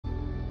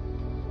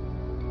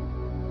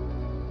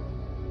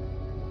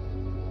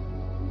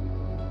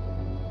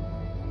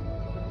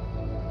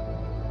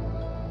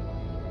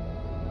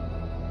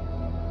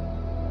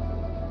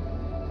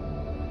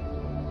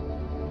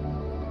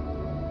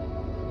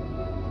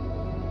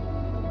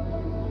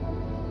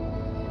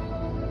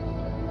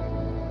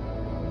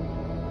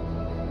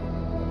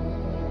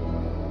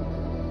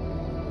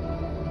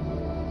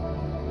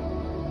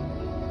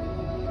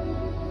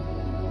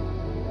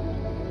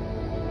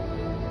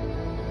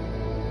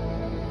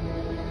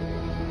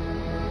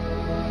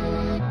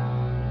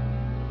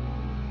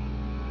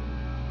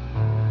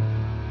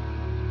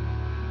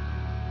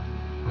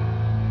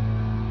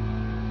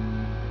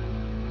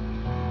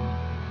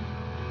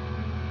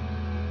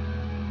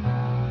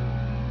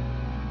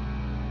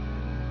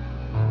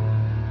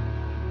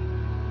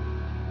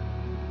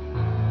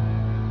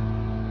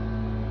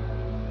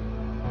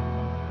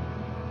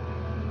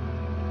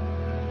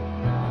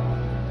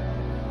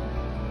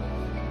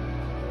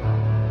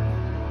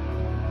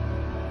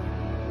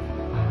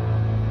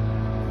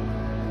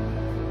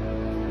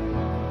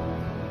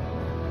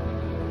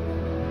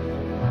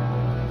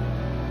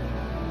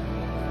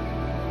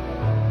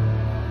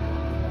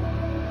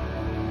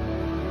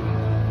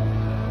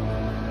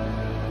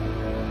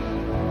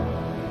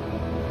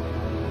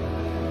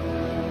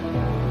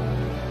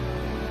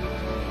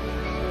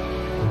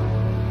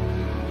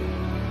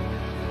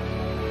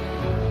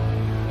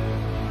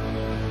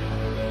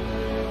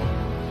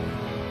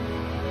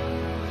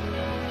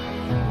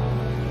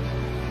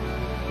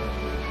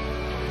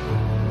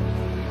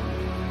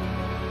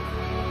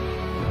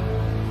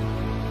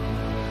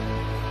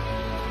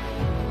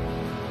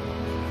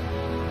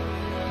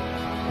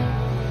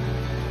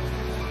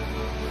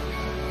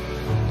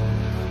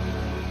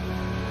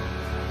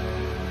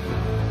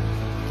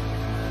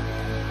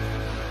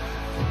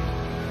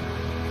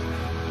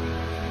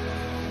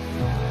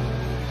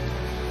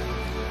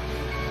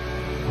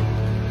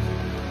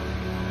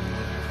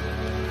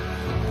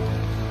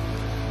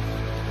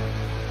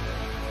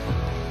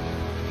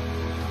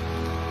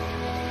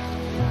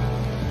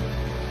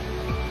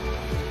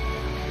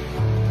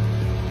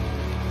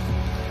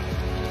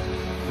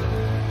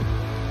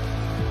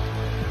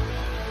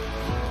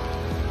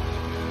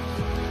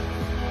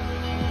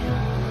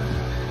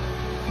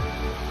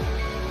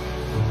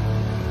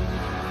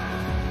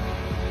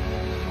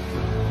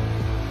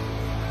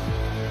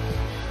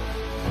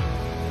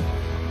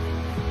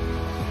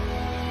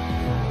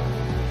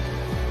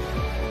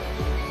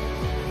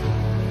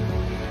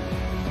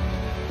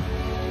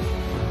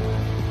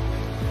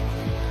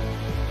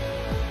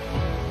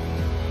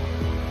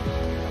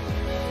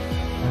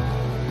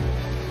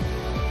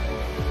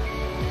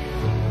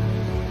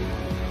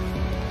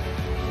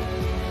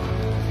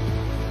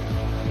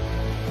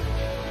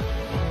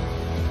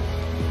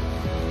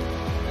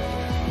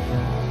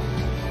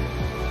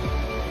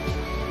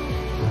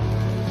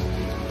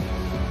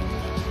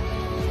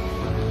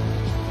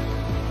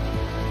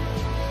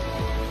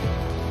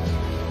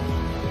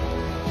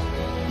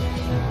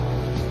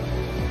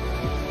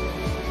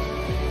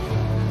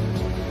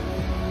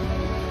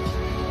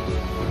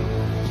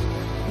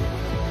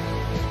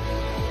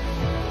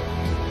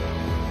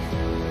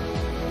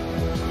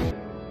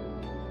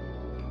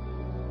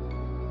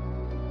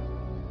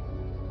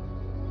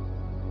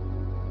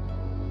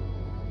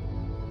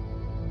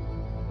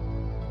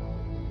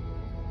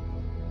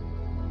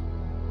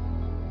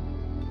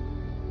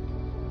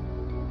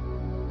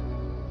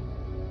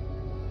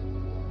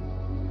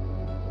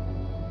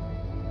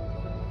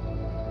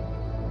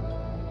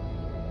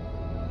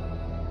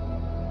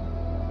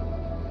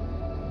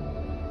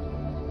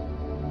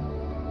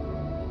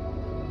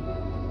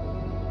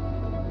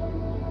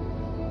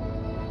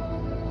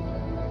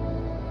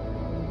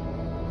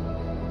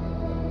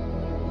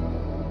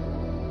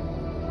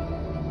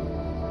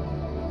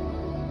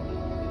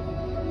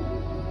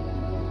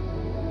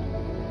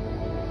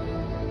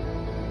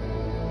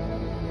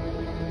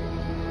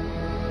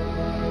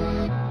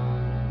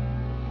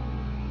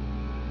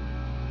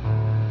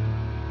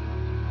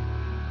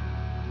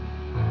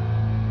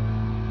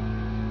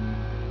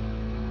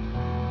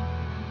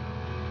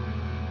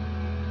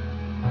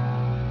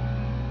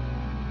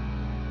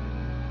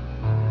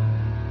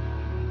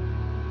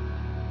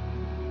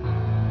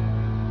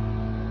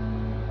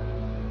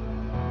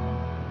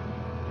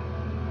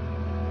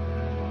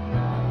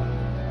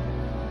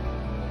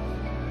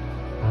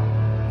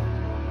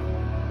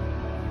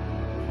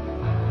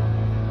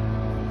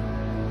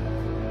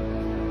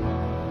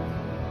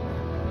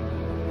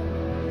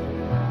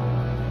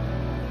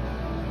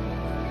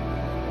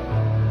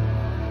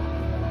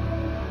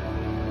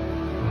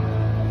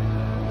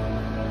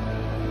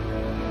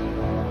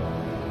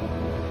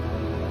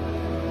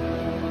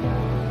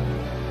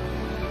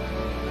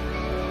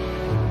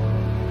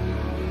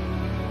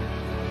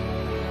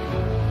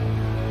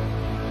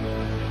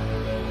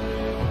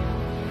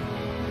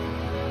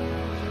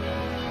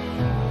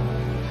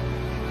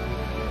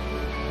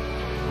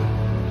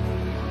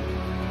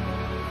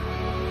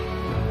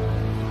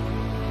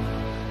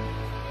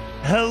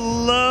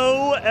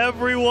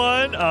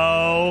everyone.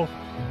 Oh,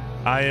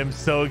 I am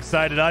so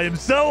excited. I am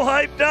so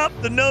hyped up.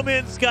 The No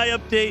Man's Sky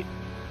update,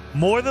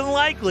 more than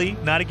likely,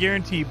 not a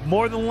guarantee,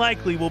 more than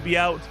likely will be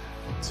out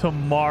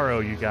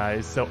tomorrow, you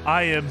guys. So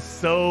I am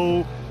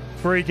so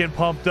freaking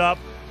pumped up.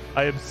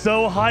 I am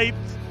so hyped.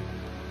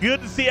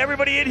 Good to see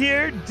everybody in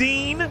here.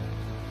 Dean,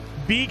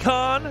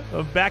 Beacon,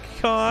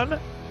 Backcon,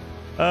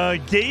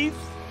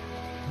 Gaith,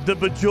 the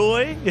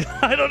Bajoy.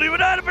 I don't even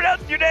know how to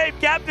pronounce your name.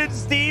 Captain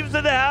Steve's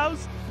in the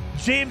house.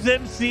 James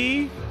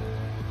MC.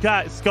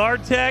 Got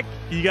ScarTech.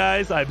 You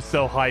guys, I'm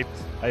so hyped.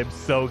 I am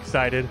so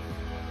excited.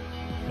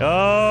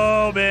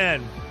 Oh,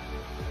 man.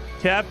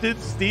 Captain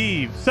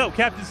Steve. So,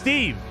 Captain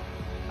Steve.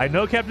 I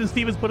know Captain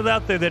Steve has put it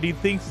out there that he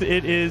thinks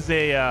it is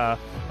a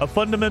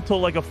fundamental,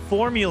 like a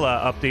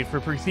formula update for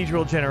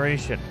procedural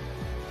generation.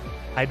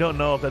 I don't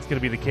know if that's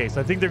going to be the case.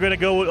 I think they're going to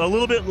go a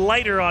little bit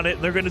lighter on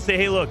it. They're going to say,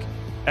 hey, look,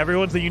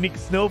 everyone's a unique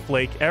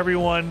snowflake.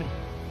 Everyone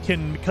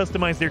can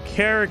customize their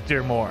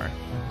character more.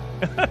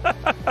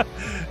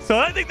 So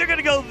I think they're going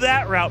to go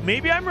that route.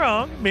 Maybe I'm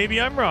wrong.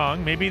 Maybe I'm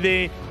wrong. Maybe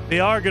they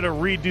are going to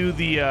redo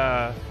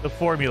the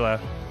formula.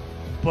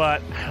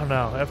 But I don't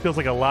know. That feels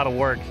like a lot of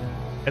work.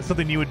 It's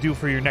something you would do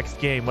for your next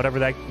game, whatever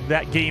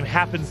that game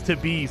happens to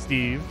be,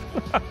 Steve.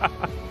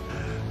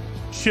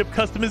 Ship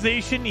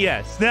customization?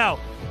 Yes. Now,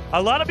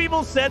 a lot of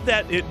people said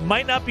that it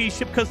might not be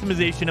ship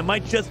customization. It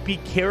might just be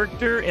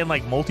character and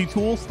like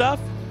multi-tool stuff.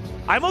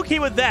 I'm okay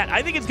with that.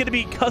 I think it's going to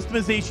be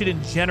customization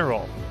in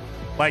general.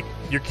 Like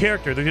your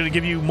character, they're going to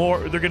give you more.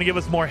 They're going to give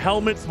us more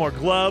helmets, more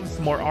gloves,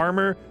 more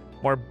armor,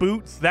 more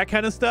boots, that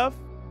kind of stuff.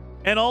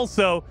 And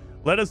also,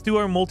 let us do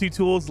our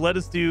multi-tools. Let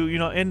us do, you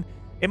know, and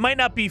it might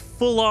not be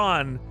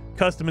full-on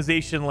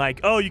customization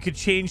like, oh, you could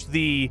change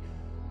the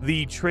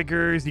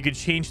triggers, you could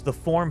change the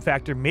form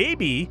factor.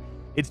 Maybe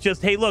it's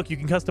just, hey, look, you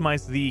can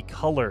customize the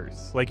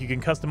colors. Like, you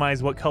can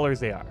customize what colors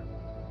they are.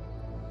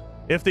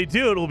 If they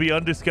do, it'll be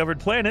undiscovered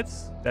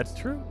planets. That's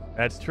true.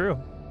 That's true.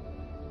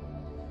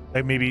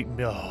 Like, maybe,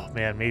 oh,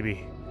 man,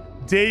 maybe.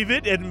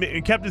 David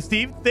and Captain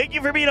Steve, thank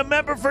you for being a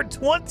member for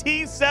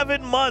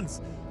 27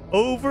 months.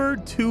 Over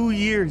 2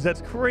 years.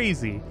 That's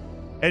crazy.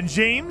 And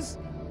James,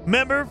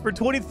 member for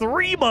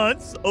 23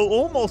 months. Oh,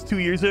 almost 2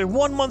 years. They're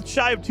 1 month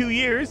shy of 2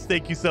 years.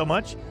 Thank you so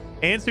much.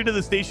 Answer to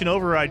the station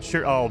override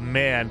shirt. Oh,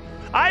 man.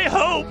 I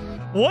hope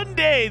one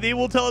day they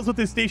will tell us what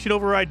the station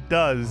override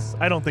does.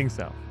 I don't think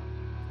so.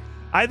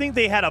 I think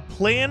they had a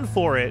plan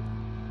for it.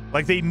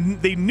 Like they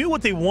knew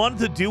what they wanted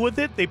to do with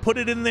it. They put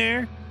it in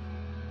there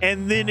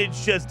and then it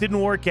just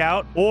didn't work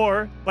out.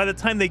 Or by the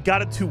time they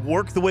got it to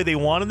work the way they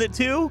wanted it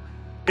to,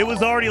 it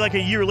was already like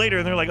a year later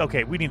and they're like,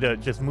 okay, we need to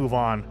just move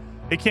on.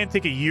 It can't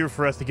take a year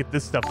for us to get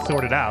this stuff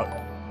sorted out.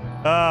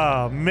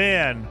 Oh,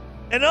 man.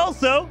 And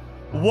also,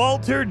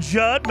 Walter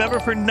Judd, member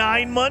for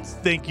 9 months.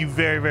 Thank you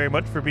very, very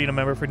much for being a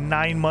member for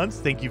 9 months.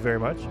 Thank you very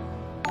much.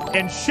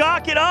 And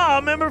Shock and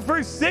Awe, member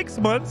for 6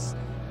 months.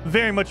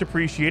 Very much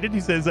appreciated. He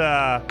says,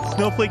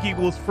 Snowflake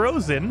equals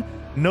frozen.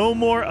 No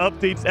more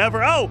updates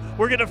ever. Oh,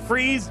 we're going to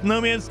freeze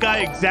No Man's Sky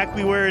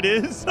exactly where it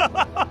is.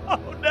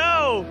 Oh,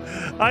 no.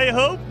 I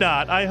hope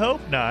not. I hope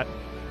not.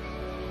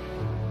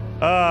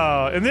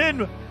 Oh, and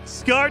then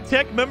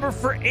ScarTech, member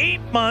for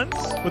 8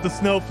 months with a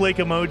snowflake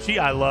emoji.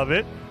 I love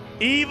it.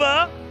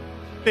 Eva,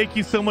 thank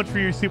you so much for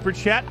your super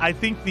chat. I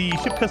think the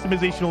ship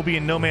customization will be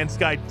in No Man's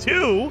Sky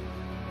 2.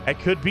 It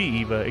could be,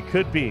 Eva. It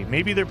could be.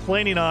 Maybe they're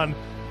planning on...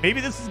 Maybe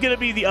this is going to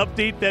be the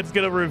update that's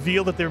going to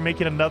reveal that they're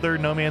making another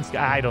No Man's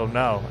Sky. I don't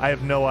know. I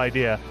have no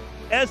idea.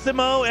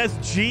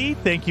 SMOSG,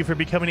 thank you for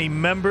becoming a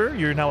member.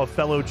 You're now a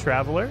fellow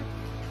traveler.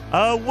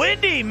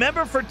 Wendy,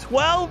 member for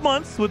 12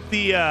 months with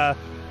the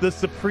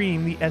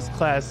Supreme, the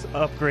S-Class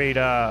upgrade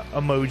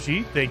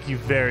emoji. Thank you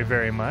very,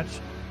 very much.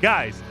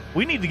 Guys,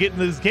 we need to get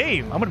into this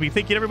game. I'm going to be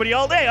thanking everybody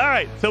all day. All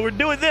right, so we're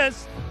doing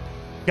this.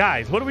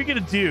 Guys, what are we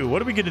going to do?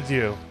 What are we going to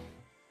do?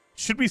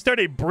 Should we start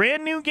a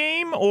brand new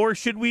game, or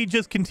should we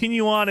just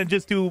continue on and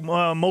just do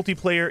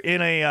multiplayer in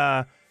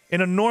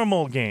a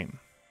normal game?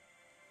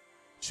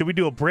 Should we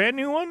do a brand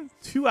new one?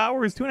 2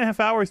 hours, 2.5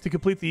 hours to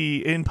complete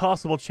the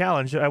impossible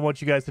challenge. I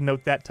want you guys to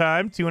note that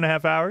time,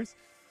 2.5 hours.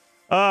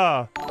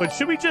 But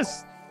should we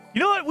just...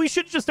 You know what? We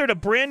should just start a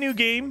brand new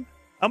game.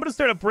 I'm going to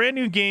start a brand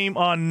new game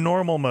on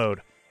normal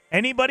mode.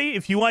 Anybody,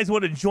 if you guys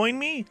want to join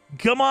me,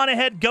 come on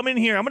ahead, come in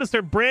here. I'm going to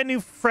start brand new,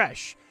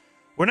 fresh.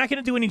 We're not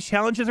going to do any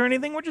challenges or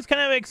anything. We're just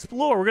kind of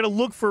explore. We're going to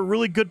look for a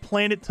really good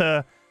planet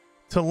to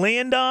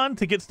land on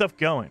to get stuff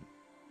going.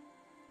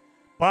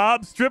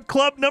 Bob's Strip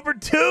Club number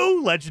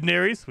 2.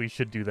 Legendaries. We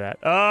should do that.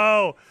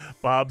 Oh,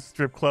 Bob's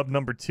Strip Club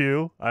number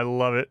 2. I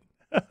love it.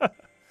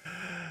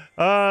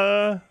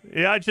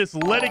 Yeah, just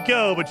let it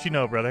go, but you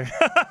know, brother.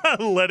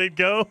 Let it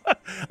go.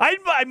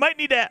 I might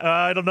need to,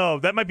 I don't know.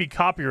 That might be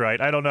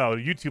copyright. I don't know.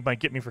 YouTube might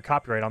get me for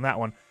copyright on that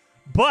one.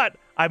 But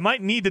I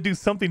might need to do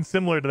something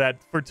similar to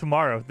that for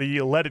tomorrow.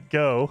 The let it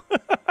go.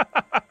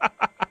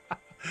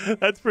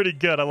 That's pretty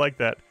good. I like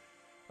that.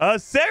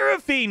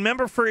 Seraphine,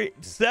 member for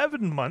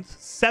 7 months.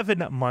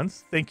 7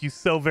 months. Thank you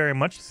so very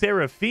much,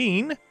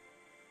 Seraphine.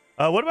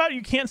 What about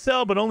you can't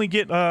sell but only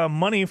get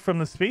money from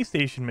the space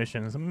station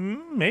missions?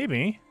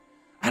 Maybe.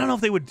 I don't know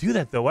if they would do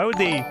that, though. Why would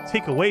they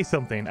take away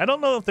something? I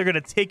don't know if they're going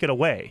to take it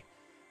away.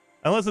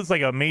 Unless it's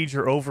like a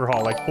major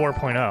overhaul, like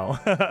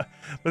 4.0.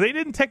 But they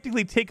didn't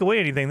technically take away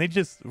anything. They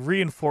just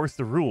reinforced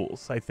the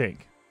rules, I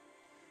think.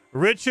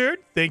 Richard,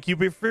 thank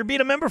you for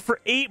being a member for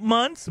 8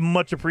 months.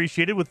 Much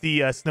appreciated with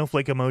the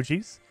snowflake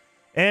emojis.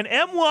 And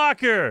M.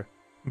 Walker,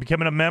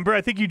 becoming a member.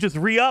 I think you just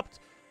re-upped.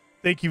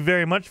 Thank you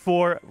very much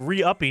for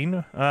re-upping.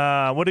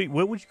 What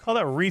would you call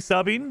that?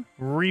 Resubbing?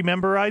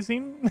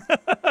 Rememberizing?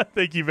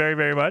 Thank you very,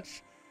 very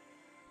much.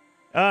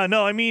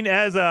 No, I mean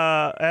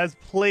as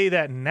play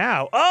that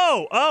now.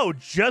 Oh,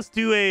 just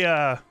do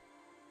a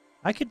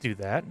I could do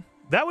that.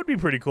 That would be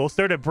pretty cool.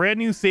 Start a brand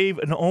new save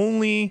and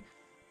only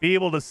be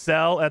able to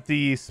sell at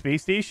the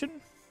space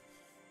station.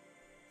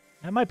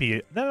 That might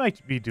be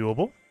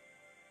doable.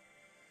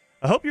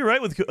 I hope you're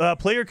right with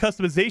player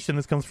customization.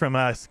 This comes from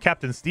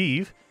Captain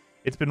Steve.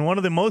 It's been one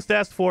of the most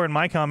asked for in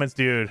my comments,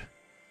 dude.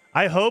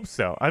 I hope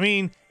so. I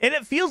mean, and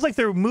it feels like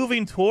they're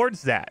moving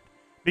towards that.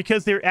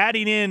 Because they're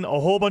adding in a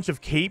whole bunch of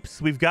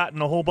capes. We've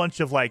gotten a whole bunch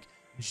of, like,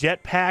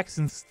 jetpacks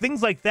and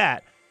things like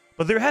that.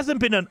 But there hasn't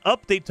been an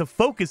update to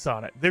focus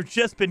on it. There's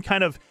just been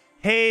kind of,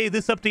 hey,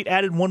 this update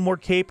added 1 more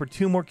cape or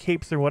 2 more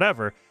capes or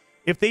whatever.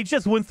 If they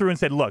just went through and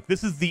said, look,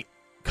 this is the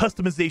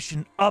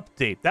customization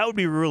update, that would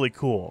be really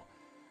cool.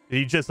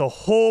 Just a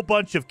whole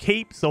bunch of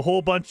capes, a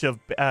whole bunch of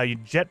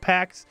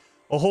jetpacks,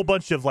 a whole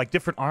bunch of, like,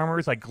 different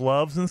armors, like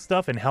gloves and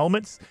stuff and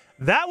helmets.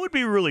 That would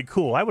be really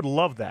cool. I would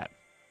love that.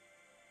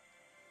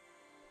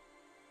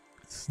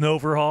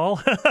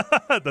 Snowverhaul.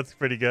 That's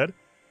pretty good.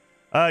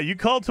 You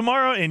called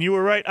tomorrow and you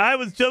were right. It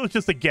was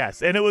just a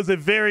guess. And it was a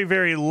very,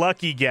 very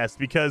lucky guess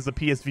because the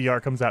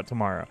PSVR comes out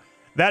tomorrow.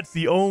 That's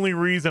the only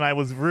reason I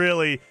was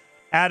really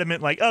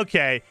adamant, like,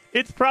 okay,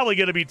 it's probably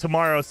going to be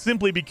tomorrow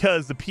simply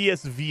because the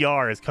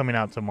PSVR is coming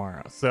out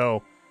tomorrow.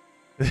 So,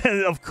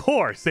 of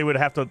course, they would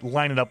have to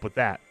line it up with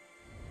that.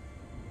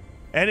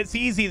 And it's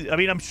easy. I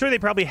mean, I'm sure they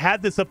probably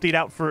had this update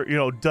out for,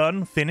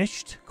 done,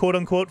 finished, quote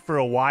unquote, for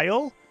a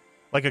while.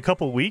 Like a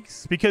couple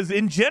weeks, because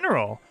in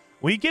general,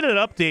 we get an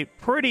update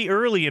pretty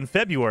early in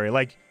February,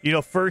 like,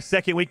 first,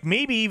 second week,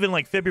 maybe even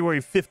like February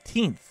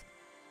 15th.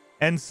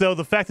 And so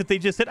the fact that they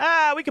just said,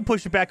 we can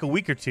push it back a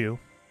week or two,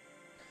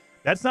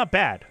 that's not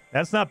bad.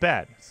 That's not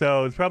bad.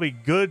 So it's probably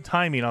good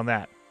timing on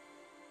that.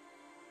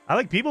 I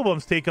like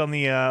PeopleBump's take on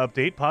the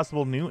update,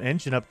 possible new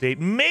engine update.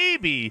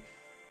 Maybe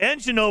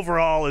engine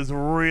overhaul is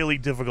really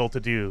difficult to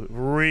do.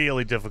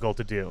 Really difficult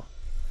to do.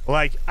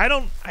 Like,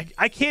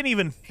 I can't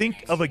even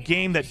think of a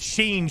game that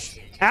changed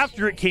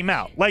after it came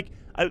out. Like,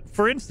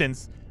 for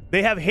instance,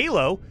 they have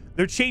Halo.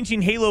 They're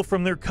changing Halo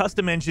from their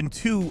custom engine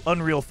to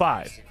Unreal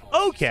 5.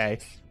 Okay,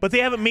 but they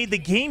haven't made the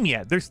game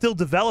yet. They're still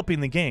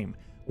developing the game.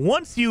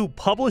 Once you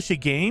publish a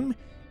game,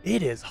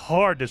 it is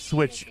hard to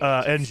switch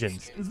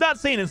engines. It's not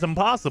saying it's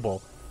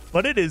impossible,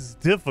 but it is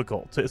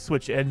difficult to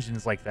switch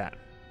engines like that.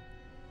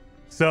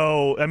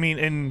 So, I mean,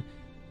 and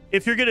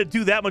if you're going to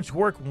do that much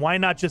work, why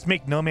not just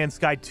make No Man's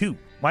Sky 2?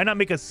 Why not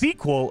make a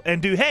sequel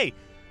and do, hey,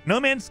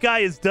 No Man's Sky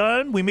is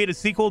done. We made a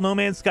sequel. No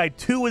Man's Sky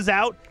 2 is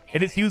out,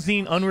 and it's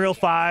using Unreal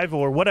 5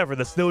 or whatever,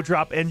 the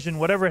Snowdrop engine,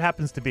 whatever it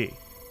happens to be.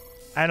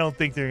 I don't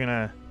think they're going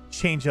to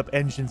change up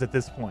engines at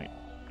this point.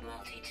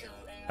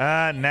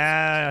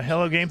 Nah,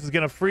 Hello Games is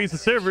going to freeze the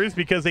servers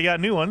because they got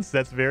new ones.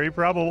 That's very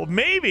probable.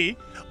 Maybe,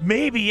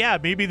 yeah,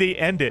 maybe they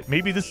end it.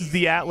 Maybe this is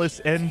the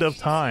Atlas end of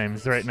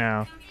times right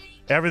now.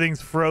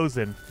 Everything's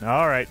frozen.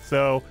 All right,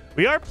 so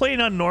we are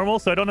playing on normal,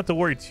 so I don't have to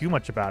worry too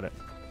much about it.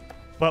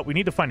 But we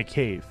need to find a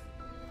cave.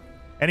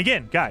 And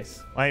again,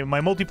 guys, my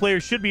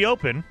multiplayer should be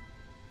open.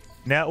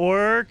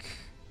 Network.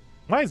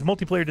 Why is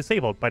multiplayer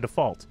disabled by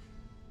default?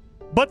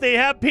 But they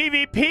have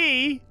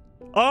PvP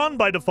on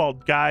by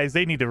default, guys.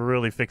 They need to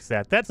really fix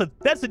that. That's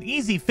an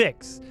easy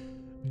fix.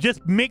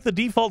 Just make the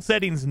default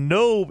settings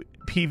no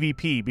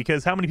PvP,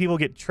 because how many people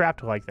get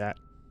trapped like that?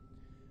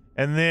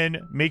 And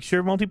then make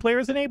sure multiplayer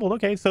is enabled.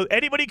 Okay, so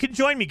anybody can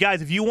join me,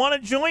 guys. If you want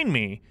to join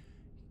me,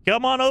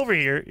 come on over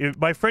here.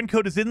 My friend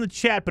code is in the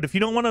chat, but if you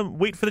don't want to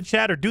wait for the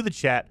chat or do the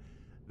chat,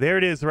 there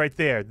it is right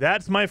there.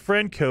 That's my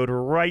friend code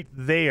right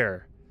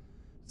there.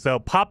 So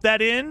pop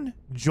that in.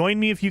 Join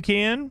me if you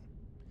can.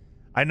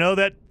 I know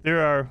that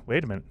there are...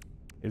 Wait a minute.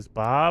 Is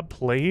Bob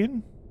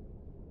playing?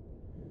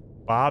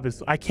 Bob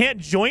is... I can't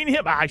join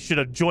him. I should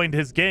have joined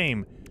his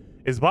game.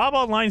 Is Bob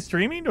online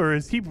streaming, or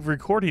is he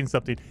recording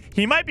something?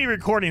 He might be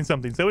recording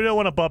something, so we don't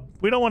want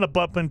to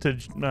bump into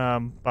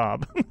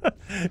Bob.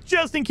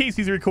 Just in case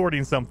he's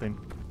recording something.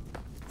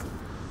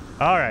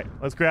 All right,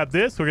 let's grab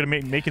this. We're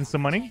gonna making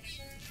some money.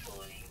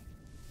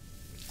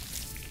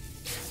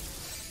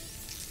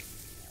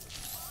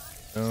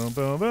 Boom,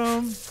 boom,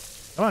 boom.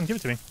 Come on, give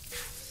it to me.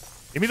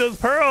 Give me those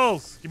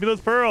pearls. Give me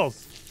those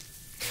pearls.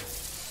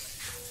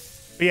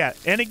 But yeah,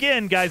 and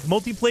again, guys,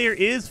 multiplayer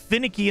is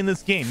finicky in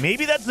this game.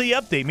 Maybe that's the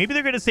update. Maybe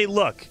they're going to say,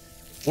 look,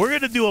 we're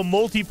going to do a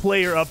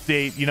multiplayer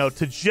update,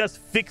 to just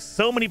fix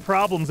so many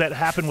problems that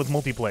happen with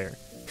multiplayer.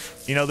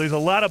 There's a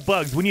lot of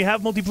bugs. When you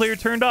have multiplayer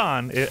turned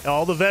on,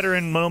 all the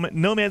veteran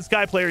No Man's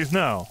Sky players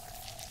know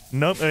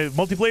Nope,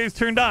 multiplayer's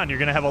turned on, you're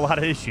going to have a lot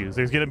of issues.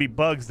 There's going to be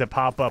bugs that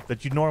pop up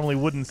that you normally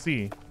wouldn't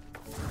see.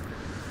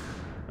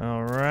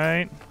 All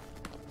right.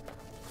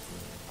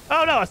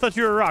 Oh, no, I thought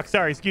you were a rock.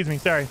 Sorry, excuse me,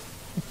 sorry.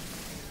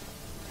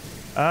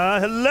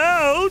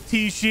 Hello,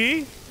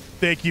 Tishi.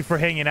 Thank you for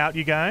hanging out,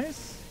 you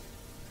guys.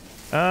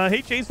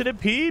 Hey, Jason and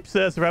Peeps.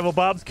 Survival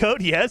Bob's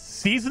code. Yes,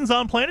 seasons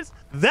on planets.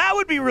 That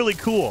would be really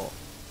cool.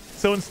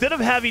 So instead of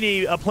having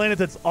a planet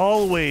that's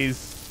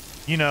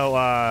always, you know,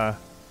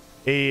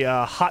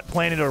 a hot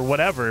planet or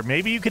whatever,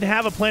 maybe you could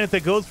have a planet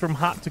that goes from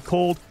hot to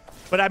cold.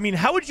 But, I mean,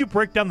 how would you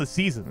break down the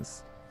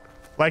seasons?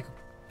 Like,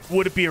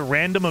 would it be a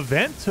random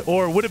event,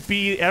 or would it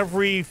be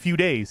every few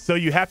days? So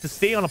you have to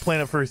stay on a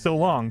planet for so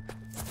long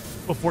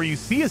before you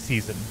see a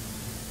season.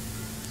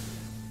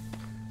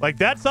 Like,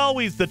 that's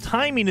always, the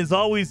timing is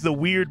always the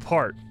weird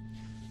part.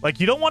 Like,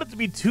 you don't want it to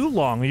be too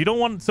long. You don't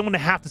want someone to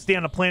have to stay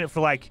on a planet for,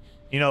 like,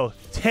 you know,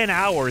 10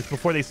 hours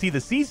before they see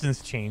the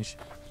seasons change,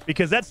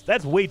 because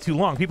that's way too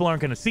long. People aren't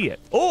going to see it.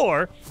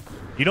 Or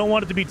you don't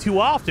want it to be too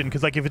often,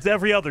 because, like, if it's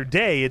every other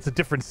day, it's a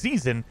different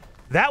season.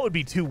 That would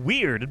be too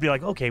weird. It'd be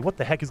like, okay, what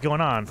the heck is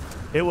going on?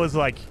 It was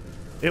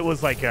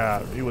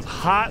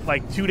hot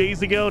like 2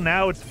 days ago.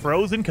 Now it's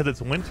frozen because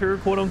it's winter,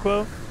 quote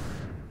unquote.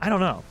 I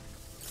don't know.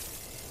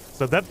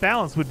 So that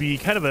balance would be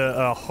kind of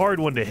a hard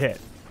one to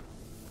hit.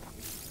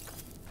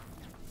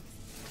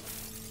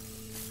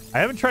 I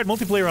haven't tried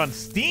multiplayer on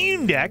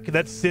Steam Deck.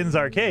 That's Sin's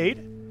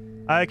Arcade.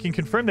 I can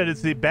confirm that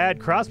it's a bad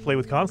crossplay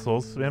with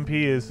consoles.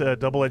 MP is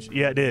double-edged.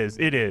 Yeah, it is.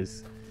 It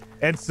is.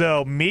 And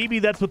so maybe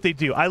that's what they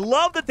do. I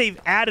love that they've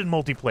added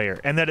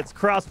multiplayer and that it's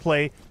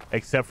crossplay,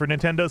 except for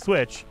Nintendo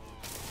Switch.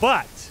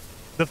 But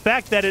the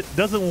fact that it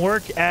doesn't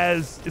work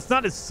it's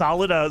not as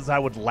solid as I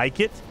would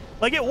like it.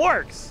 Like, it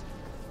works,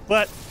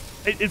 but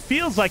it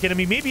feels like it. I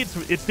mean, maybe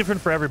it's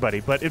different for everybody,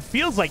 but it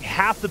feels like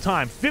half the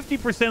time,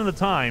 50% of the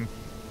time,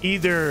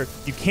 either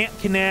you can't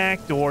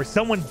connect or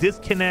someone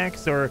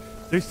disconnects or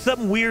there's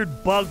some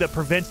weird bug that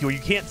prevents you, or you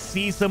can't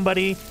see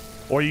somebody,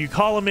 or you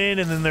call them in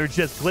and then they're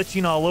just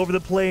glitching all over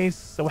the place.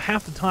 So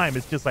half the time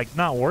it's just like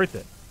not worth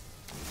it.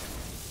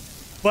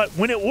 But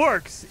when it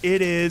works,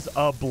 it is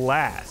a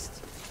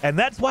blast. And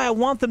that's why I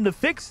want them to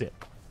fix it.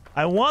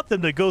 I want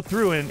them to go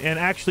through and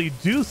actually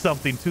do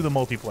something to the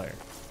multiplayer.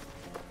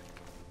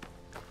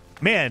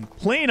 Man,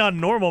 playing on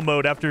normal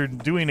mode after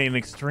doing an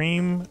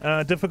extreme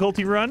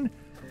difficulty run,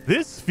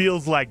 this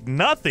feels like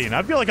nothing.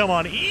 I feel like I'm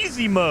on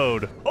easy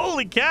mode.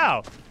 Holy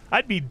cow.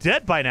 I'd be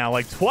dead by now,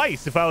 like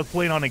twice if I was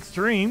playing on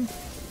extreme.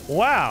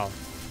 Wow.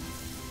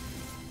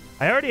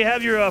 I already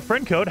have your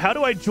friend code. How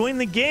do I join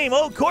the game?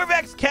 Oh,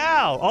 Corvax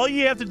Cal. All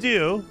you have to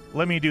do,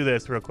 let me do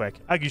this real quick.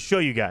 I can show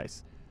you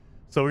guys.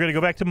 So we're going to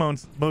go back to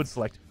mode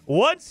select.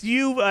 Once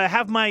you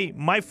have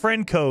my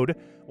friend code,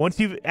 once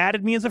you've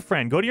added me as a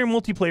friend, go to your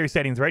multiplayer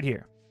settings right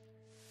here.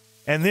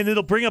 And then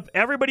it'll bring up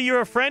everybody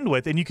you're a friend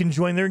with, and you can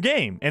join their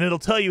game. And it'll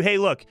tell you, hey,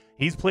 look,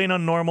 he's playing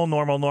on normal.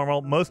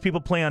 Most people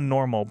play on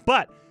normal.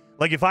 But,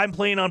 like, if I'm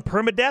playing on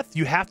permadeath,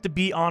 you have to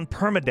be on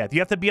permadeath. You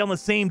have to be on the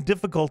same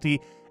difficulty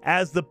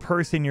as the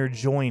person you're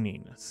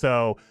joining.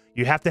 So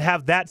you have to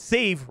have that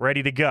save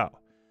ready to go.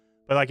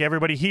 But, like,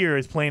 everybody here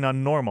is playing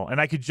on normal.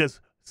 And I could just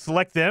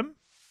select them.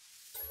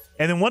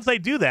 And then once I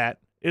do that,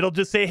 it'll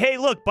just say, hey,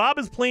 look, Bob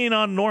is playing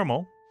on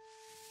normal.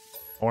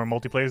 Or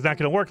multiplayer is not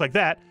going to work like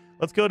that.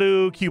 Let's go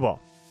to cue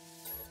ball.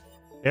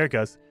 There it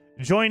goes.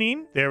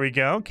 Joining. There we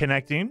go.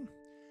 Connecting.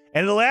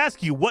 And it'll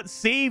ask you, what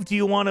save do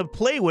you want to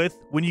play with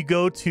when you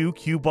go to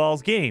cue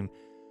ball's game?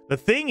 The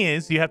thing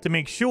is, you have to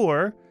make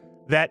sure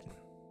that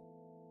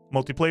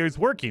multiplayer is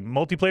working.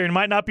 Multiplayer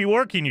might not be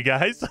working, you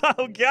guys.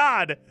 Oh,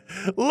 God.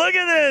 Look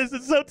at this.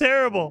 It's so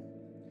terrible.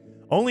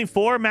 Only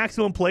 4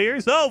 maximum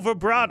players? Oh,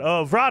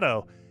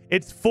 Vibrato.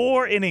 It's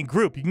 4 in a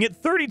group. You can get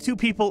 32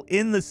 people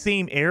in the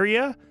same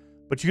area,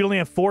 but you can only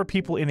have 4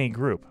 people in a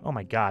group. Oh,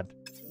 my God.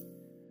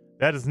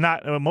 That is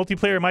not...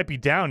 multiplayer might be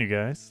down, you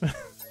guys.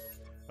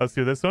 Let's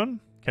do this one.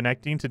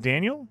 Connecting to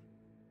Daniel.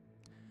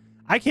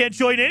 I can't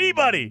join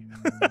anybody.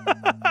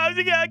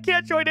 I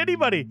can't join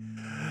anybody.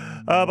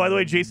 By the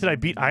way, Jason, I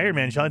beat Iron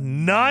Man,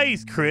 Sean.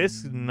 Nice,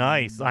 Chris.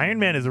 Nice. Iron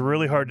Man is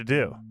really hard to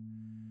do.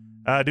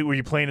 Were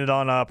you playing it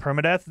on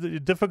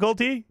permadeath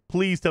difficulty?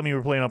 Please tell me you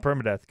were playing on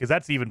permadeath, because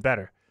that's even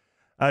better.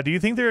 Do you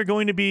think there are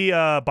going to be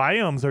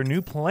biomes or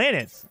new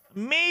planets?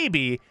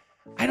 Maybe.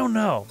 I don't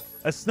know.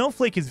 A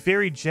snowflake is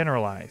very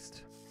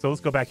generalized. So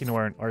let's go back into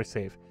our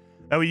save.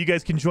 That way you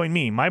guys can join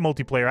me. My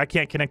multiplayer, I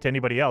can't connect to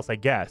anybody else, I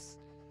guess.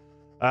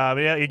 But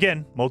yeah,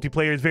 again,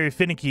 multiplayer is very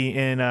finicky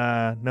in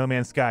No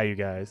Man's Sky, you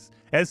guys.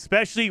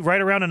 Especially right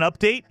around an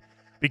update,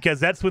 because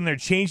that's when they're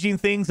changing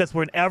things. That's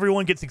when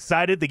everyone gets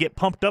excited. They get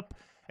pumped up.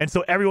 And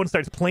so everyone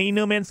starts playing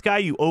No Man's Sky.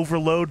 You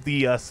overload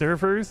the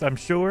servers, I'm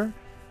sure.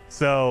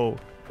 So,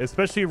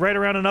 especially right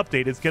around an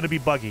update, it's going to be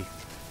buggy.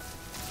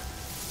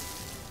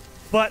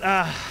 But,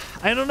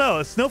 I don't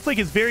know. Snowflake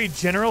is very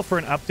general for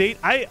an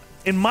update.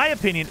 In my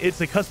opinion, it's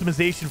a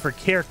customization for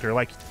character.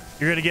 Like,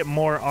 you're going to get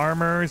more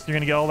armors. You're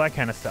going to get all that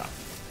kind of stuff.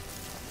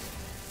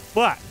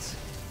 But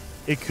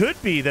it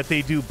could be that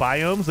they do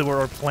biomes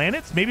or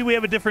planets. Maybe we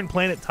have a different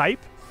planet type.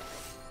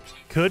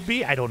 Could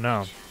be. I don't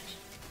know.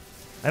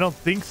 I don't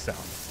think so.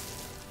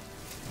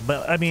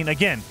 But, I mean,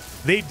 again,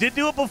 they did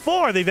do it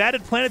before. They've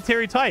added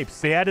planetary types.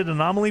 They added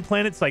anomaly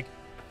planets like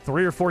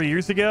 3 or 4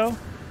 years ago.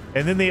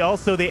 And then they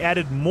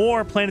added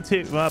more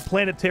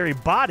planetary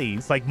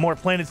bodies, like more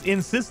planets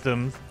in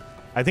systems,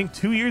 I think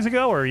 2 years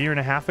ago or a year and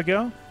a half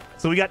ago.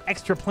 So we got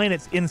extra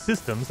planets in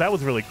systems. That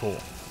was really cool.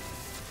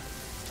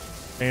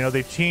 And, you know,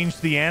 they've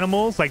changed the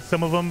animals. Like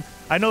some of them,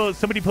 I know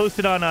somebody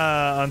posted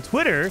on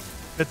Twitter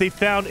that they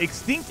found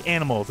extinct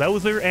animals. That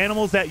was their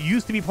animals that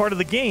used to be part of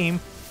the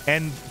game.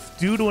 And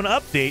due to an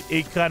update,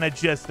 it kind of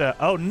just,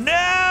 oh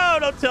no,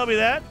 don't tell me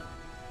that.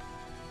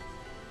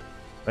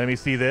 Let me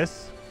see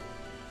this.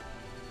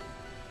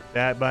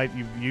 That might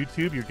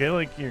YouTube.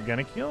 You're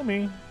gonna kill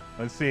me.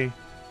 Let's see.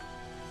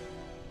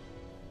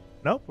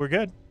 Nope, we're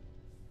good.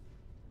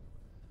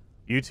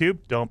 YouTube,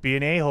 don't be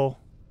an a-hole.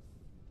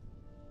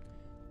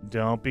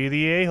 Don't be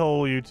the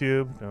a-hole,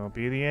 YouTube. Don't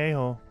be the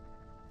a-hole.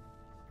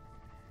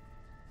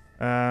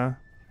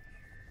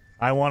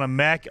 I want a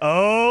mech.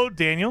 Oh,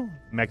 Daniel,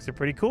 mechs are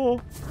pretty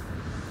cool.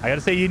 I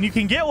gotta say, and you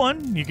can get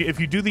one. If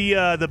you do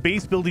the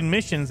base building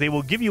missions, they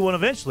will give you one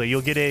eventually.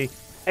 You'll get a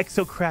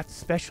exocraft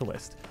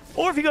specialist.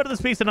 Or if you go to the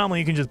Space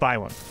Anomaly, you can just buy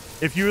one.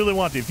 If you really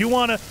want to. If you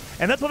want to.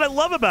 And that's what I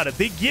love about it.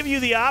 They give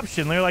you the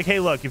option. They're like, hey,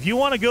 look, if you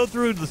want to go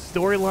through the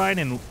storyline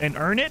and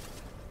earn it,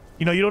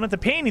 you know, you don't have to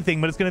pay anything,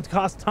 but it's going to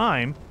cost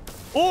time.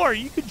 Or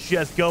you could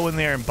just go in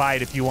there and buy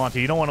it if you want to.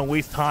 You don't want to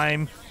waste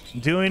time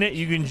doing it.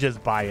 You can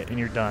just buy it, and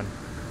you're done.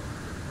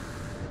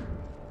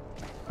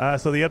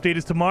 So the update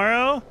is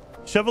tomorrow.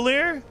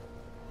 Chevalier?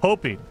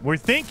 Hoping. We're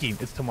thinking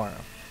it's tomorrow.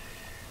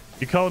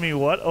 You calling me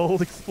what,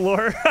 old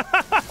explorer?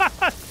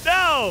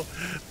 No!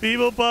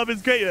 Beeblebum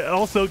is great.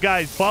 Also,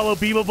 guys, follow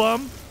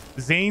Beeblebum,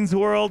 Zane's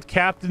World,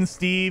 Captain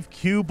Steve,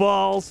 Q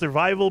Ball,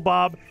 Survival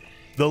Bob.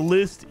 The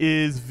list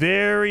is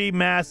very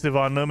massive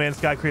on No Man's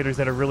Sky creators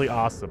that are really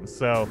awesome.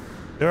 So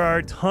there are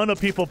a ton of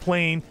people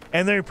playing,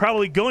 and they're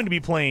probably going to be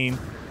playing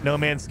No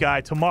Man's Sky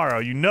tomorrow.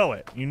 You know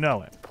it. You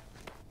know it.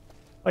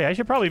 Oh, yeah, I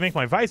should probably make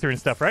my visor and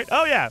stuff, right?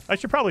 Oh, yeah, I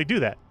should probably do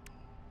that.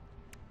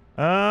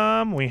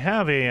 We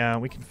have a,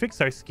 we can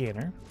fix our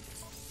scanner.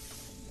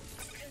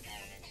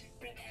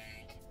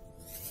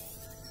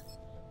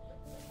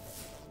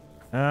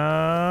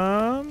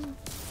 Now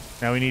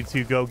we need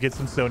to go get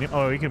some sodium.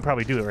 Oh, we can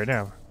probably do it right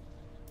now.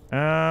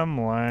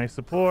 Why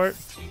support?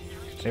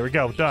 There we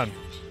go, done.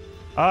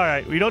 All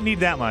right, we don't need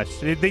that much.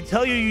 They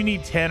tell you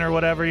need 10 or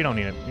whatever. You don't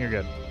need it. You're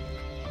good.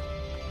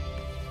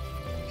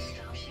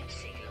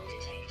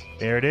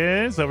 There it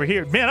is, over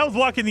here. Man, I was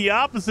walking the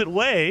opposite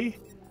way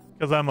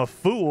because I'm a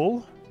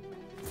fool.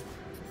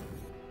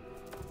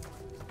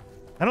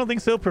 I don't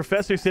think so,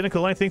 Professor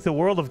Cynical. I think the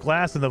world of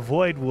glass and the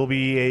void will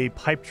be a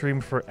pipe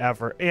dream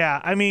forever. Yeah,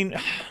 I mean,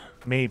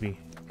 maybe.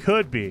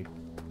 Could be.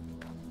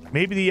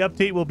 Maybe the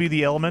update will be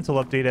the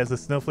elemental update, as the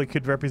snowflake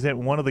could represent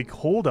one of the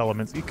cold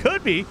elements. It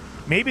could be.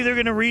 Maybe they're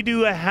going to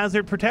redo a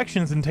hazard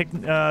protections and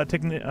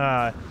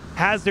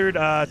hazard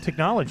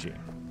technology.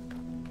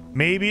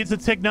 Maybe it's a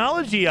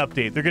technology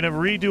update. They're going to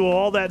redo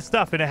all that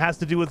stuff, and it has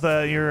to do with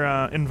your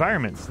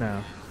environments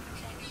now.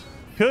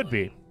 Could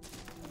be.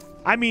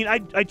 I mean,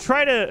 I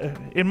try to,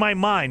 in my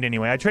mind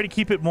anyway, I try to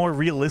keep it more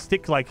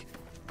realistic. Like,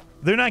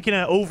 they're not going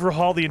to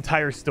overhaul the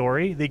entire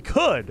story. They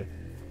could,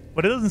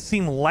 but it doesn't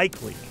seem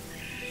likely.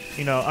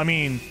 You know, I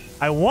mean,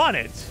 I want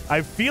it.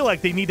 I feel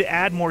like they need to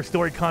add more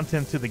story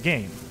content to the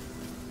game,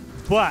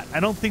 but I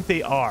don't think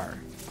they are.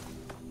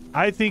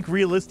 I think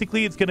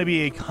realistically it's going to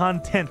be a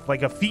content,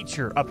 like a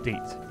feature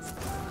update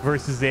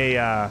versus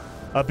a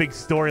big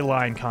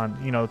storyline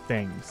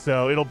thing.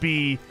 So it'll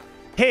be,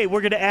 hey,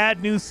 we're going to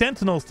add new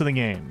sentinels to the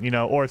game, you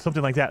know, or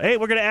something like that. Hey,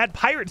 we're going to add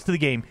pirates to the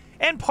game.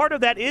 And part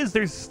of that is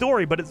there's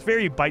story, but it's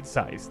very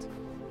bite-sized.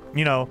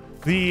 You know,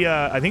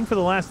 I think for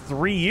the last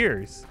 3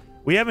 years,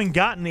 we haven't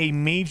gotten a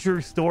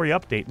major story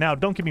update. Now,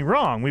 don't get me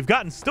wrong. We've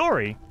gotten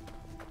story.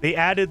 They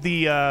added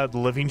the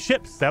living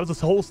ships. That was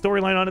a whole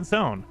storyline on its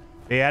own.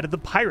 They added the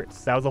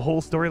pirates. That was a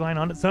whole storyline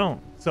on its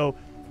own. So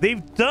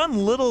they've done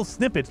little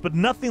snippets, but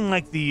nothing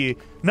like the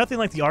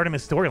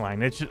Artemis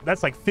storyline.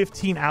 That's like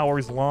 15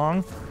 hours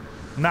long.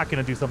 I'm not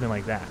going to do something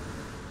like that.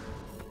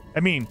 I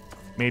mean,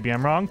 maybe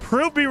I'm wrong.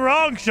 Prove me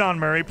wrong, Sean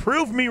Murray.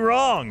 Prove me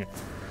wrong.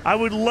 I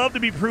would love to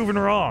be proven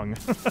wrong,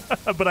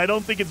 but I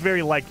don't think it's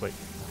very likely.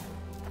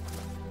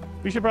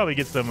 We should probably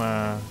get some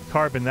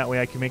carbon. That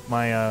way I can make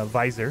my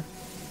visor.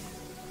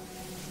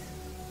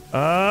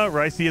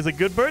 Ricey is a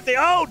good birthday.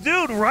 Oh,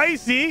 dude,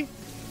 Ricey.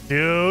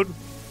 Dude,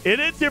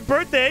 it's your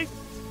birthday.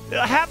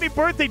 Happy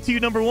birthday to you,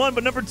 number one.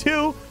 But number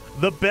two,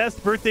 the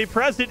best birthday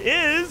present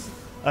is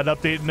an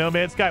updated No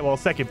Man's Sky. Well,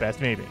 second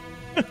best, maybe.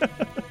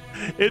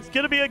 It's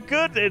going to be a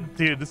good...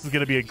 Dude, this is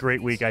going to be a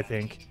great week, I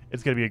think.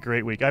 It's going to be a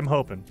great week. I'm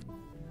hoping.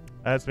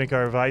 Let's make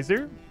our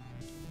visor.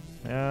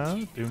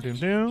 Doom, doom,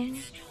 doom.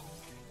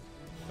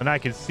 And I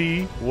can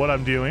see what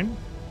I'm doing.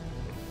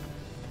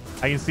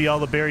 I can see all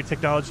the buried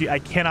technology I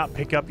cannot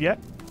pick up yet.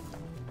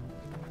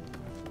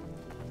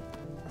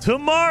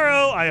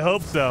 Tomorrow! I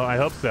hope so. I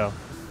hope so.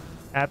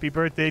 Happy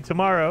birthday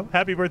tomorrow.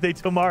 Happy birthday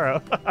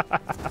tomorrow.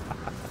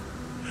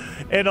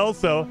 And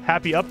also,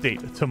 happy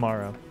update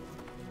tomorrow.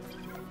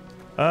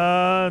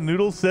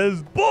 Noodle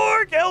says,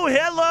 Borg! Oh,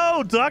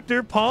 hello,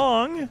 Dr.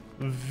 Pong.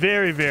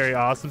 Very, very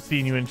awesome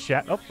seeing you in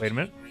chat. Oh, wait a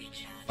minute.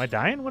 Am I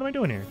dying? What am I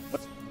doing here?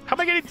 How am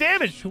I getting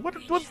damaged?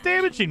 What's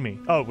damaging me?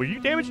 Oh, were you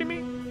damaging me?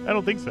 I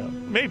don't think so.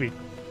 Maybe.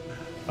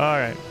 All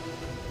right.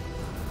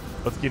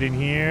 Let's get in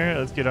here.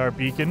 Let's get our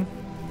beacon.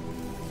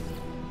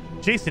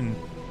 Jason,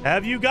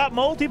 have you got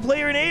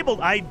multiplayer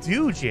enabled? I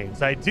do,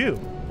 James. I do.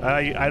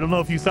 I don't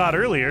know if you saw it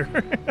earlier,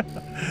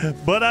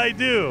 but I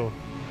do.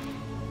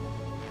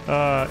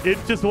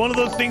 It's just one of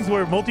those things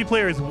where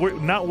multiplayer is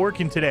not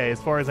working today,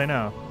 as far as I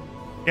know.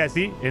 Yeah,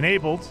 see?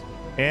 Enabled.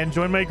 And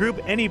join my group,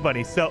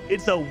 anybody. So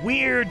it's a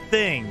weird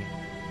thing.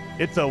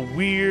 It's a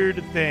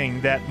weird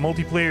thing that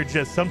multiplayer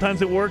just,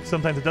 sometimes it works,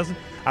 sometimes it doesn't.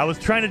 I was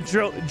trying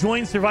to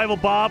join Survival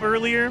Bob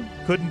earlier.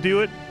 Couldn't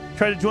do it.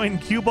 Tried to join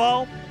Cue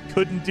Ball.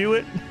 Couldn't do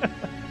it.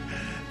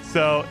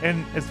 So,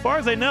 and as far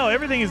as I know,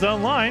 everything is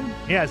online.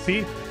 Yeah,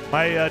 see?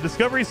 My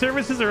Discovery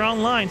services are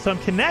online, so I'm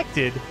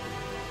connected.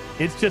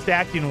 It's just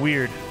acting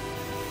weird.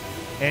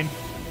 And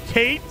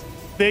Kate,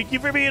 thank you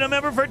for being a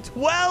member for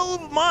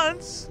 12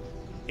 months.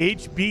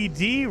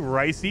 HBD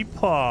Ricey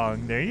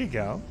Pong. There you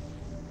go.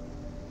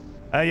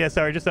 Yeah,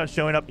 sorry, just not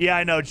showing up. Yeah,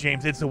 I know,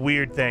 James. It's a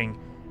weird thing.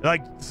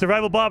 Like,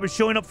 Survival Bob is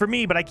showing up for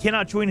me, but I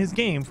cannot join his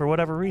game for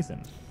whatever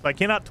reason. So I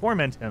cannot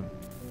torment him.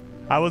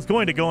 I was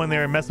going to go in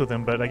there and mess with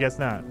him, but I guess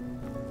not.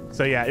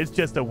 So yeah, it's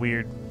just a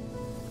weird...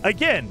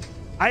 Again,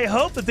 I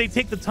hope that they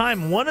take the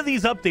time. One of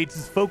these updates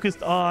is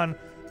focused on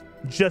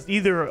just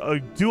either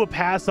do a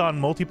pass on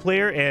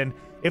multiplayer, and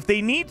if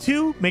they need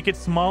to, make it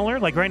smaller.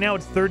 Like right now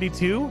it's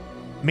 32.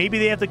 Maybe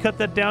they have to cut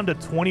that down to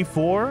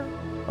 24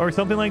 or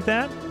something like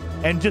that,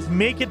 and just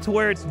make it to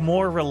where it's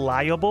more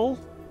reliable,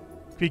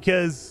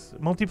 because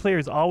multiplayer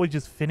is always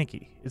just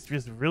finicky. It's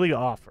just really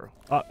off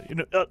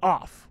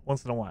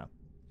once in a while.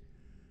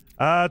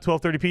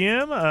 12:30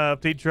 p.m.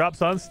 Update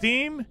drops on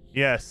Steam.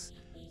 Yes.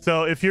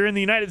 So if you're in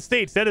the United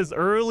States, that is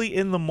early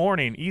in the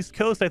morning. East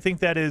Coast, I think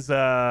that is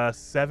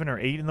 7 or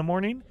 8 in the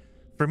morning.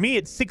 For me,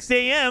 it's 6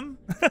 a.m.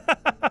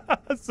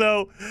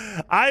 So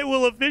I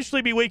will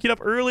officially be waking up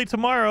early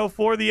tomorrow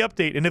for the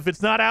update. And if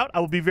it's not out, I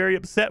will be very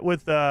upset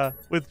with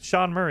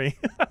Sean Murray.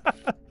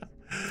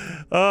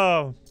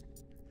 Oh,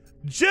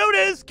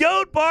 Judas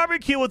Goat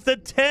Barbecue with the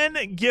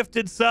 10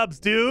 gifted subs,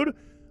 dude.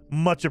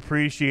 Much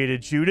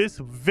appreciated, Judas.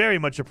 Very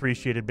much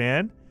appreciated,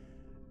 man.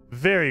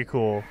 Very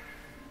cool.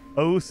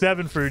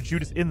 07 for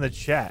Judas in the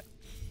chat.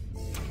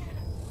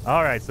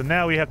 All right, so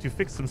now we have to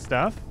fix some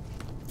stuff.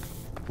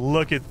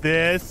 Look at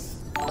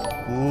this.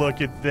 Look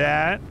at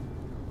that.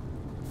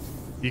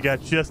 You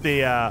got just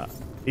a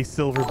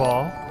silver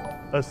ball.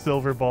 A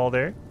silver ball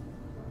there.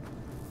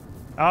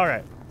 All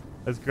right.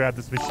 Let's grab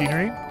this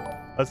machinery.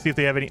 Let's see if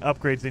they have any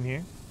upgrades in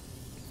here.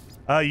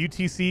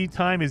 UTC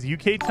time is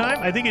UK time.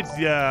 I think it's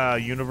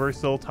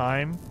universal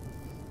time.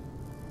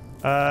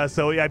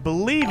 So I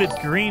believe it's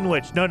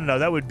Greenwich. No.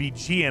 That would be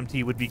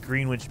GMT. Would be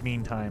Greenwich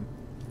Mean Time.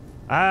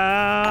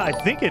 I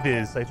think it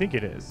is. I think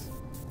it is.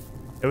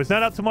 If it's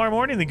not out tomorrow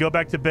morning, then go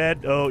back to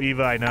bed. Oh,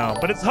 Eva, I know.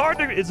 But it's hard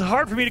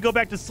for me to go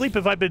back to sleep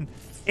if I've been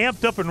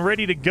amped up and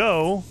ready to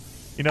go,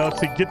 you know,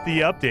 to get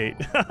the update.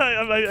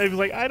 I was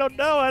like, I don't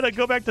know how to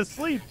go back to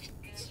sleep.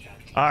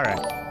 All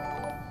right.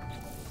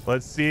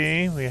 Let's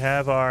see. We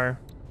have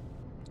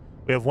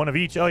one of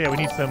each. Oh yeah, we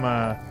need some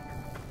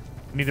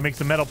we need to make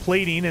some metal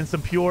plating and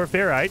some pure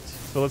ferrite.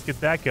 So let's get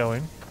that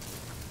going.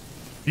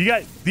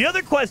 The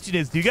other question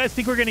is, do you guys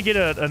think we're going to get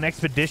an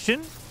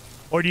expedition,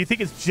 or do you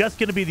think it's just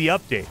going to be the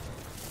update?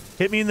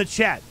 Hit me in the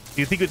chat.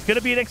 Do you think it's going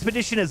to be an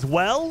expedition as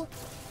well,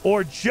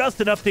 or just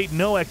an update,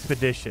 no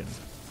expedition?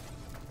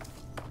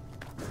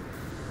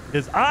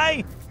 Because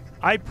I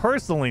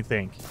personally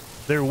think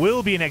there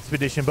will be an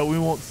expedition, but we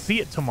won't see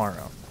it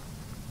tomorrow.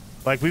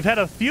 Like, we've had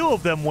a few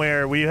of them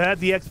where we had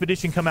the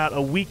expedition come out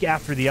a week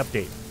after the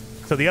update.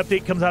 So the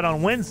update comes out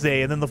on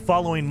Wednesday, and then the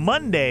following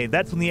Monday,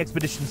 that's when the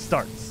expedition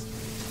starts.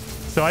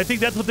 So I think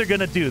that's what they're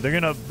gonna do. They're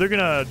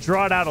gonna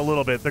draw it out a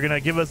little bit. They're gonna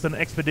give us an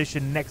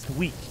expedition next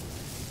week.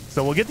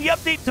 So we'll get the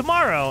update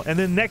tomorrow, and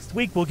then next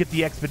week we'll get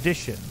the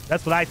expedition.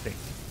 That's what I think.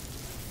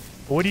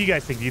 But what do you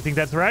guys think? Do you think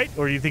that's right,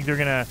 or do you think they're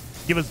gonna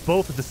give us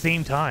both at the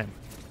same time?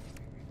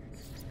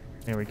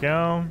 There we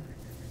go.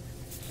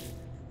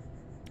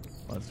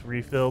 Let's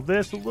refill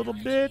this a little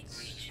bit.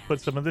 Put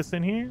some of this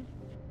in here.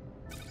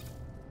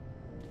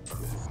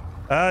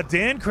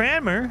 Dan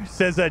Cranmer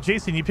says,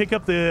 Jason, you pick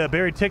up the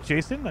buried tick,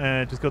 Jason.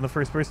 Just go in the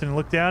first person and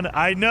look down.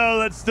 I know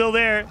that's still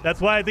there. That's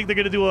why I think they're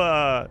going to do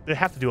they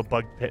have to do a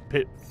bug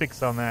pit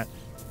fix on that.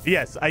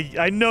 Yes,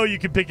 I know you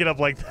can pick it up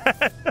like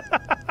that.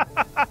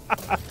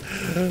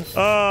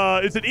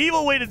 It's an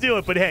evil way to do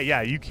it, but hey,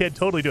 yeah, you can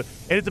totally do it.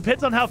 And it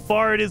depends on how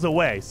far it is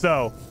away.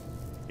 So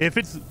if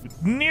it's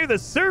near the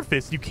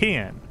surface, you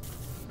can.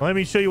 Let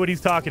me show you what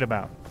he's talking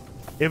about.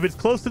 If it's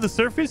close to the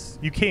surface,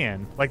 you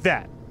can, like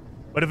that.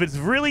 But if it's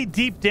really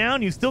deep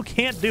down, you still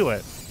can't do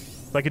it.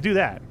 So I could do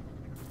that.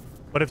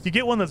 But if you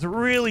get one that's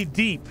really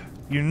deep,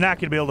 you're not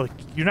gonna be able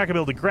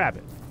to grab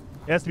it.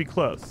 It has to be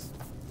close.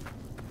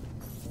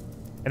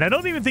 And I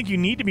don't even think you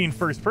need to be in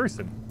first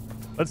person.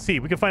 Let's see.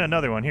 We can find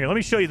another one here. Let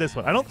me show you this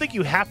one. I don't think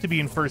you have to be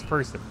in first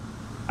person.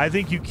 I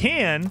think you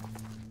can.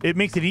 It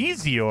makes it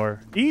easier.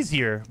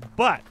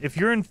 But if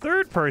you're in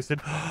third person,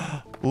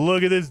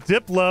 look at this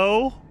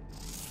Diplo.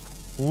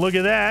 Look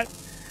at that.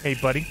 Hey,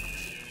 buddy.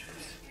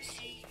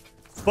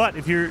 But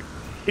if you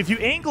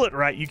angle it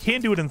right, you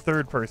can do it in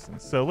third person.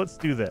 So let's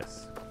do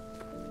this.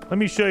 Let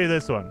me show you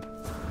this one.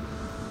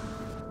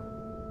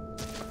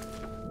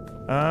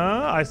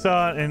 I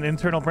saw an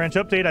internal branch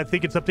update. I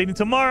think it's updating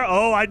tomorrow.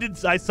 Oh,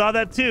 I saw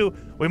that too.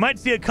 We might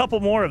see a couple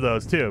more of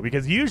those too,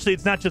 because usually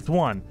it's not just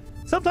one.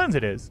 Sometimes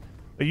it is,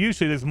 but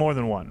usually there's more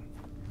than one.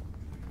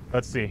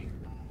 Let's see.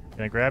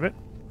 Can I grab it?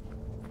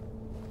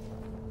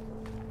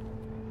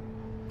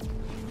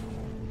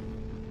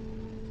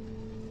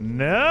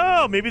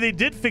 No, maybe they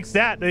did fix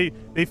that. They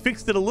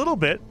fixed it a little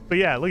bit, but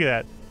yeah, look at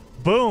that.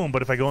 Boom.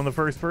 But if I go in the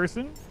first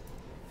person,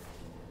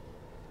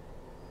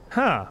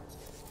 huh?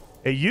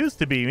 It used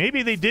to be.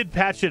 Maybe they did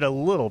patch it a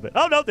little bit.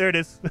 Oh, no, there it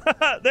is.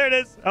 There it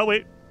is. Oh,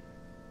 wait.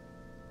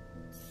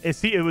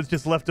 See, it was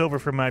just left over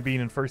from my being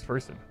in first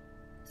person.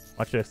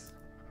 Watch this.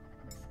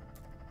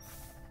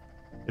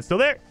 It's still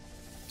there.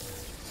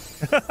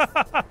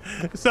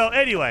 So,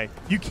 anyway,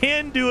 you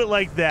can do it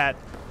like that.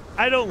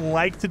 I don't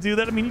like to do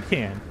that. I mean, you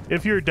can.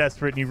 If you're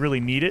desperate and you really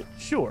need it,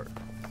 sure.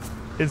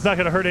 It's not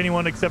going to hurt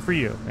anyone except for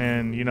you.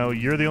 And, you know,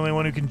 you're the only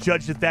one who can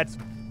judge if that's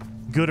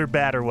good or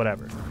bad or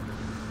whatever.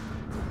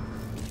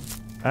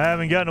 I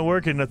haven't gotten to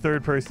work in the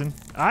third person.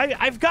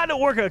 I've gotten to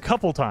work a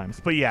couple times,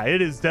 but yeah,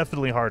 it is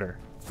definitely harder.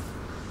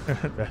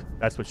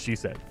 That's what she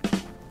said.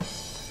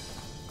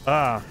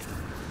 I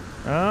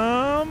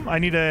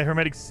need a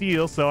hermetic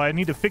seal, so I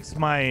need to fix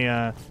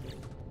my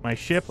my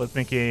ship. Let's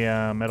make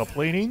a metal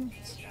plating.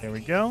 There we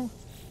go.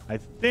 I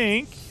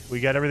think we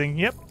got everything.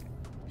 Yep,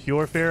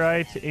 pure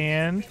ferrite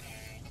and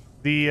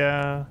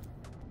the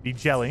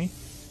jelly,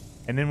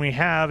 and then we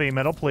have a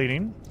metal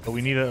plating, but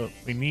we need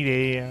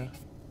a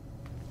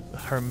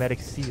hermetic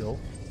seal.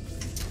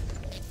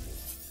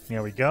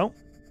 There we go.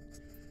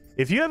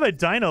 If you have a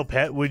dino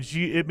pet, would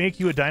it make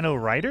you a dino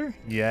rider?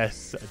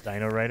 Yes, a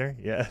dino rider.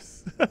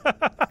 Yes.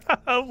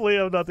 Hopefully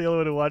I'm not the only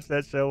one who watched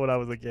that show when I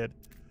was a kid.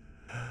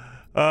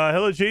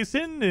 Hello,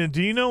 Jason.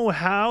 Do you know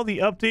how the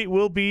update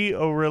will be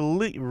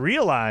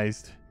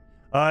realized?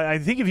 I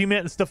think if you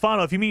meant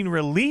Stefano, if you mean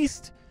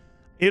released,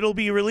 it'll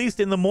be released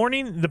in the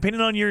morning,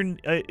 depending on your...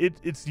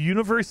 it's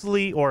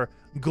universally or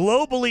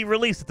globally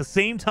released at the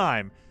same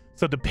time.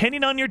 So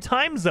depending on your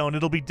time zone,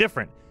 it'll be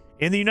different.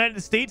 In the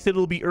United States,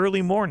 it'll be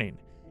early morning.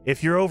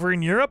 If you're over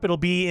in Europe, it'll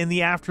be in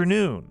the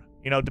afternoon.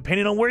 You know,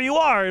 depending on where you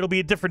are, it'll be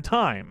a different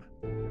time.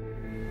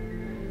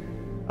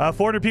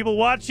 400 people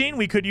watching.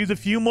 We could use a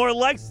few more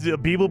likes.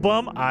 Beeble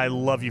Bum, I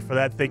love you for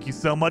that. Thank you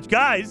so much.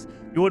 Guys,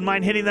 if you wouldn't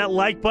mind hitting that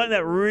like button,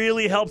 that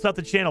really helps out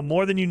the channel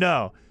more than you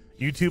know.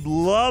 YouTube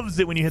loves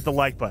it when you hit the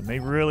like button. They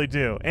really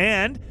do.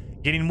 And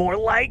getting more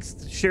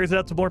likes shares it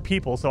out to more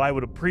people, so I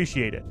would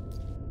appreciate it.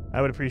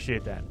 I would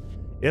appreciate that.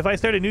 If I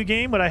start a new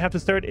game, would I have to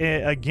start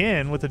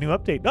again with a new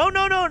update? No,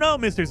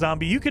 Mr.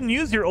 Zombie. You can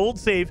use your old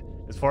save,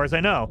 as far as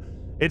I know.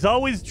 It's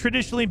always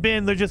traditionally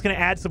been they're just going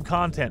to add some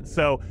content.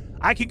 So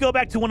I could go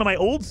back to one of my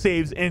old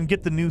saves and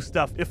get the new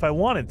stuff if I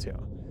wanted to.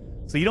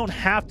 So you don't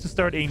have to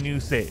start a new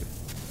save,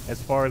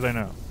 as far as I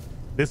know.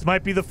 This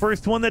might be the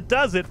first one that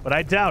does it, but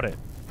I doubt it.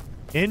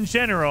 In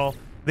general,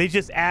 they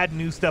just add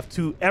new stuff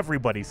to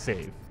everybody's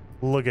save.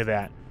 Look at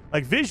that.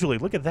 Like visually,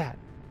 look at that.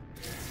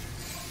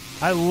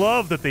 I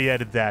love that they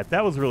added that.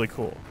 That was really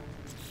cool.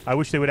 I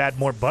wish they would add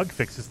more bug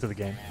fixes to the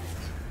game.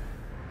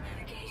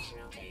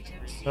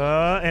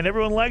 And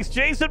everyone likes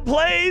Jason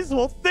Plays.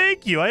 Well,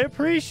 thank you. I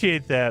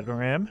appreciate that,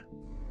 Ram.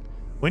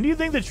 When do you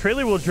think the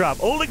trailer will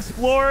drop? Old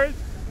Explorer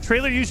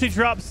trailer usually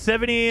drops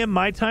 7 a.m.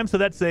 my time, so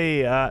that's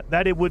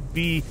that it would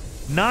be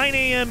 9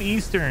 a.m.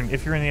 Eastern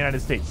if you're in the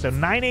United States. So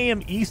 9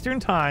 a.m. Eastern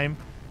time,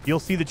 you'll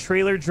see the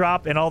trailer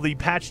drop and all the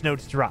patch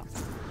notes drop.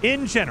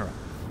 In general,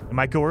 it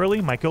might go early,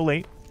 might go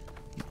late.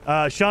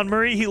 Sean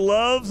Murray, he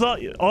loves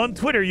on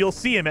Twitter. You'll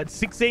see him at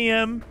 6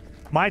 a.m.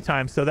 my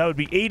time, so that would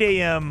be 8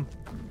 a.m.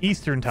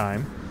 Eastern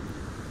time.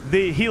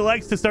 He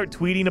likes to start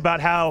tweeting about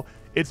how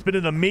it's been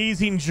an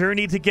amazing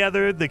journey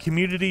together. The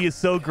community is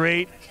so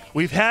great.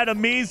 We've had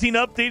amazing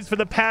updates for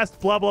the past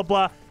blah, blah,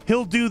 blah.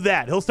 He'll do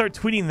that. He'll start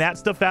tweeting that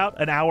stuff out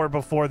an hour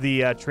before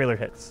the trailer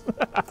hits.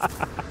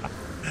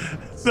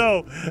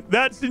 So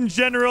that's in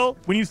general.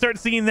 When you start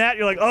seeing that,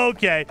 you're like, oh,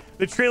 okay,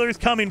 the trailer's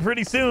coming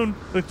pretty soon.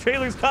 The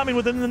trailer's coming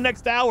within the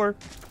next hour.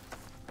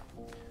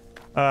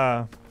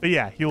 But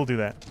yeah, he will do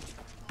that.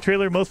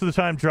 Trailer most of the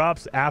time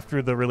drops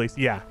after the release.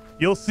 Yeah,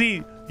 you'll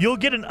see. You'll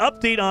get an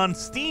update on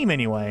Steam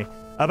anyway,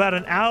 about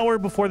an hour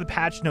before the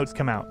patch notes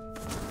come out.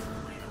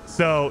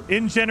 So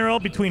in general,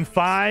 between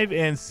 5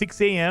 and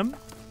 6 a.m.,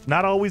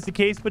 not always the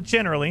case, but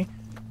generally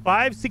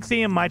 5, 6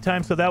 a.m. my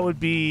time. So that would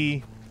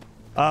be,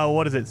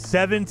 what is it?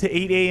 7 to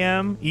 8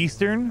 a.m.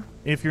 Eastern.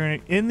 If you're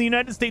in the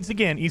United States,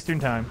 again, Eastern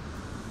time.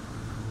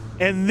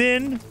 And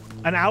then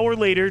an hour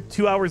later,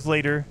 2 hours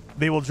later,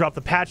 they will drop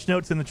the patch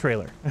notes in the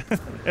trailer.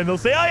 And they'll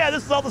say, oh yeah,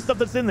 this is all the stuff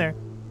that's in there.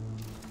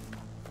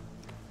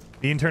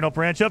 The internal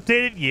branch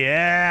updated?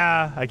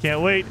 Yeah, I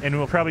can't wait. And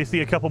we'll probably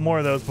see a couple more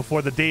of those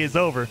before the day is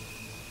over.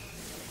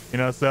 You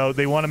know, so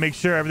they want to make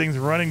sure everything's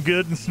running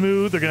good and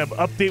smooth. They're going to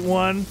update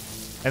one,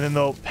 and then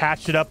they'll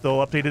patch it up.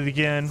 They'll update it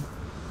again.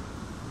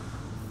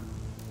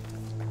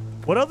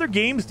 What other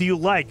games do you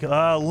like?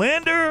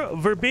 Lander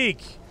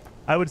Verbeek.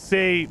 I would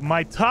say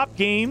my top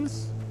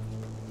games,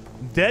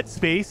 Dead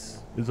Space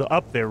is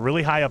up there,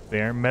 really high up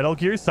there. Metal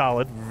Gear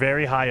Solid,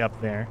 very high up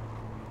there.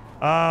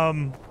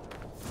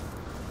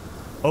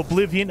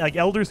 Oblivion, like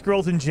Elder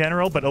Scrolls in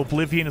general, but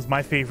Oblivion is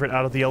my favorite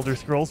out of the Elder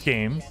Scrolls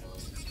games.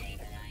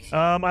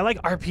 I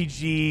like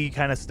RPG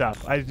kind of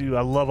stuff. I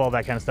love all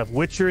that kind of stuff.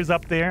 Witcher is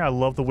up there. I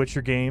love the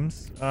Witcher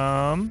games.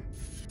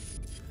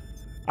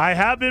 I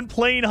have been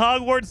playing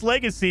Hogwarts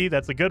Legacy.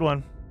 That's a good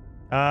one.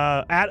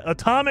 At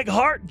Atomic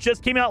Heart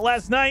just came out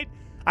last night.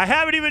 I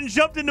haven't even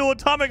jumped into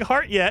Atomic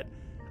Heart yet.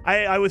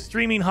 I was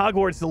streaming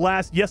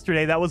Hogwarts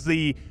yesterday. That was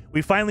we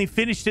finally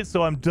finished it,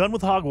 so I'm done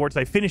with Hogwarts.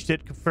 I finished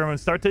it from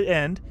start to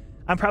end.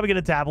 I'm probably going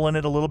to dabble in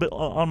it a little bit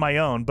on my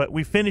own, but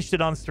we finished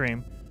it on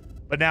stream.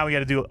 But now we got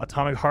to do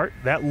Atomic Heart.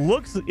 That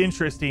looks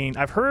interesting.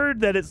 I've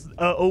heard that it's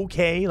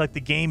okay. Like the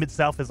game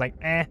itself is like,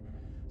 eh.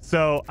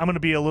 So I'm going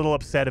to be a little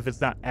upset if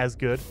it's not as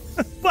good.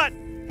 But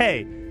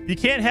hey, you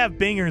can't have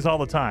bangers all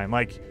the time.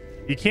 Like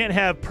you can't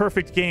have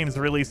perfect games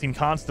releasing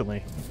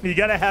constantly. You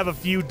got to have a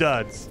few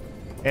duds.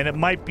 And it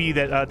might be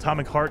that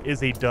Atomic Heart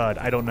is a dud.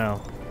 I don't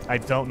know. I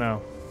don't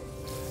know.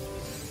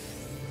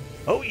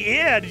 Oh,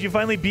 yeah. Did you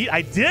finally beat?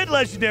 I did,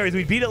 Legendaries.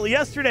 We beat it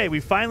yesterday. We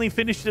finally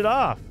finished it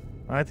off.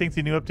 I think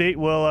the new update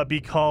will be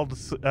called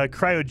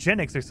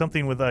Cryogenics or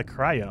something with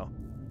cryo.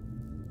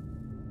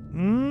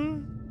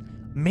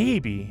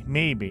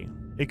 Maybe.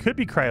 It could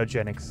be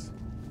Cryogenics.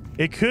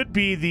 It could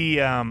be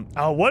the...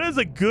 what is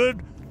a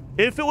good...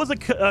 If it was a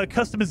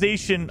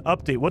customization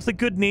update, what's a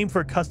good name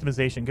for a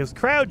customization? Because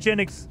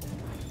Cryogenics,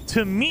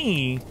 to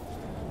me,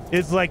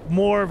 is like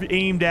more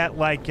aimed at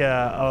like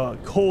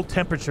cold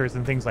temperatures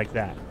and things like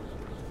that.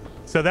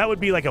 So that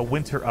would be like a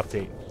winter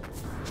update.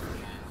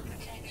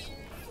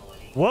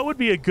 What would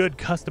be a good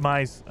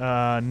customized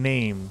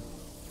name?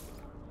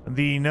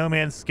 The No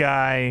Man's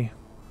Sky...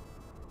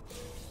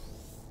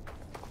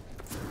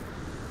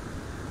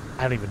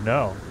 I don't even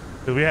know.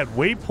 So we had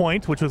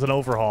Waypoint, which was an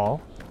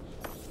overhaul.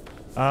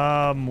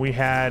 We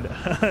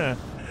had...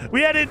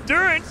 we had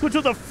Endurance, which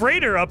was a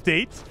freighter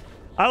update.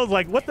 I was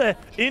like, what the...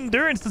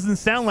 Endurance doesn't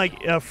sound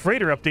like a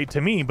freighter update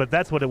to me, but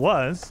that's what it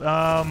was.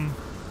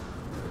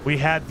 We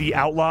had the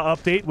Outlaw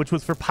update, which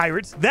was for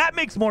pirates. That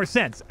makes more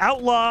sense.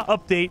 Outlaw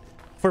update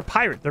for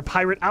pirate. They're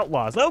pirate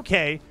outlaws.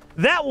 Okay,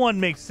 that one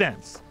makes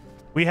sense.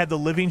 We had the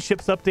Living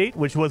Ships update,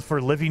 which was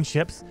for living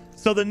ships.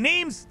 So the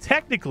names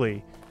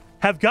technically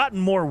have gotten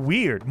more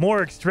weird,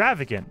 more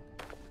extravagant.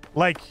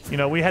 Like, you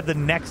know, we had the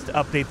Next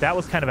update. That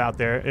was kind of out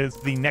there. It's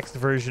the next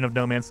version of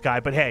No Man's Sky.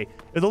 But hey,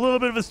 it was a little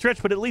bit of a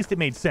stretch, but at least it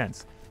made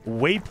sense.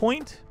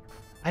 Waypoint?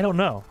 I don't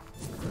know.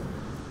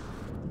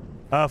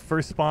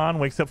 First Spawn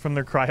wakes up from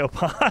their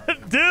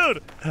cryopod.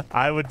 Dude,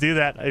 I would do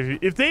that.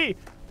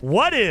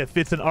 What if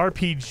it's an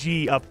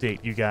RPG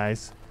update, you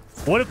guys?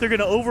 What if they're going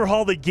to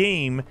overhaul the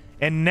game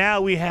and now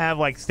we have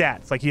like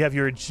stats? Like you have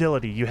your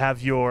agility, you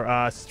have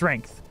your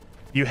strength,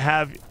 you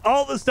have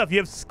all this stuff. You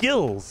have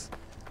skills.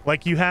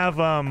 Like you have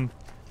a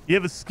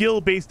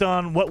skill based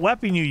on what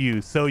weapon you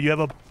use. So you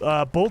have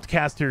a bolt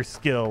caster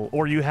skill,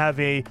 or you have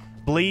a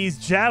blaze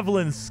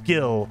javelin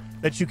skill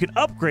that you can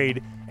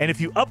upgrade. And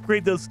if you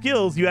upgrade those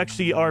skills, you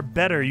actually are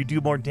better. You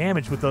do more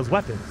damage with those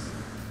weapons.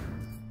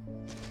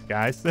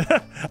 Guys,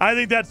 I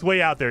think that's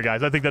way out there,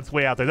 guys. I think that's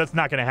way out there. That's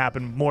not going to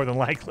happen more than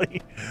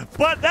likely.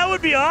 But that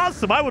would be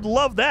awesome. I would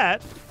love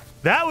that.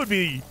 That would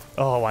be...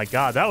 Oh, my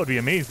God. That would be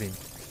amazing.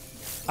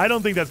 I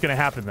don't think that's going to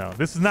happen, though.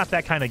 This is not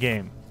that kind of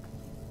game.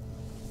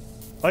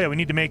 Oh, yeah. We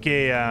need to make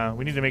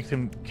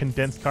some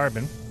condensed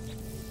carbon.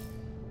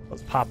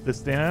 Let's pop this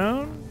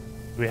down.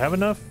 Do we have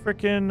enough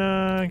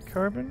freaking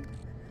carbon?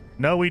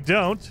 No, we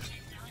don't.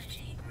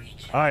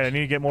 All right, I need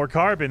to get more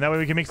carbon. That way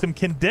we can make some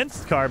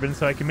condensed carbon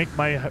so I can make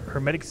my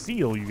hermetic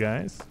seal, you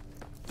guys.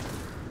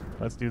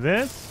 Let's do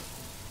this.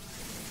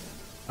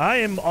 I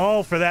am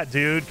all for that,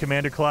 dude.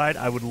 Commander Clyde,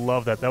 I would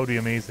love that. That would be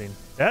amazing.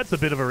 That's a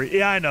bit of a reach.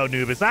 Yeah, I know,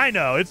 Nubis. I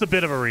know. It's a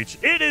bit of a reach.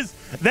 That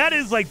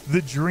is like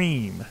the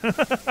dream.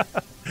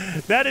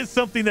 That is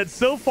something that's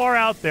so far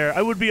out there.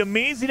 It would be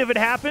amazing if it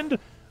happened,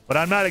 but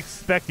I'm not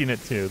expecting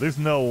it to. There's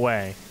no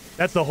way.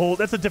 That's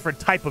a different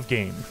type of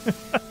game.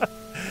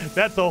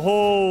 That's a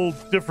whole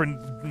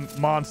different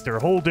monster,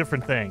 whole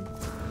different thing.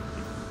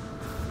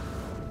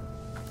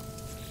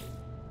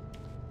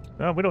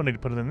 No, we don't need to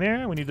put it in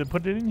there. We need to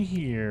put it in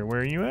here.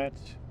 Where are you at?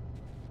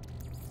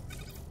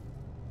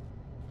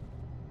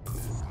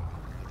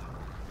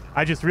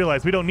 I just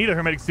realized we don't need a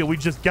hermetic seal. We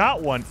just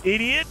got one.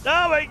 Idiot.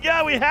 Oh my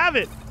God, we have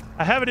it.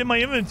 I have it in my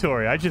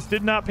inventory. I just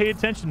did not pay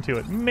attention to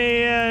it.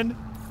 Man.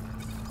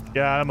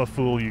 Yeah, I'm a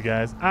fool, you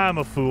guys. I'm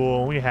a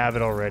fool. We have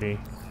it already.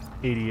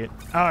 Idiot.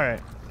 All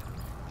right.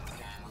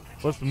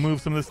 Let's move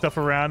some of this stuff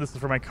around. This is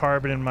for my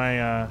carbon and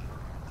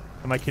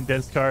my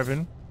condensed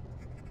carbon.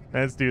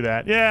 Let's do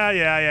that.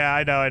 Yeah.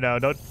 I know.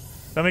 Don't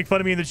make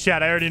fun of me in the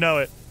chat. I already know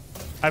it.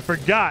 I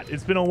forgot.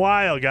 It's been a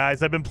while,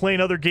 guys. I've been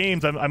playing other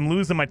games. I'm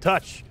losing my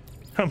touch.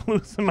 I'm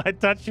losing my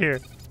touch here.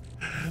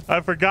 I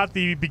forgot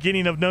the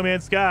beginning of No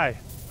Man's Sky.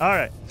 All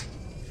right.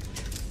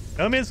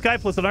 No Man's Sky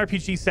plus an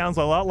RPG sounds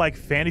a lot like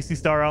Phantasy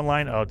Star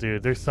Online. Oh,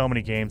 dude, there's so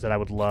many games that I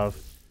would love.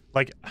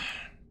 Like,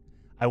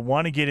 I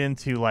want to get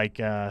into like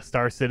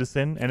Star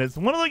Citizen, and it's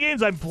one of the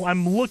games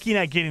I'm looking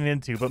at getting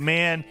into. But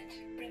man,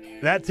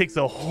 that takes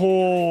a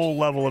whole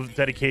level of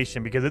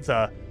dedication because it's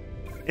a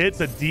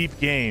deep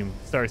game,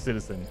 Star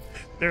Citizen.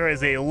 There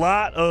is a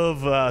lot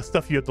of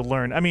stuff you have to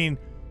learn. I mean,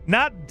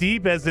 not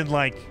deep as in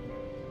like,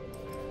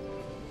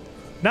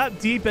 not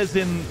deep as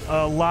in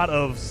a lot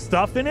of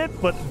stuff in it,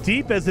 but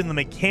deep as in the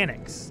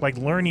mechanics, like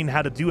learning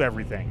how to do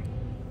everything.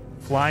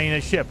 Flying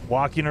a ship,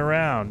 walking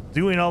around,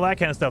 doing all that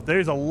kind of stuff.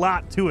 There's a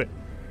lot to it.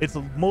 It's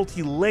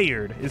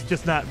multi-layered. It's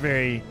just not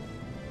very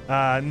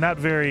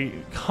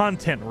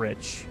content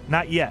rich.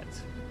 Not yet.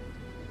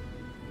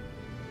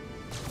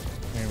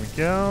 There we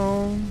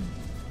go.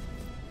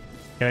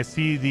 Can I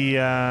see the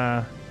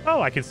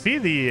oh, I can see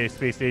the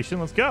space station.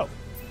 Let's go.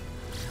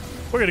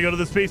 We're gonna go to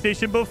the space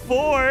station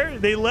before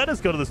they let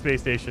us go to the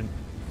space station.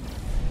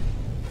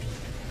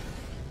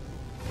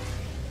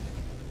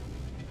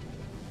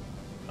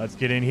 Let's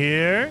get in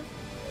here.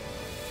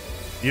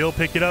 You'll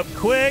pick it up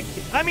quick.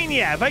 I mean,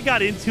 yeah, if I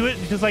got into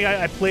it, because like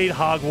I played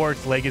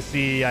Hogwarts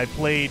Legacy, I'm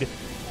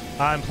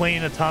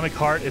playing Atomic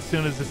Heart as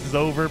soon as this is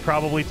over.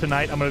 Probably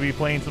tonight I'm going to be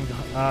playing some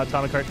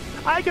Atomic Heart.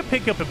 I could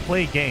pick up and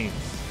play games.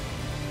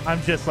 I'm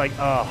just like,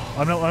 oh,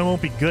 I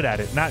won't be good at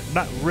it. Not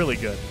really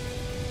good.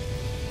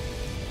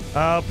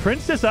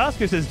 Princess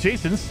Oscar says,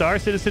 Jason, Star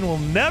Citizen will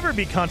never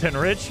be content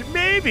rich.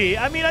 Maybe.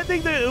 I mean, I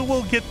think that it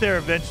will get there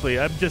eventually.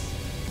 It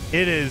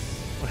is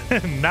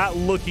not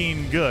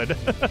looking good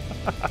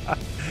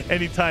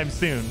anytime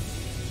soon.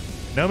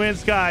 No Man's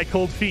Sky,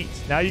 Cold Feet.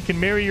 Now you can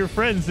marry your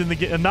friends in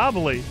the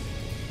anomaly.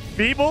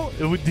 Beeble,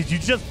 did you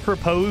just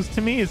propose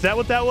to me? Is that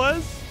what that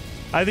was?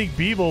 I think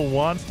Beeble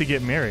wants to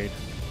get married.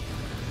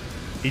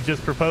 He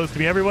just proposed to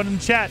me. Everyone in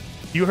chat,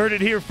 you heard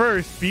it here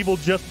first.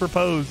 Beeble just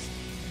proposed.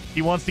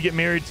 He wants to get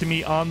married to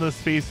me on the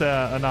space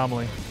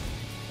anomaly.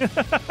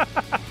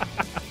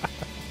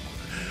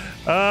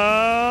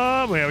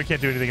 Yeah, we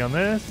can't do anything on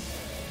this.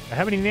 I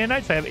have any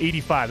nanites? I have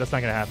 85. That's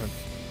not going to happen.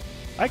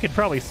 I could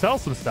probably sell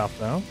some stuff,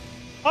 though.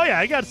 Oh, yeah,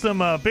 I got some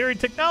buried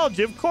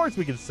technology. Of course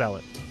we can sell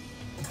it.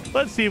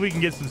 Let's see if we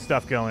can get some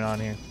stuff going on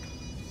here.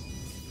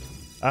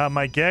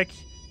 My Gek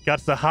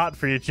got the hot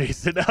for you,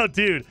 Jason. Oh,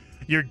 dude,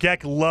 your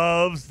Gek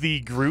loves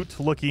the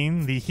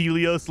Groot-looking, the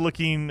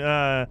Helios-looking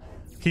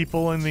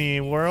people in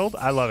the world.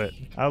 I love it.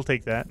 I'll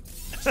take that.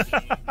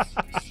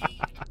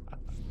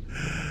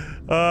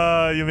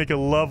 You make a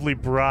lovely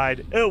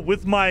bride. Oh,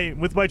 with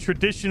my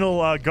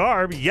traditional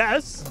garb,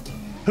 yes.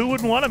 Who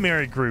wouldn't want to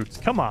marry Groot?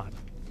 Come on.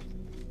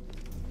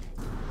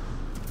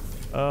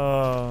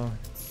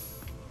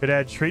 Could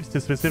add traits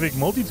to specific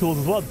multi-tools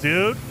as well.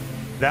 Dude,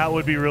 that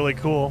would be really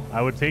cool.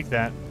 I would take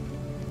that.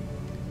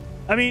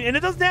 I mean, and it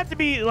doesn't have to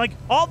be, like,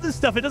 all this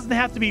stuff, it doesn't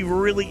have to be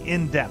really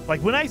in-depth.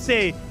 Like, when I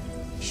say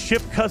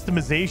ship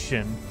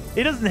customization,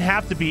 it doesn't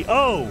have to be,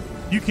 oh,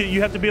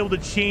 you have to be able to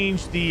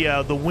change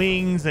the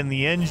wings and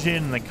the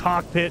engine and the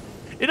cockpit.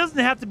 It doesn't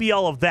have to be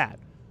all of that.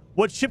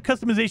 What ship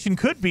customization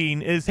could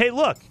mean is, hey,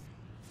 look,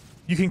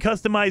 you can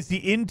customize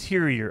the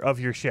interior of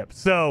your ship.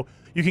 So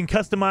you can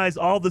customize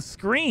all the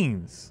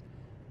screens.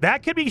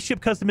 That could be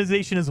ship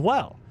customization as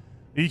well.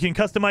 You can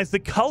customize the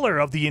color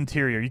of the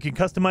interior. You can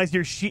customize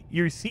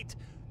your seat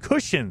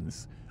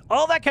cushions.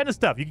 All that kind of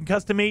stuff. You can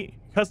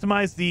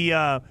customize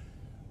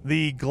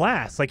the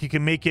glass. Like you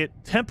can make it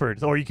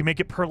tempered or you can make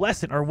it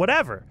pearlescent or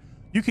whatever.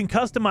 You can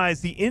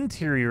customize the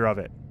interior of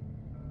it.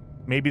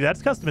 Maybe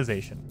that's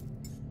customization.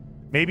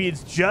 Maybe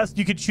it's just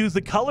you could choose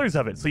the colors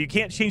of it. So you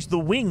can't change the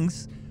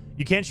wings.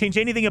 You can't change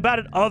anything about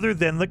it other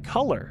than the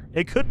color.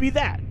 It could be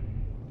that.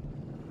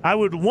 I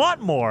would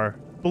want more.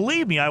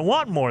 Believe me, I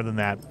want more than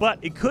that, but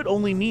it could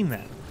only mean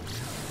that.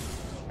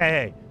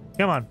 Hey,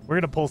 come on. We're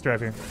going to pulse drive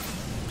here.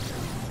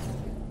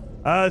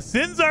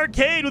 Sins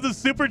Arcade with a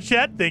super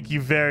chat. Thank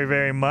you very,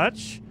 very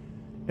much.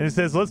 And it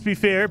says, let's be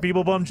fair,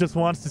 Beeblebum just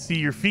wants to see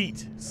your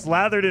feet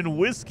slathered in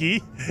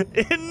whiskey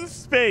in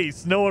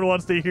space. No one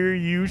wants to hear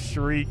you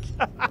shriek.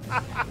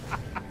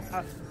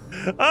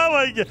 Oh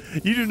my God.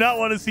 You do not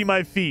want to see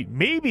my feet.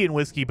 Maybe in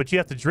whiskey, but you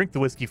have to drink the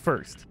whiskey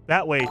first.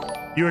 That way,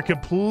 you are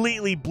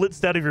completely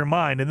blitzed out of your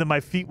mind, and then my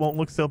feet won't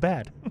look so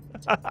bad.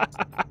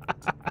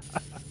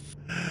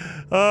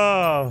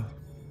 Oh.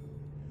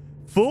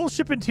 Full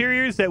ship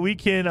interiors that we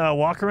can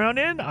walk around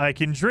in? I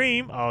can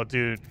dream. Oh,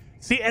 dude.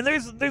 See, and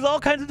there's all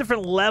kinds of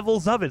different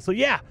levels of it. So,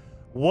 yeah.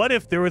 What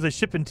if there was a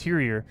ship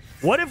interior?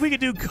 What if we could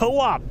do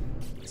co-op?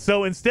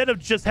 So instead of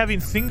just having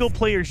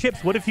single-player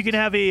ships, what if you can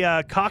have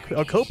a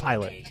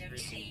co-pilot?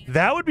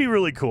 That would be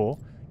really cool.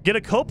 Get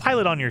a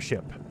co-pilot on your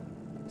ship.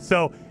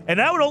 So, and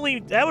that would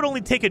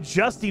only take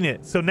adjusting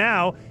it. So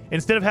now,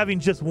 instead of having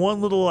just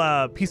one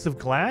little piece of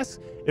glass,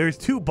 there's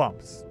two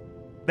bumps.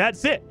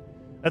 That's it.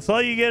 That's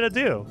all you gotta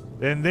do.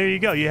 And there you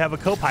go. You have a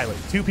co-pilot.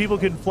 2 people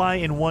can fly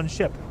in one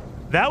ship.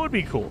 That would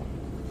be cool.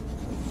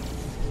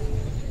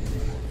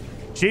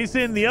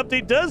 Jason, the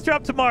update does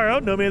drop tomorrow.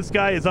 No Man's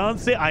Sky is on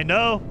sale. I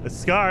know. The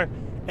Scar.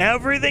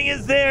 Everything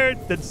is there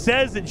that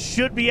says it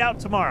should be out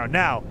tomorrow.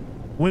 Now,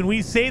 when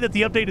we say that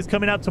the update is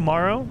coming out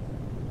tomorrow,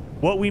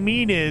 what we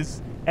mean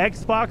is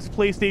Xbox,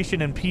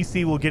 PlayStation, and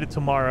PC will get it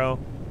tomorrow.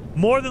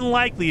 More than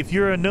likely, if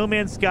you're a No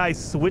Man's Sky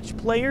Switch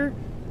player,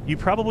 you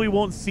probably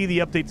won't see the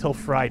update till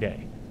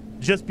Friday.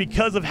 Just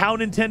because of how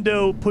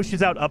Nintendo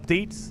pushes out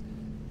updates,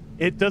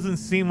 it doesn't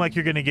seem like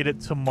you're going to get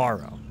it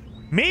tomorrow.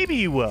 Maybe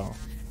you will,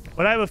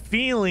 but I have a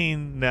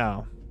feeling,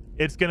 no.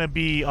 It's going to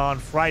be on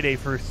Friday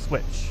for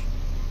Switch.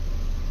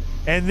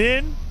 And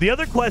then the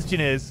other question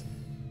is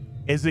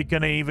it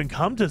going to even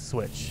come to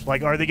Switch?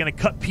 Like, are they going to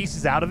cut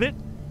pieces out of it?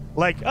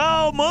 Like,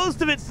 oh,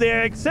 most of it's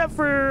there, except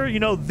for, you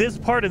know, this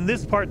part and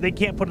this part, they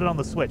can't put it on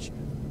the Switch.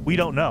 We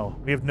don't know.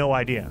 We have no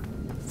idea.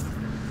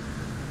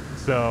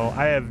 So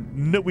I have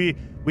no,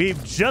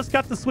 we've just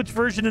got the Switch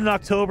version in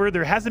October.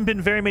 There hasn't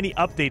been very many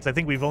updates. I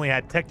think we've only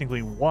had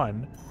technically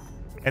one,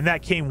 and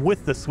that came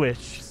with the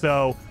Switch.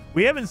 So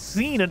we haven't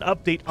seen an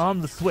update on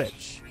the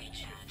Switch.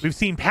 We've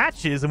seen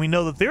patches, and we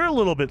know that they're a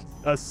little bit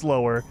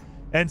slower.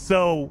 And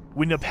so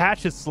when the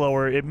patch is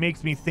slower, it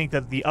makes me think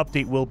that the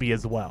update will be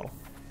as well.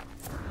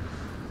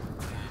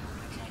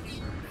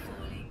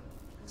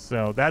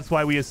 So that's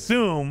why we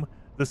assume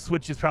the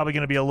Switch is probably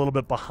going to be a little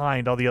bit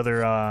behind all the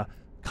other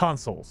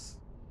consoles,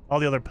 all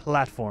the other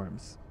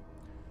platforms.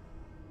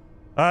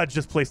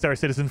 Just play Star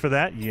Citizen for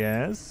that.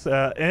 Yes.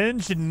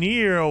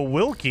 Engineer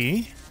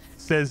Wilkie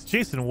says,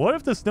 Jason, what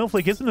if the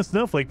Snowflake isn't a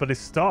snowflake but a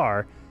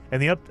star,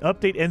 and the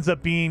update ends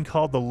up being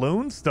called the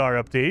Lone Star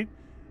update,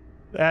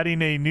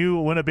 adding a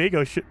new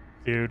Winnebago ship?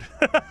 Dude.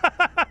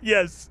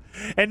 Yes.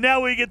 And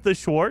now we get the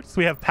Schwartz.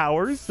 We have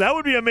powers. That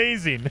would be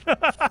amazing.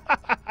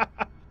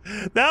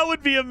 That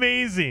would be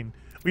amazing.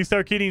 We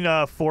start getting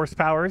force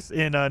powers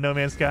in No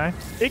Man's Sky.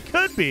 It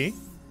could be.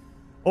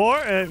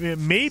 Or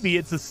maybe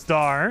it's a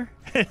star.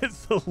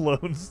 It's the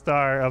Lone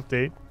Star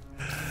update.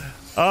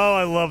 Oh,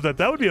 I love that.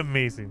 That would be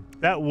amazing.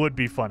 That would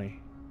be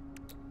funny.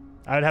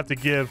 I'd have to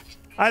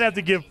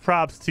give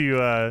props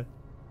to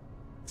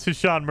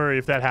Sean Murray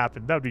if that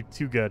happened. That would be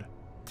too good.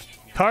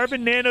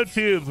 Carbon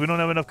nanotubes. We don't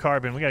have enough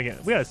carbon. We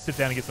gotta sit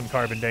down and get some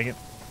carbon, dang it.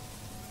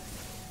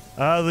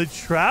 The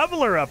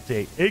Traveler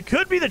update. It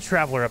could be the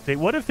Traveler update.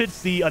 What if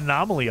it's the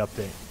Anomaly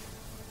update?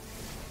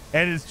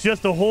 And it's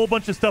just a whole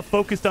bunch of stuff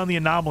focused on the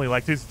Anomaly.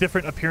 Like, there's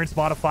different appearance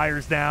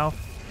modifiers now.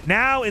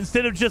 Now,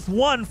 instead of just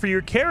one for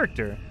your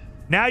character,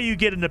 now you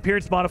get an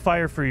appearance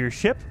modifier for your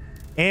ship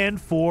and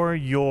for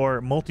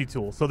your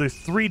multi-tool. So there's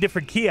 3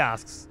 different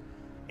kiosks.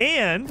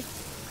 And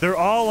they're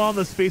all on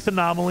the Space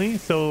Anomaly.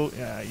 So,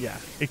 yeah,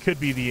 it could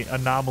be the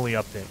Anomaly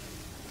update.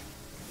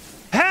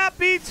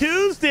 Happy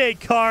Tuesday,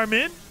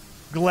 Carmen!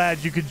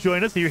 Glad you could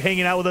join us. You're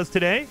hanging out with us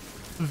today.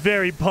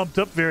 Very pumped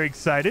up, very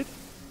excited.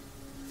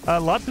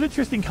 Lots of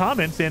interesting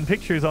comments and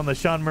pictures on the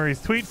Sean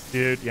Murray's tweets.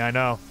 Dude, yeah, I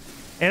know.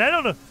 And I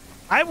don't know.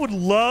 I would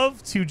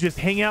love to just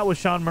hang out with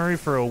Sean Murray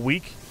for a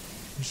week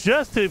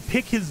just to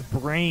pick his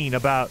brain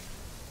about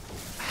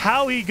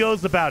how he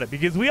goes about it.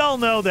 Because we all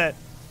know that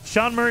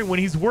Sean Murray, when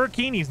he's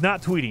working, he's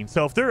not tweeting.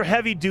 So if they're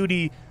heavy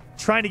duty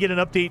trying to get an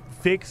update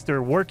fixed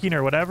or working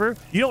or whatever,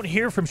 you don't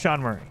hear from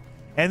Sean Murray.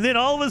 And then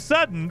all of a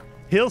sudden,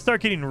 he'll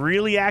start getting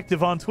really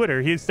active on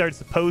Twitter. He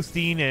starts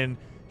posting and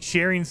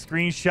sharing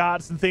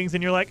screenshots and things,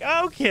 and you're like,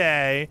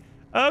 okay,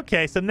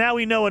 so now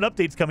we know an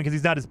update's coming because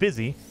he's not as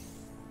busy.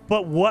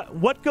 But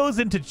what goes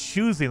into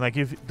choosing? Like,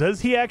 does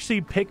he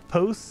actually pick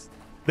posts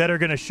that are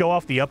going to show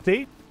off the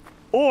update?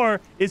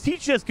 Or is he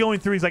just going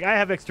through, he's like, I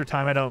have extra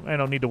time, I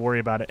don't need to worry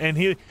about it. And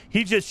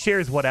he just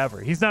shares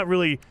whatever. He's not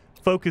really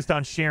focused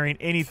on sharing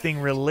anything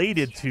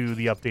related to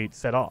the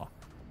updates at all.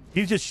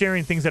 He's just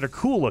sharing things that are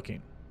cool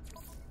looking.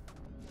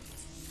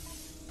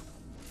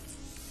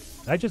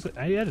 I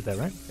edited that,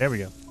 right? There we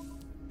go.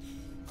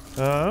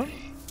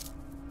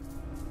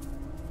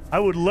 I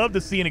would love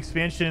to see an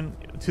expansion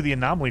to the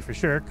Anomaly for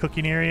sure.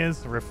 Cooking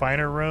areas,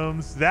 refiner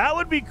rooms. That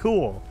would be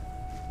cool.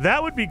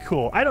 That would be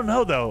cool. I don't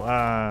know,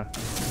 though.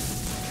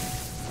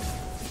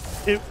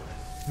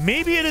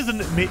 Maybe it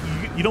isn't.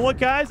 You know what,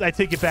 guys? I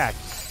take it back.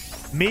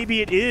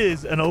 Maybe it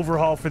is an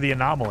overhaul for the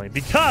Anomaly,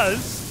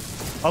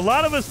 because a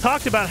lot of us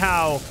talked about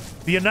how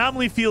the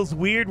Anomaly feels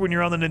weird when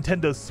you're on the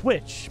Nintendo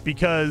Switch,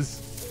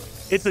 because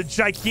it's a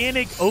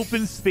gigantic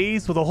open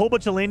space with a whole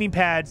bunch of landing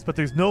pads, but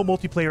there's no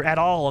multiplayer at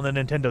all on the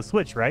Nintendo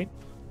Switch, right?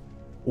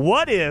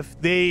 What if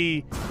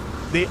they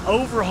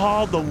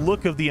overhauled the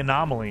look of the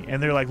Anomaly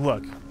and they're like,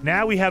 look,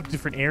 now we have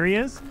different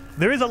areas.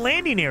 There is a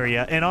landing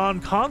area, and on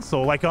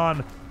console, like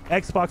on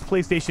Xbox,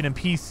 PlayStation, and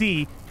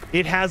PC,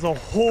 it has a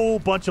whole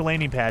bunch of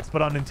landing pads.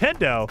 But on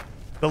Nintendo,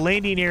 the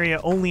landing area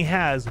only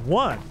has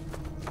one.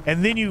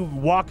 And then you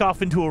walk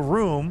off into a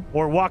room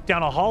or walk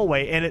down a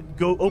hallway, and it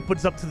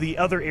opens up to the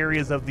other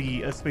areas of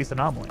the Space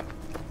Anomaly.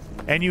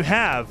 And you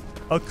have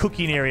a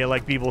cooking area,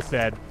 like Beeble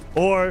said,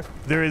 or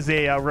there is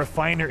a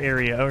refiner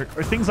area,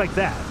 or things like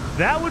that.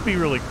 That would be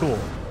really cool.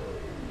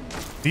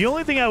 The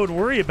only thing I would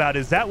worry about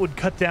is that would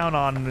cut down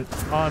on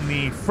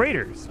the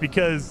freighters,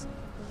 because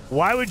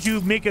why would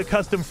you make a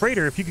custom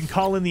freighter if you can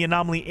call in the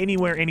anomaly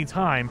anywhere,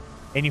 anytime,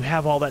 and you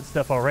have all that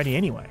stuff already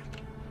anyway?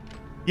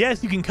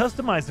 Yes, you can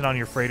customize it on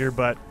your freighter,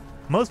 but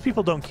most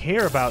people don't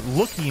care about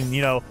looking,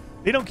 you know,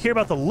 they don't care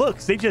about the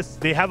looks.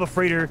 They have a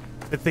freighter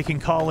that they can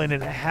call in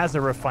and it has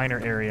a refiner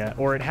area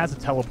or it has a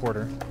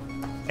teleporter.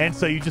 And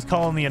so you just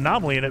call in the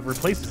anomaly and it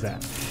replaces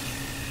that.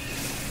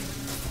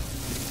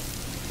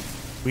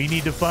 We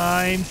need to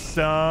find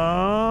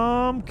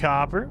some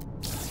copper.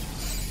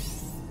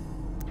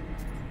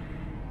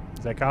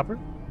 Is that copper?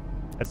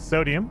 That's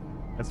sodium.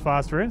 That's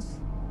phosphorus.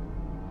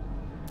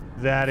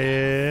 That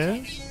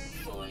is...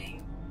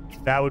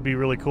 That would be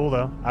really cool,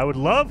 though. I would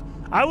love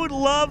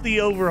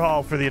the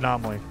overhaul for the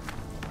anomaly.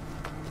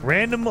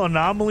 Random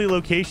anomaly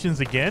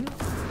locations again?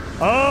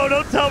 Oh,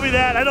 don't tell me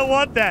that. I don't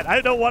want that.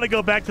 I don't want to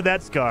go back to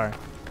that scar.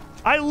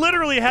 I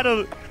literally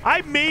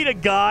I made a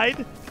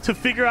guide to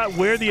figure out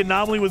where the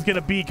anomaly was going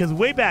to be, because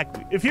way back,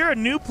 if you're a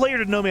new player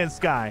to No Man's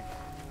Sky,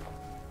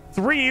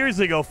 3 years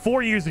ago,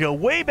 4 years ago,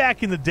 way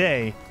back in the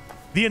day,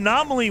 the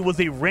anomaly was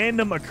a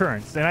random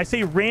occurrence. And I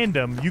say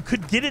random, you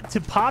could get it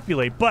to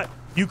populate, but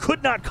you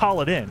could not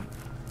call it in.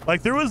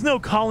 Like, there was no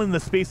calling the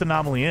space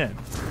anomaly in.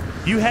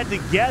 You had to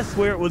guess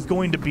where it was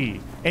going to be.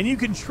 And you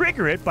can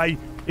trigger it by,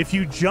 if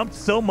you jumped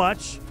so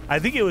much, I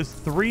think it was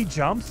 3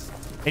 jumps,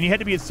 and you had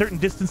to be a certain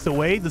distance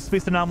away, the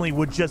space anomaly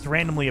would just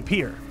randomly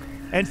appear.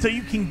 And so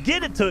you can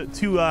get it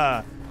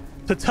to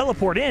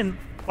teleport in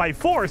by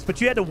force,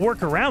 but you had to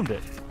work around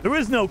it. There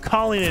was no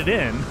calling it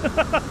in.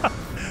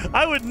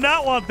 I would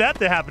not want that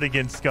to happen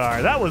against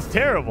Scar. That was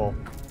terrible.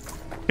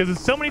 Because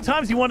so many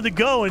times you wanted to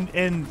go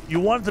and you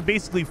wanted to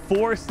basically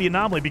force the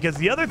anomaly, because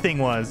the other thing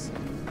was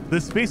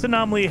the space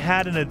anomaly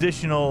had an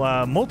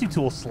additional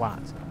multi-tool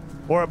slot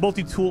or a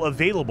multi-tool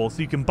available,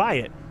 so you can buy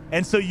it.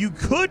 And so you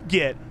could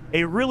get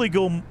a really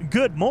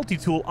good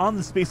multi-tool on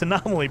the space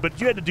anomaly,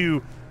 but you had to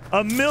do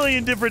a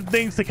million different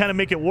things to kind of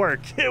make it work.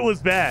 It was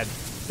bad.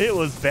 It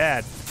was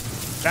bad.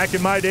 Back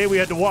in my day, we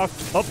had to walk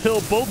uphill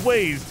both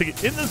ways to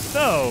get in the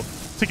snow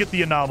to get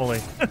the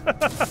anomaly.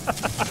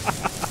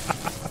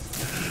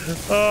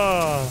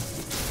 Oh.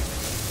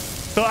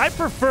 So I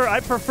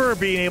prefer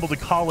being able to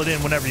call it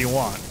in whenever you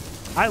want.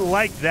 I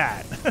like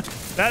that.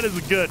 That's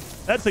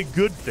a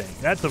good thing.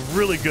 That's a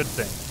really good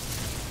thing.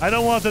 I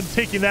don't want them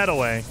taking that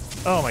away.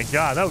 Oh my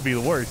god, that would be the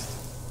worst.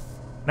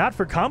 Not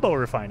for combo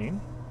refining.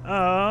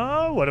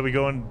 What are we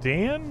going,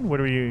 Dan? What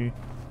are we...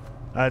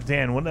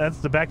 Dan, that's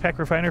the backpack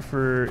refiner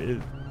for...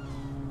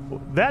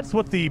 That's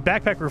what the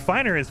backpack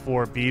refiner is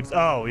for, Beebs.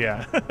 Oh,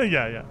 yeah.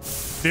 yeah.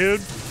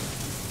 Dude,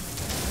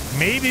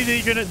 maybe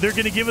they're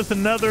gonna give us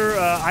another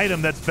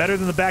item that's better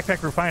than the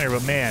backpack refiner,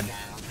 but man,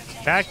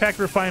 backpack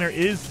refiner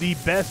is the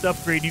best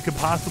upgrade you could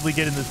possibly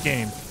get in this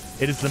game.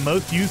 It is the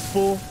most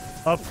useful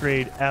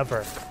upgrade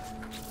ever.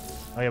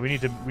 Oh yeah, we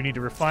need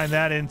to refine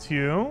that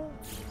into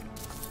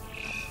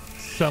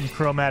some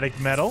chromatic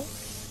metal.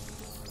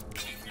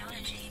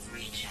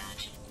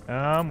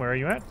 Where are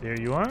you at? There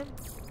you are.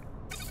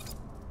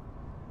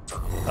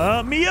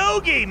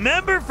 Miyogi,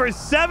 member for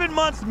 7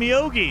 months.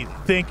 Miyogi,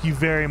 thank you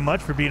very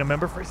much for being a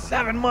member for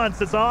 7 months.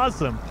 That's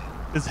awesome.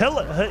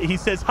 He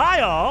says,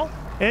 hi all.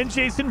 And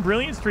Jason,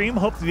 brilliant stream.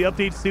 Hope to the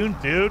update soon.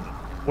 Dude,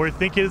 we're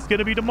thinking it's going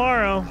to be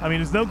tomorrow. I mean,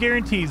 there's no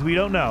guarantees. We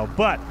don't know.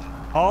 But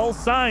all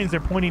signs are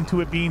pointing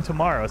to it being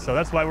tomorrow. So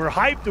that's why we're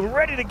hyped and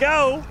ready to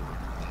go.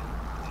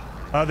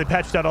 They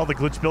patched out all the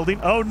glitch building.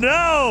 Oh,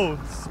 no.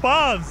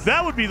 Spawns.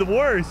 That would be the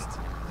worst.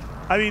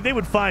 I mean, they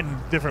would find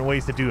different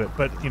ways to do it.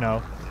 But, you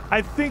know,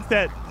 I think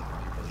that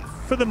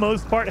for the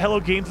most part, Hello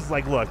Games is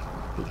like, look,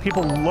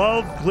 people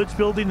love glitch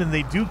building and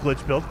they do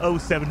glitch build.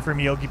 07 for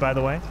Miyogi, by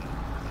the way.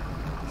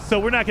 So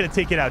we're not going to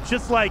take it out.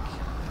 Just like,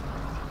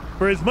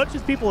 for as much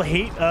as people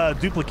hate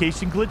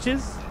duplication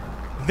glitches,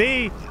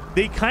 they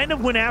kind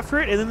of went after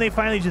it, and then they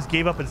finally just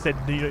gave up and said,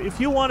 you know, if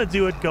you want to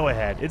do it, go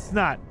ahead. It's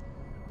not,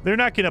 they're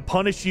not going to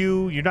punish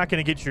you. You're not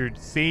going to get your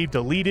save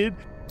deleted.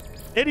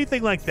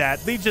 Anything like that.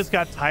 They just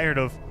got tired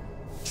of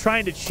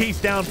trying to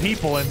chase down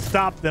people and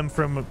stop them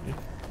from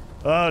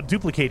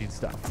duplicating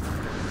stuff.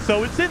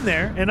 So it's in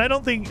there, and I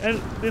don't think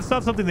it's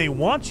not something they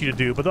want you to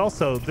do, but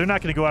also they're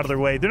not going to go out of their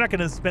way. They're not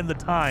going to spend the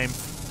time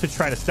to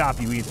try to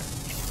stop you either.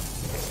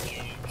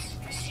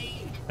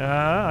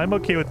 I'm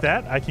okay with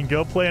that. I can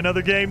go play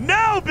another game.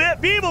 No,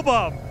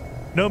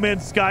 Beeblebum! No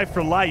Man's Sky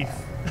for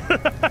life.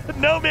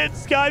 No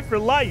Man's Sky for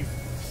life.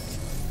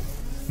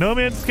 No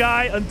Man's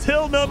Sky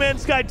until No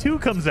Man's Sky 2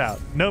 comes out.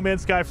 No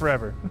Man's Sky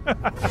forever.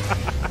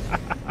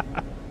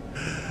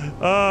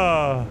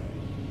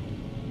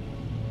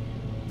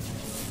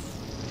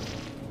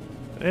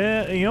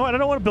 You know what? I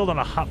don't want to build on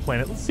a hot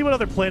planet. Let's see what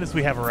other planets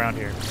we have around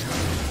here.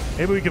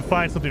 Maybe we can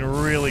find something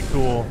really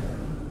cool.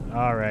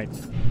 All right.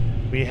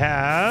 We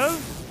have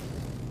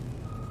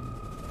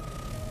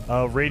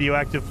a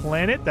radioactive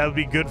planet. That would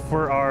be good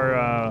for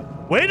our...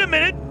 Wait a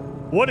minute!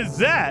 What is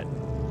that?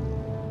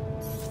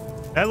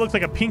 That looks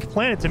like a pink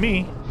planet to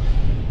me.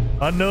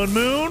 Unknown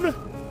moon.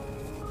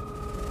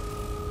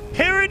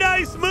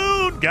 Paradise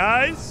moon,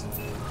 guys.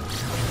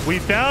 We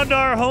found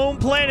our home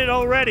planet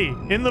already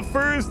in the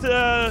first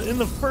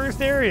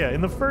area,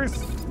 in the first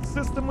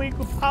system we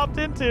popped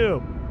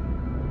into.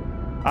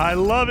 I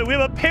love it. We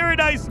have a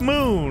paradise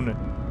moon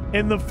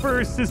in the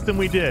first system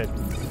we did.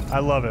 I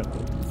love it.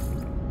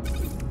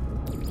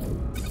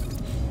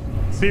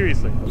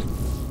 Seriously.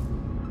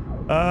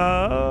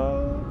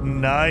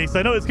 Nice.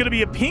 I know it's gonna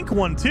be a pink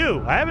one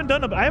too. I haven't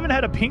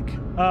had a pink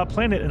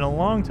planet in a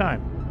long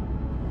time.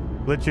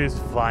 Glitchers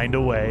find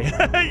a way.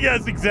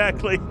 Yes,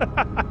 exactly.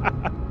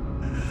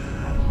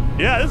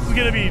 Yeah, this is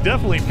gonna be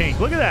definitely pink.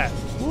 Look at that.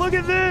 Look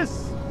at this.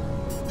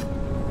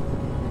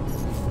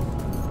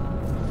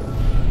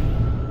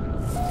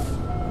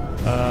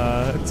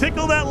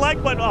 Tickle that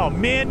like button. Oh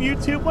man,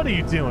 YouTube, what are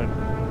you doing?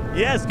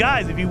 Yes,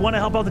 guys, if you want to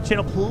help out the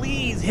channel,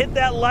 please hit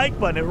that like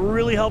button. It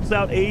really helps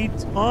out a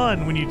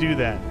ton when you do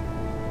that.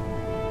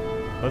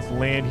 Let's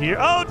land here.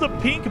 Oh, it's a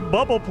pink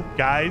bubble,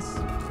 guys.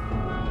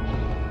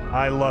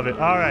 I love it.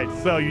 All right,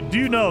 so you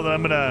do know that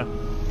I'm gonna,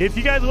 if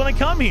you guys want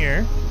to come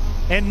here,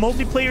 and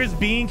multiplayer is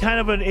being kind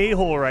of an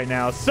a-hole right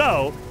now.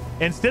 So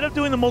instead of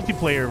doing the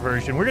multiplayer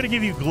version, we're gonna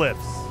give you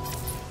glyphs.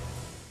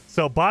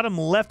 So bottom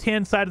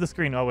left-hand side of the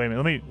screen. Oh, wait a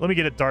minute. Let me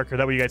get it darker.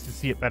 That way you guys can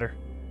see it better.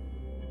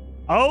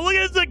 Oh, look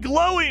at it. It's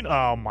glowing.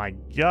 Oh, my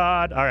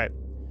God. All right.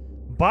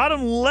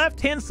 Bottom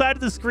left-hand side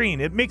of the screen.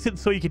 It makes it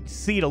so you can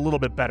see it a little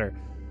bit better.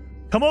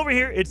 Come over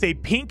here. It's a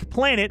pink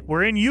planet.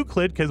 We're in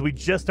Euclid because we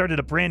just started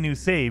a brand new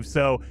save.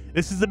 So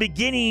this is the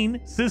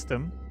beginning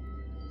system.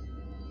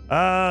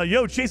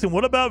 Yo, Jason,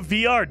 what about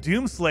VR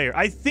Doomslayer?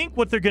 I think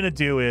what they're going to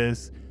do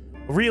is,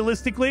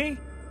 realistically,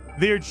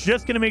 they're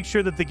just going to make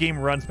sure that the game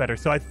runs better.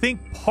 So I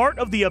think part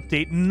of the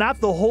update, not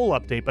the whole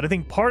update, but I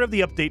think part of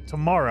the update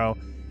tomorrow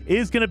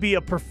is going to be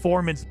a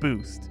performance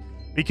boost.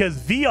 Because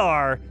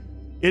VR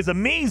is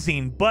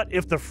amazing, but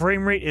if the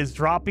frame rate is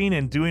dropping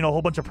and doing a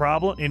whole bunch of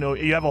problems,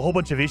 you have a whole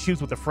bunch of issues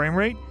with the frame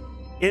rate,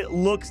 it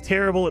looks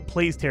terrible, it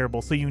plays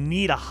terrible. So you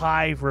need a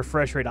high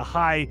refresh rate, a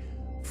high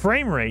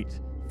frame rate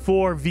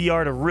for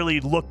VR to really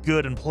look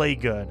good and play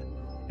good.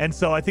 And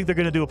so I think they're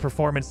going to do a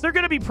performance. They're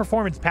going to be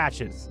performance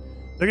patches.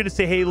 They're going to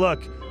say, hey,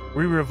 look,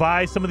 we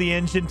revised some of the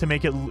engine to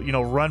make it,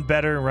 run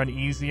better and run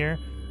easier.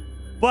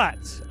 But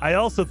I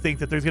also think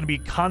that there's going to be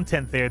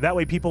content there. That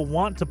way people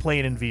want to play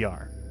it in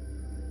VR.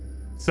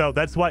 So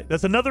that's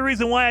another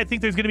reason why I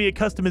think there's going to be a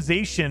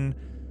customization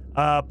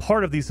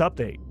part of this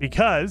update.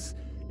 Because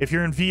if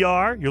you're in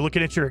VR, you're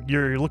looking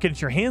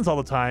at your hands all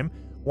the time.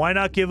 Why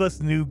not give us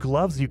new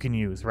gloves you can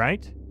use,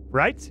 right?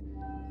 Right?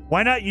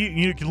 Why not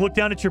you can look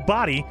down at your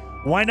body?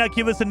 Why not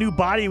give us a new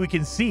body we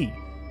can see?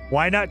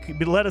 Why not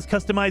let us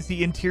customize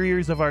the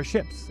interiors of our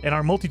ships and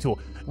our multi-tool?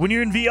 When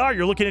you're in VR,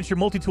 you're looking at your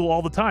multi-tool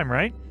all the time,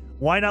 right?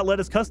 Why not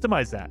let us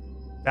customize that?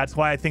 That's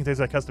why I think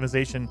there's a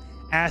customization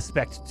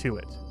aspect to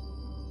it.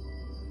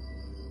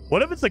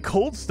 What if it's a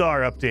cold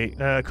star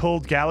update?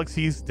 Cold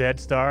galaxies, dead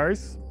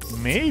stars?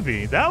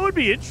 Maybe. That would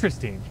be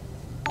interesting.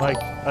 Like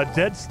a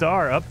dead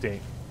star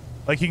update.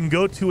 Like you can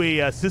go to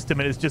a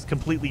system and it's just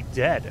completely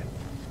dead.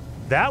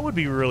 That would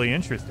be really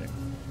interesting.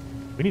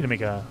 We need to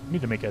make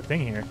a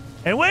thing here.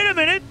 And wait a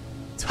minute,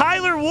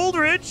 Tyler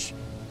Wooldridge,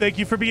 thank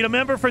you for being a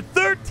member for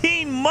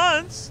 13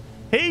 months.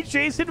 Hey,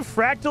 Jason,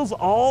 fractals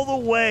all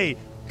the way.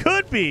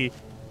 Could be.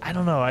 I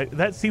don't know.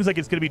 That seems like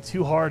it's going to be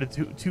too hard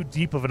and too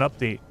deep of an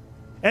update.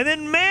 And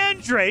then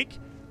Mandrake,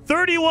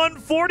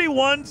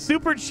 3141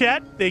 super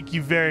chat. Thank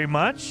you very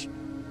much.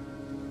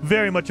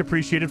 Very much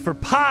appreciated. For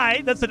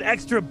pie, that's an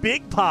extra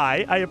big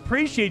pie. I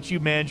appreciate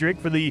you, Mandrake,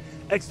 for the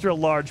extra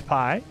large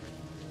pie.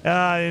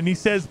 And he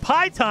says,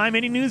 pie time.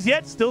 Any news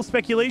yet? Still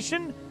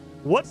speculation?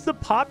 What's the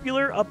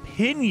popular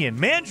opinion?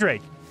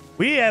 Mandrake,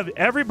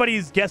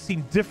 everybody's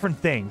guessing different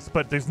things,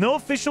 but there's no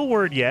official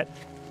word yet.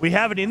 We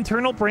have an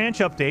internal branch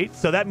update,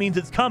 so that means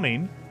it's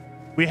coming.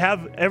 We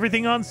have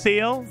everything on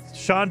sale.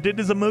 Sean did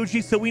his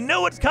emoji, so we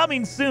know it's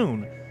coming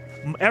soon.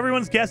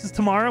 Everyone's guess is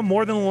tomorrow.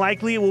 More than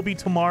likely, it will be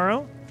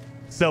tomorrow.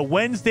 So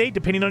Wednesday,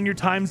 depending on your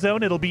time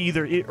zone, it'll be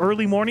either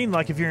early morning,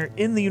 like if you're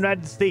in the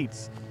United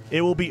States, it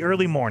will be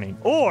early morning.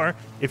 Or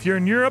if you're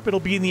in Europe, it'll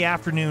be in the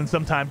afternoon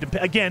sometime.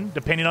 Again,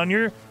 depending on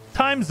your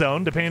time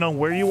zone, depending on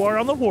where you are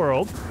on the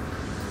world.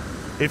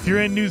 If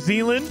you're in New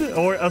Zealand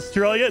or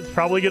Australia, it's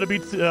probably going to be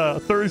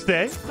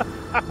Thursday.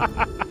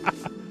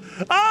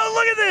 Oh,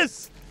 look at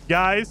this!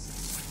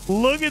 Guys,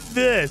 look at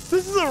this.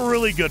 This is a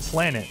really good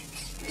planet.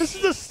 This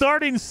is a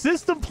starting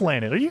system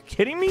planet. Are you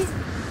kidding me?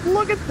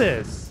 Look at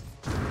this.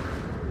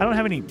 I don't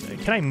have any...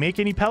 Can I make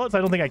any pellets? I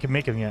don't think I can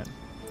make them yet.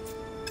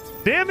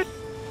 Damn it.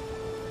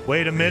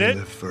 Wait a minute.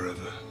 Live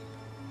forever.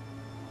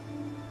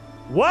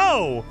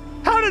 Whoa!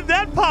 How did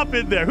that pop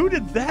in there? Who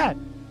did that?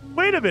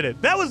 Wait a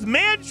minute. That was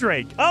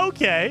Mandrake.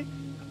 Okay.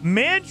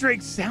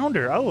 Mandrake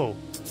Sounder. Oh,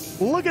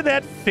 look at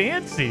that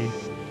fancy.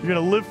 You're going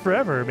to live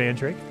forever,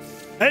 Mandrake.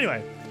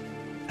 Anyway.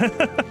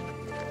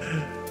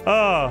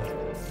 Oh,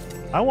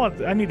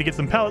 I need to get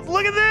some pellets.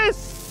 Look at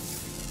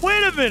this.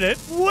 Wait a minute.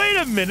 Wait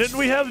a minute.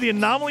 We have the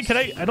anomaly.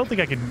 I don't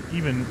think I can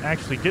even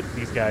actually get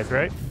these guys,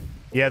 right?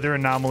 Yeah, they're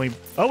anomaly.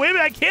 Oh, wait a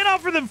minute. I can't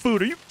offer them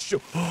food. Are you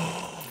sure?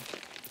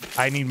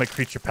 I need my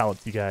creature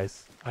pellets, you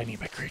guys. I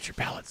need my creature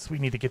pallets. We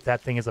need to get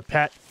that thing as a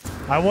pet.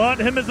 I want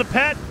him as a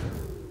pet.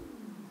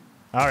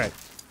 All right.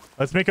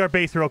 Let's make our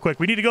base real quick.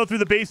 We need to go through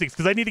the basics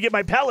because I need to get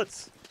my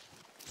pallets.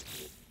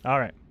 All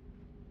right.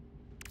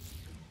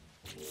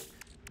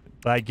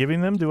 By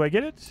giving them, do I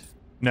get it?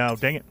 No,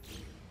 dang it.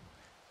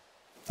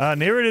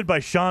 Narrated by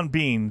Sean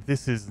Bean.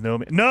 This is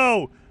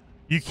no.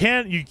 You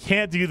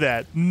can't do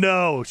that.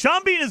 No.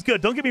 Sean Bean is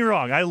good. Don't get me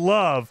wrong. I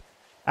love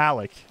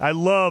Alec. I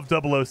love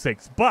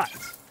 006. But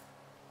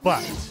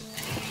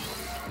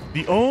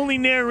the only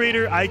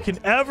narrator I can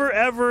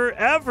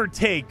ever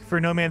take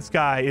for No Man's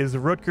Sky is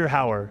Rutger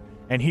Hauer,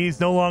 and he's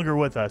no longer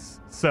with us.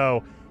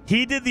 So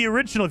he did the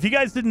original. If you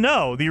guys didn't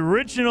know, the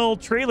original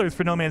trailers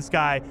for No Man's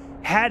Sky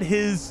had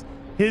his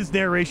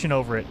narration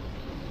over it.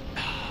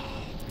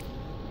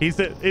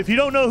 If you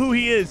don't know who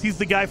he is, he's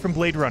the guy from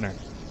Blade Runner.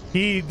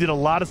 He did a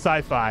lot of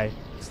sci-fi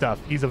stuff.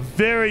 He's a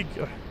very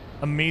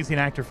amazing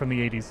actor from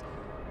the 80s.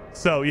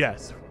 So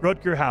yes,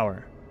 Rutger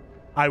Hauer.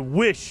 I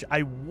wish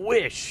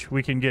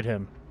we can get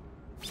him.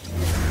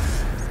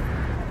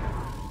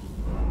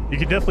 You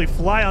can definitely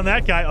fly on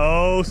that guy.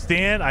 Oh,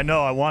 Stan, I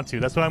know I want to.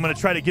 That's why I'm going to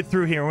try to get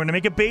through here. We're going to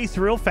make a base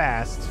real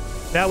fast.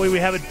 That way we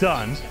have it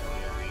done.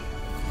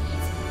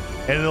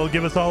 And it'll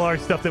give us all our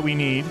stuff that we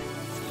need.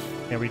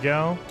 There we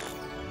go.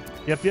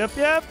 Yep.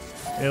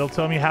 It'll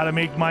tell me how to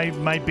make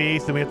my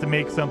base, and we have to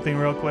make something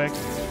real quick.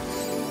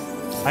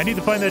 I need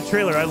to find that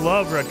trailer. I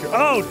love Rutger.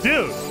 Oh,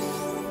 dude.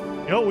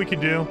 You know what we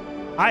can do?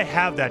 I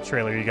have that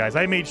trailer, you guys.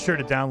 I made sure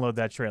to download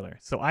that trailer.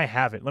 So I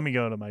have it. Let me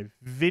go to my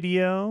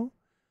video.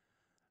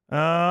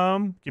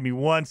 Give me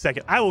 1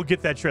 second. I will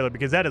get that trailer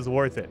because that is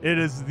worth it. It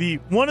is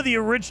one of the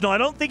original. I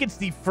don't think it's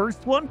the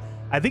first one.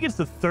 I think it's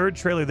the third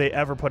trailer they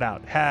ever put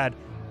out. Had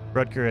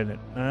Rutger in it.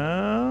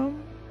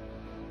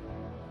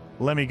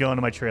 Let me go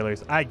into my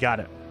trailers. I got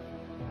it.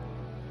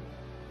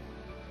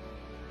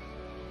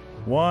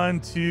 1,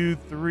 2,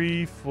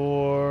 3,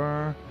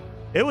 4.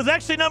 It was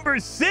actually number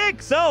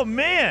 6. Oh,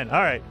 man.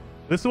 All right.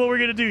 This is what we're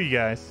going to do, you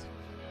guys.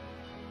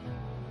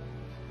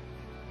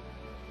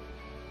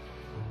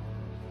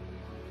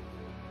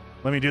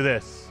 Let me do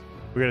this.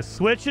 We're going to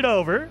switch it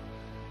over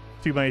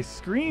to my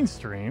screen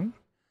stream.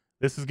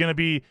 This is going to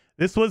be...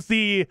 This was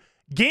the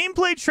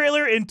gameplay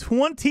trailer in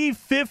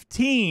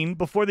 2015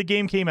 before the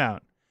game came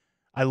out.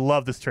 I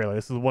love this trailer.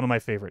 This is one of my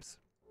favorites.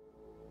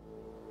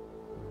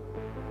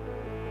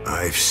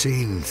 I've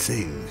seen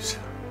things.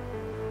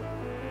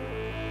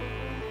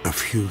 A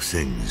few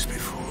things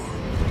before.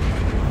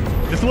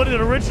 This is what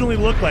it originally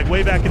looked like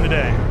way back in the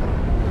day.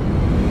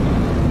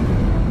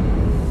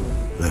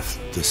 Left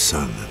the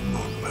sun and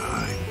moon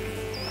behind.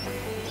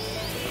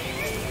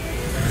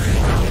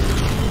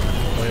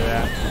 Look at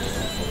that.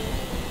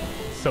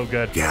 So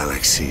good.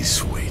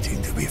 Galaxies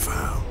waiting to be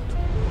found.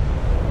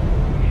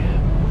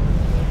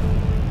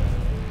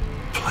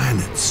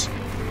 Planets.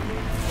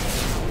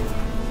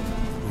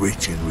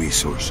 Rich in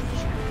resources.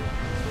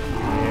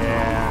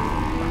 Yeah.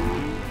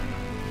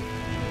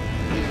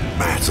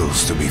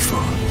 Battles to be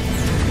fought.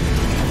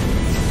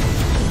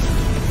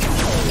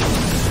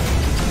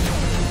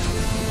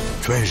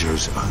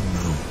 Treasures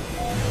unknown.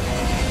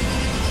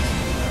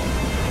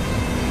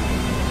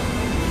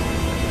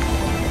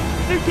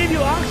 They gave you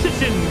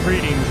oxygen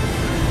readings.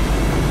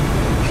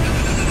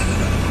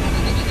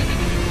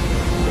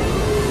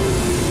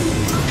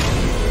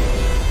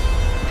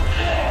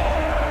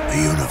 The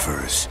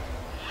universe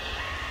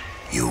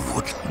you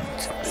wouldn't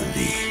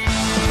believe.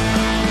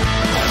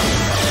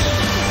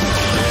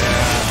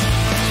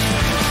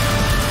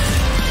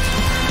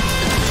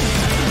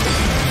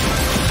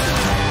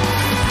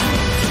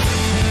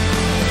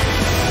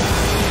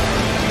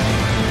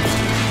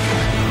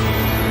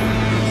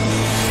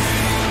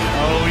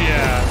 Oh,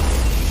 yeah.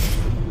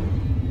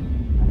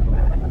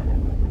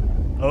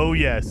 Oh,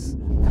 yes.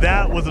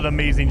 That was an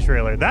amazing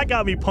trailer. That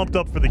got me pumped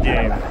up for the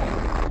game.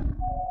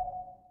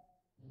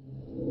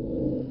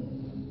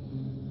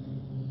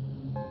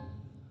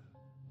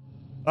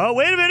 Oh,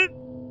 wait a minute.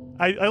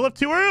 I left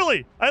too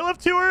early. Let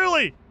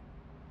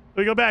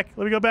me go back.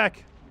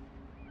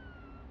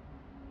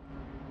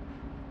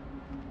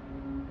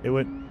 It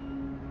went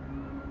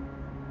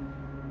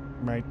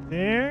right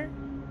there.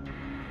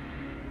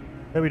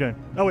 What are we doing?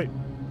 Oh, wait.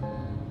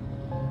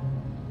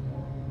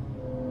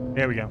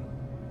 There we go.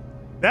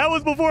 That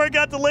was before it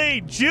got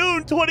delayed.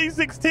 June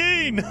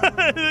 2016.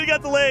 It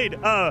got delayed.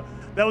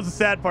 That was the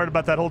sad part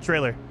about that whole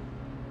trailer.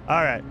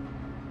 All right.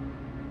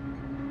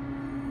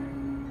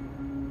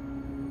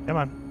 Come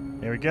on.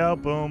 There we go.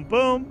 Boom,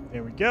 boom.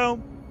 There we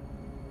go.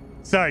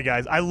 Sorry,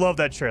 guys. I love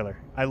that trailer.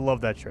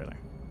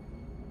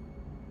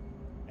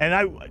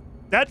 And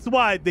that's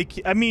why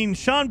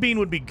Sean Bean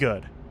would be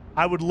good.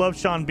 I would love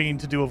Sean Bean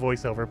to do a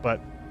voiceover, but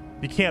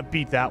you can't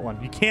beat that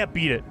one. You can't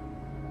beat it.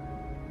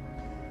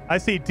 I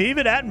see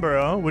David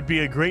Attenborough would be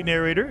a great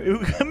narrator.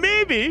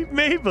 Maybe.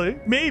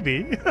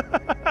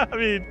 I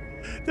mean,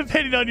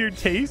 depending on your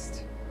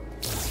taste.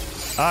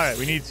 All right,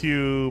 we need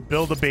to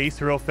build a base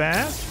real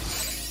fast.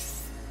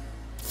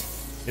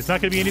 It's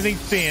not going to be anything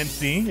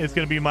fancy. It's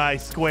going to be my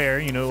square.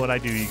 You know what I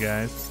do, you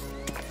guys.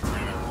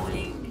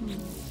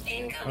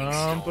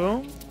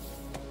 Boom.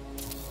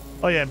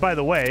 Oh yeah, and by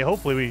the way,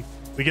 hopefully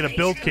we get a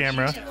build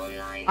camera.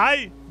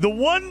 The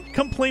one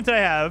complaint I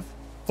have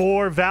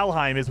for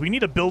Valheim is we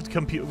need a build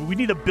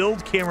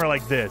camera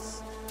like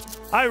this.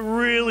 I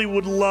really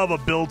would love a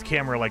build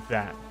camera like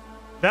that.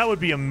 That would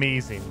be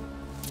amazing.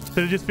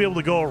 To just be able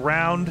to go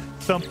around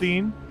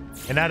something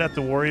and not have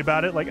to worry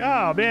about it. Like,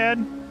 oh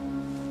man.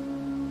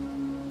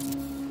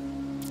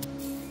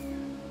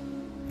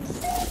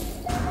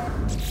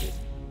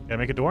 Can I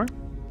make a door?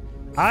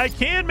 I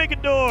can make a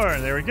door.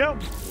 There we go.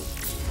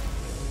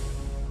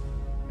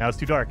 Now it's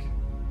too dark.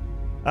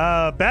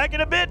 Back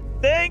in a bit.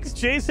 Thanks,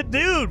 Jason.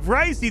 Dude,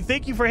 Ricey,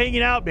 thank you for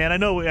hanging out, man. I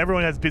know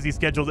everyone has busy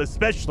schedules,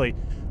 especially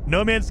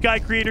No Man's Sky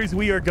creators.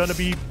 We are going to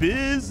be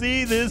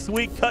busy this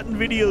week cutting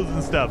videos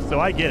and stuff, so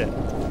I get it.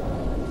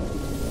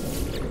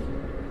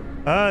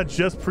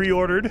 Just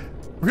pre-ordered.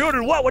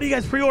 Pre-ordered what? What are you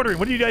guys pre-ordering?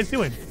 What are you guys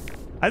doing?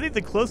 I think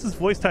the closest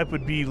voice type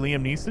would be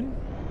Liam Neeson.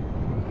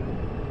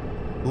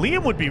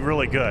 Liam would be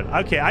really good.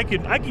 Okay, I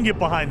can get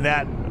behind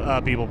that,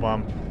 People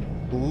Bum.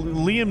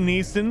 Liam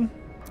Neeson.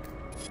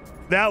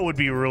 That would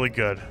be really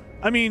good.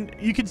 I mean,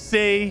 you could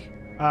say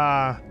you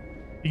can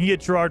get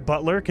Gerard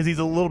Butler because he's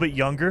a little bit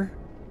younger.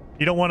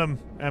 You don't want him.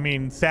 I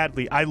mean,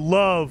 sadly, I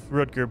love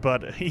Rutger,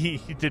 but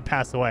he did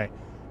pass away.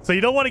 So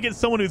you don't want to get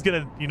someone who's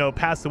gonna, you know,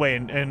 pass away,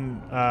 and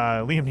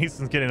Liam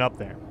Neeson's getting up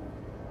there.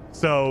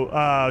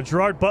 So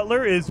Gerard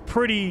Butler is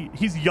pretty.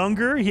 He's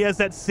younger. He has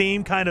that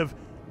same kind of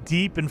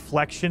deep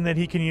inflection that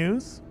he can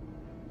use.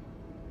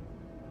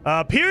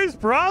 Pierce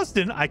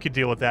Brosnan, I could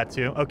deal with that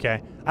too.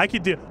 Okay, I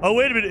could do. Oh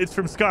wait a minute, it's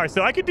from Scar,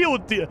 so I could deal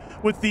with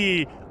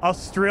the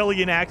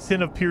Australian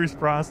accent of Pierce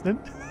Brosnan.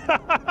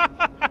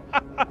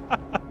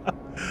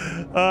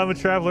 I'm a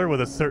traveler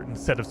with a certain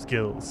set of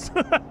skills.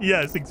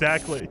 Yes,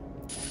 exactly.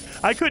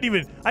 I can't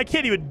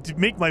even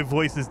make my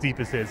voice as deep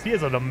as his. He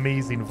has an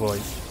amazing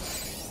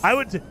voice.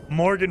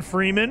 Morgan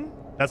Freeman.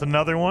 That's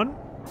another one.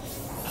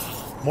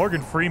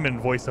 Morgan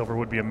Freeman voiceover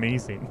would be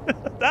amazing.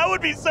 That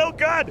would be so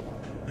good.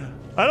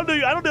 I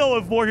don't know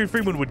if Morgan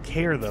Freeman would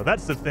care though.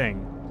 That's the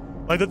thing.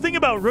 Like the thing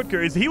about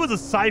Rutger is he was a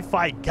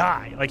sci-fi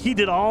guy. Like he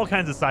did all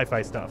kinds of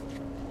sci-fi stuff.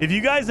 If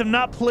you guys have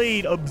not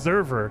played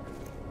Observer,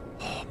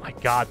 oh my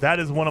god, that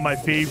is one of my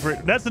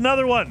favorite. That's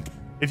another one.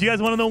 If you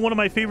guys want to know one of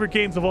my favorite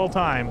games of all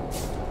time,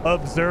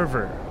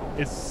 Observer.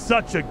 It's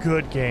such a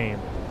good game.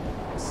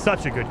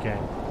 Such a good game.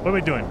 What are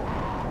we doing?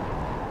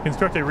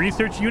 Construct a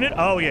research unit.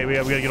 Oh yeah, we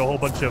gotta get a whole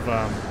bunch of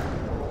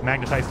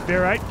magnetized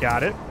ferrite.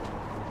 Got it.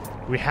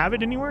 Do we have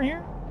it anywhere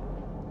here?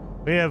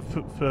 We have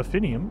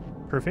perfinium,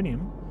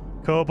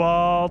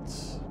 cobalt,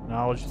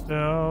 knowledge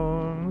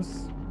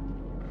stones.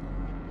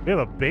 We have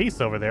a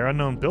base over there,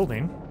 unknown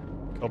building.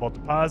 Cobalt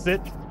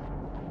deposit.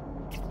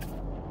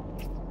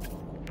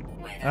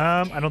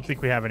 I don't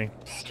think we have any.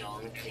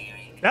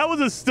 That was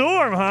a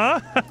storm, huh?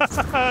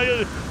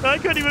 I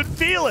couldn't even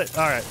feel it.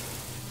 All right.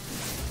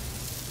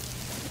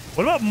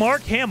 What about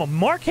Mark Hamill?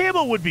 Mark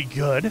Hamill would be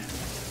good.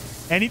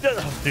 And he does,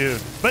 oh,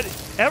 dude. But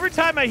every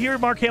time I hear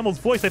Mark Hamill's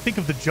voice, I think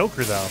of the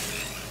Joker, though.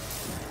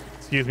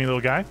 Excuse me,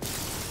 little guy.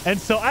 And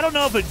so I don't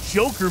know if a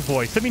Joker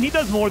voice. I mean, he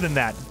does more than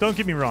that. Don't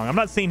get me wrong. I'm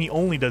not saying he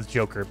only does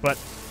Joker, but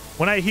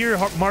when I hear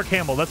Mark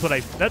Hamill, that's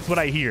what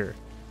I hear.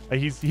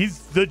 He's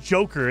the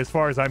Joker as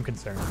far as I'm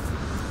concerned.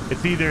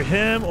 It's either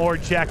him or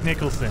Jack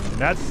Nicholson.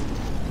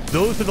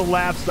 Those are the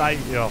laughs I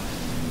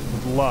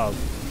would love.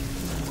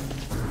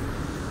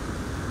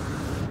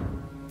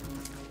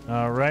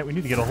 All right, we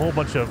need to get a whole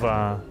bunch of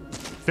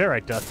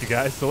ferrite dust, you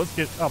guys. So let's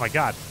get. Oh my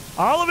god.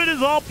 All of it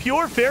is all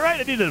pure ferrite?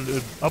 I need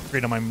to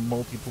upgrade on my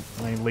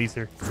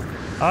laser.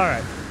 All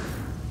right.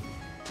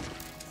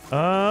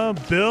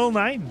 Bill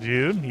Knight,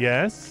 dude.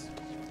 Yes.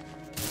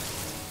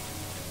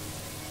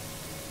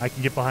 I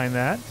can get behind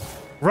that.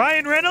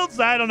 Ryan Reynolds?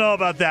 I don't know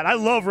about that. I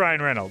love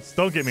Ryan Reynolds.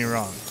 Don't get me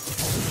wrong.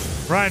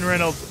 Ryan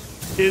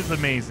Reynolds is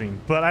amazing,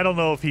 but I don't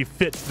know if he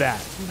fits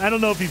that. I don't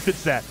know if he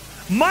fits that.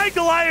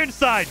 Michael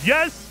Ironside.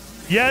 Yes.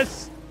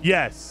 Yes.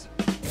 Yes.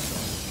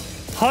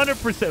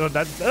 100%.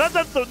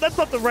 That's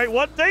not the right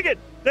one. Dang it.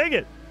 Dang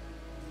it.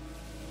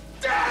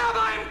 Damn,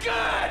 I'm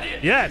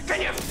good. Yes.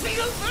 Can you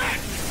feel that?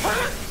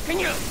 Huh? Can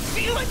you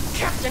feel it,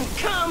 Captain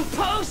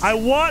Compost? I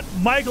want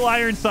Michael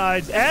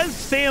Ironsides as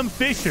Sam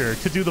Fisher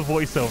to do the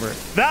voiceover.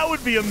 That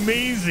would be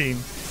amazing.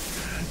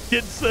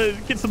 Get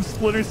some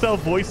Splinter Cell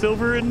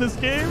voiceover in this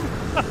game.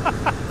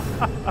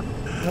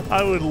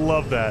 I would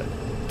love that.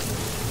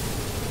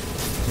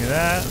 See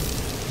that?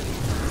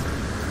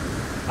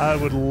 I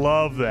would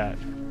love that.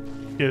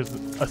 Get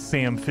a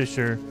Sam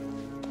Fisher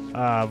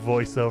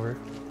voiceover.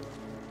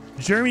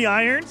 Jeremy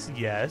Irons?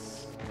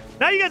 Yes.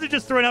 Now you guys are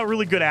just throwing out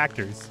really good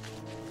actors.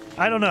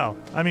 I don't know.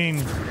 I mean,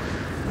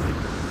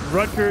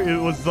 Rutger, it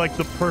was like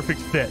the perfect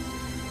fit.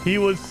 He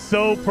was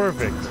so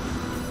perfect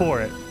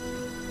for it.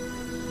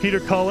 Peter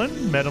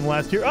Cullen, met him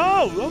last year.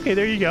 Oh, okay,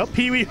 there you go.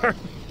 Pee Wee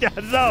Herman. Yeah,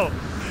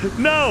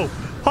 no.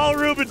 Paul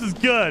Rubens is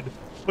good,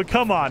 but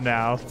come on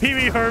now. Pee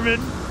Wee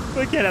Herman.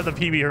 We can't have the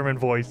Pee Wee Herman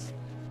voice.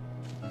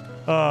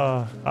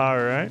 All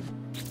right.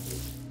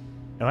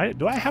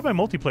 Do I have my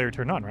multiplayer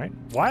turned on, right?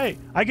 Why?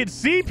 I could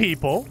see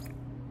people.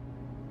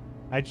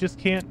 I just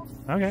can't.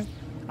 Okay.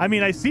 I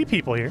mean, I see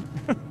people here.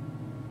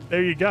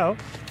 There you go.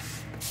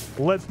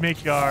 Let's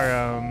make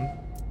our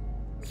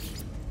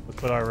let's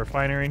put our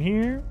refiner in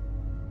here.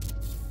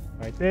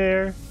 Right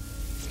there.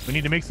 We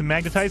need to make some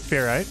magnetized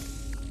ferrite.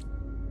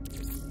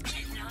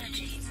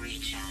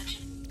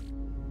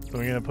 So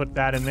we're gonna put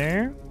that in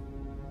there.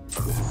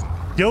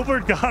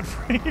 Gilbert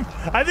Gottfried.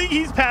 I think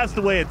he's passed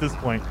away at this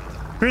point.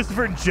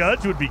 Christopher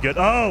Judge would be good.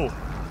 Oh,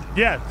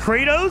 yeah.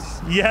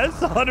 Kratos? Yes,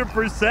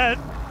 100%.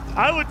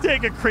 I would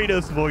take a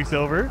Kratos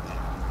voiceover.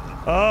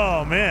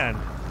 Oh, man.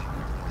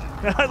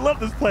 I love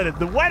this planet.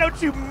 Why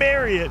don't you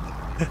marry it?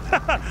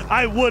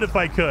 I would if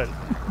I could.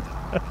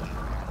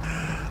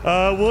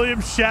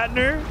 William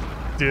Shatner.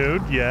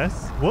 Dude,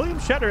 yes. William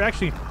Shatner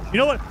actually... You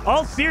know what?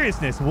 All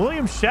seriousness,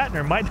 William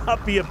Shatner might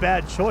not be a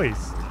bad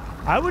choice.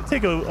 I would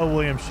take a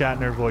William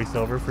Shatner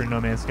voiceover for No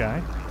Man's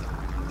Sky.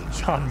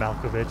 John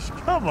Malkovich.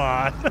 Come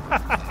on.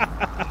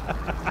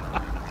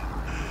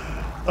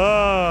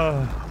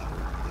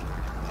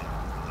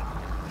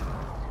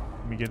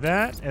 Let me get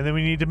that. And then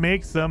we need to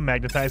make some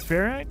magnetized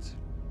ferrite.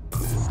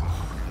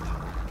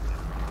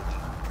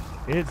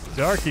 It's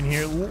dark in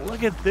here.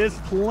 Look at this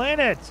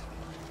planet.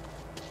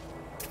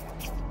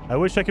 I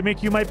wish I could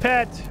make you my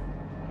pet.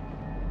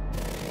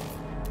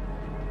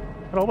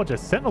 Got a whole bunch of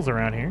sentinels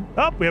around here.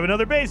 Oh, we have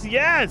another base.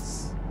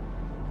 Yes!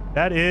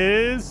 That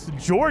is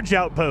George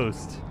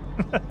Outpost.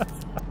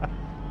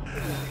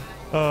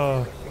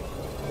 Oh.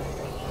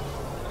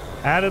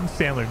 Adam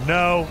Sandler.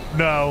 No,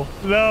 no,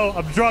 no.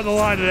 I'm drawing the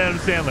line at Adam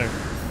Sandler.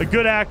 A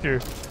good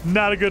actor,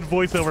 not a good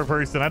voiceover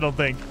person, I don't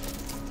think.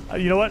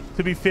 You know what?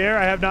 To be fair,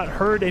 I have not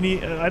heard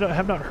any... I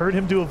have not heard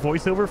him do a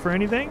voiceover for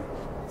anything.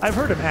 I've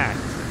heard him act.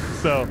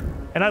 So,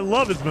 and I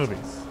love his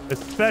movies,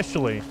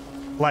 especially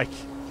like...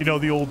 You know,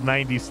 the old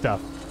 90s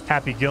stuff.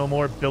 Happy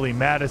Gilmore, Billy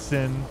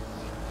Madison,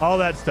 all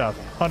that stuff.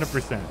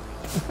 100%.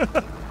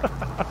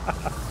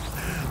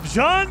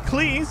 John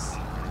Cleese.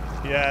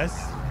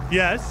 Yes.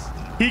 Yes.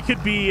 He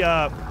could be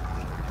up.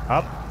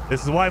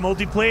 This is why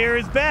multiplayer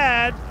is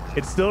bad.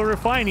 It's still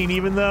refining,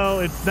 even though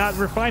it's not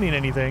refining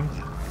anything.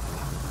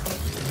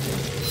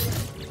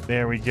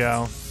 There we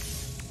go.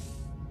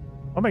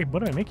 Oh my,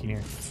 what am I making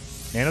here?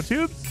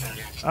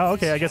 Nanotubes? Oh,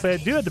 okay. I guess I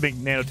do have to make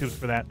nanotubes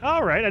for that.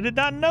 All right. I did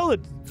not know that.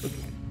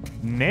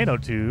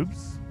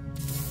 Nanotubes.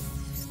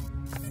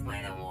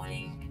 Weather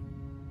warning.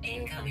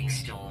 Incoming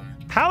storm.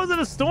 How is it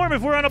a storm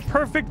if we're on a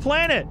perfect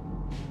planet?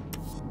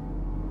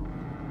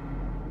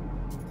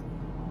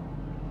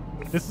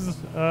 This is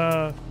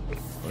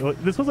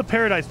this was a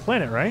paradise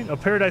planet, right? A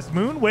paradise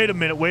moon? Wait a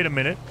minute, wait a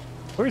minute.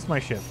 Where's my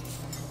ship?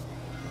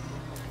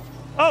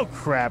 Oh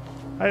crap.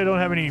 I don't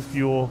have any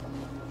fuel.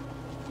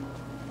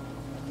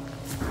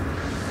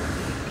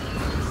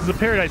 This is a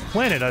paradise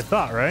planet, I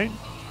thought, right?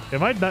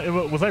 Am I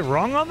not, was I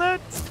wrong on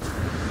that?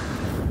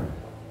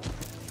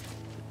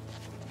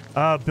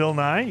 Bill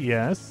Nye,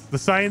 yes. The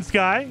Science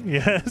Guy,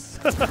 yes.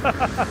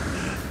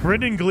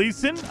 Brendan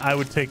Gleeson, I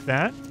would take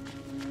that.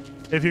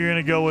 If you're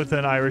gonna go with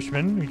an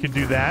Irishman, you could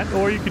do that,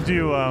 or you could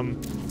do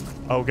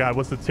oh god,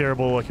 what's the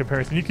terrible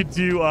comparison? You could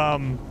do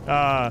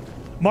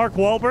Mark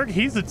Wahlberg.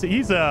 He's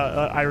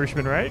a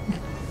Irishman, right?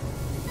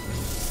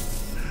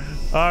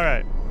 All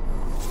right.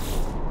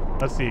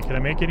 Let's see. Can I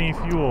make any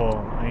fuel?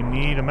 I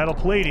need a metal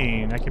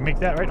plating. I can make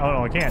that, right? Oh,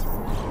 no, I can't.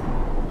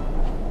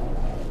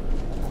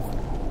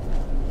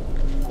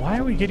 Why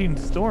are we getting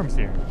storms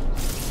here?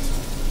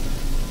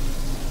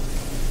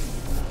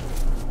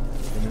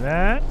 Give me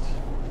that.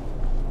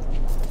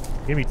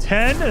 Give me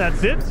 10.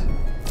 That's it.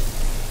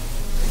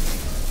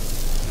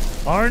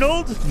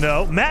 Arnold?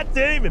 No. Matt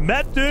Damon.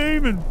 Matt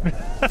Damon.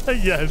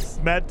 Yes,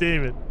 Matt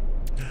Damon.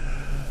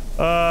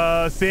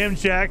 Sam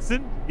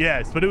Jackson.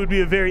 Yes, but it would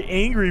be a very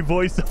angry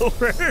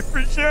voiceover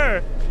for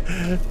sure.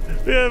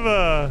 We have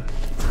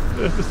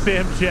the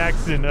Sam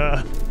Jackson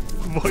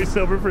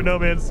voiceover for No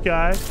Man's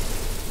Sky.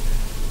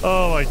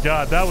 Oh my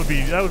god, that would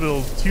be a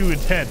little too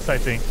intense, I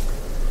think.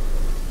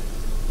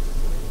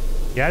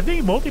 Yeah, I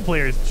think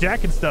multiplayer is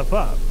jacking stuff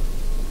up.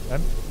 I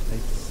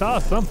saw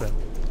something.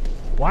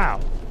 Wow.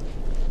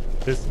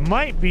 This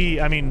might be,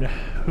 I mean,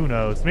 who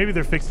knows? Maybe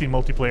they're fixing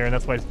multiplayer and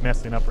that's why it's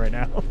messing up right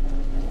now.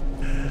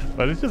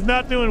 But it's just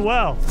not doing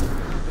well.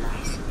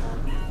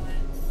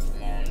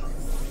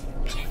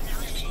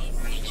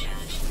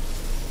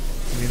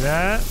 Give me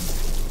that.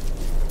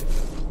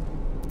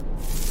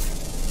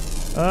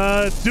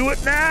 Do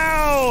it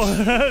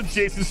now!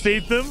 Jason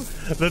Statham,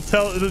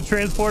 the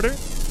transporter.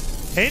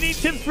 Any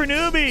tips for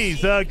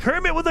newbies?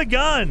 Kermit with a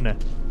gun.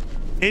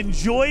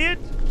 Enjoy it.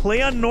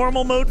 Play on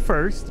normal mode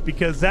first,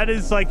 because that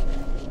is like,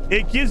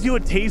 it gives you a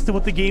taste of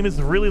what the game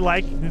is really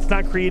like. It's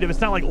not creative.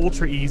 It's not like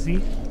ultra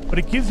easy, but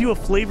it gives you a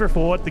flavor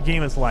for what the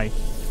game is like.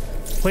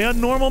 Play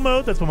on normal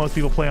mode. That's what most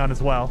people play on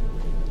as well.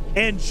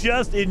 And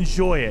just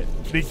enjoy it.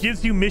 It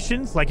gives you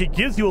missions. Like, it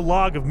gives you a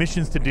log of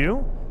missions to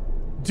do.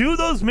 Do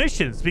those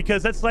missions,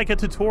 because that's like a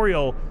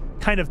tutorial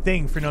kind of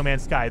thing for No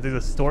Man's Sky. There's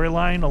a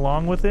storyline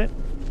along with it.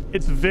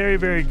 It's very,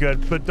 very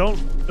good, but don't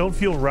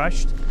feel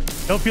rushed.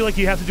 Don't feel like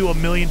you have to do a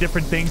million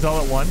different things all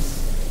at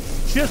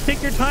once. Just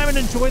take your time and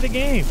enjoy the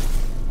game.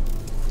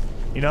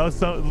 You know,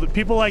 so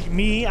people like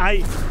me,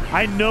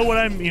 I know what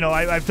I'm, you know,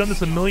 I've done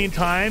this a million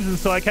times, and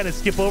so I kind of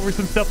skip over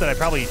some stuff that I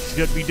probably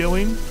should be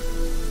doing.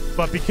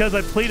 But because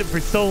I've played it for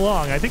so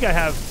long, I think I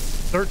have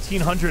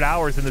 1,300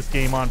 hours in this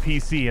game on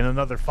PC and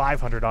another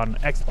 500 on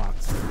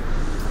Xbox.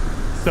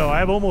 So I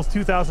have almost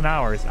 2,000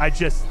 hours. I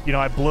just, you know,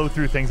 I blow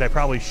through things I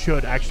probably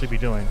should actually be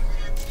doing.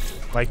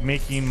 Like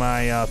making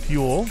my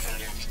fuel.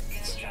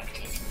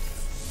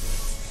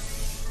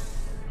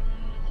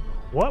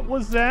 What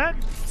was that?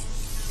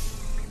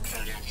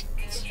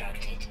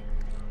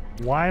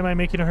 Why am I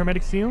making a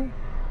hermetic seal?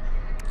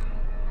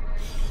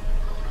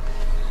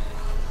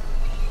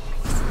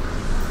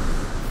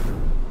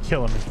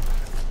 Killing me.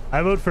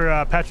 I vote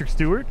for Patrick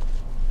Stewart.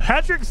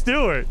 Patrick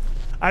Stewart.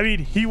 I mean,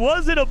 he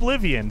was in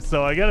Oblivion,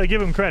 so I gotta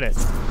give him credit.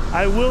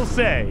 I will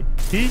say,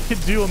 he could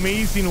do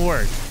amazing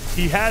work.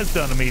 He has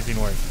done amazing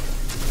work.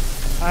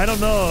 I don't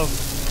know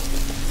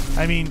if...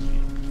 I mean,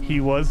 he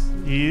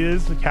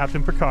is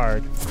Captain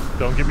Picard.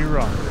 Don't get me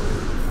wrong.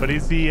 But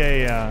is he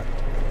a...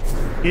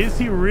 is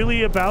he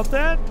really about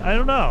that? I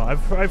don't know.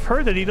 I've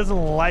heard that he doesn't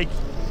like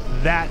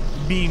that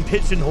being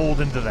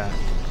pigeonholed into that.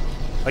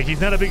 Like,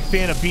 he's not a big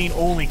fan of being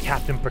only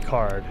Captain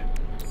Picard.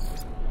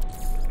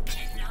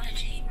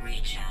 Technology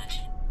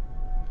recharge.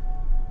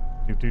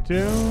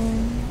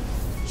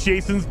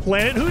 Jason's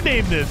Planet. Who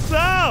named this?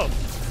 Oh!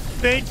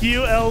 Thank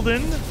you,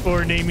 Eldon,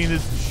 for naming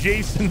this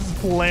Jason's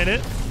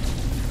Planet.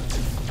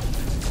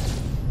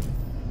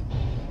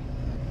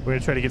 We're gonna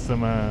try to get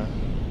some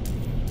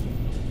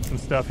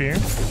stuff here.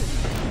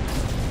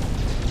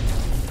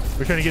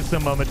 We're trying to get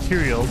some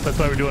materials. That's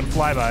why we're doing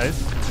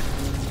flybys.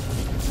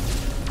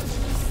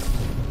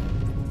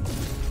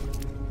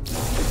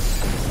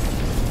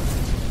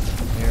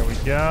 There we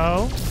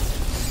go.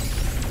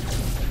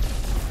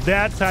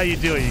 That's how you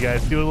do it, you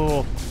guys. Do a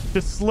little,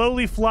 just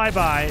slowly fly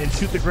by and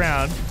shoot the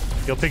ground.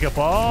 You'll pick up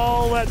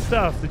all that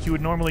stuff that you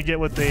would normally get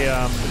with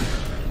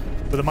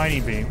a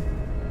mining beam,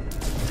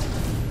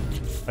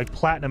 like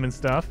platinum and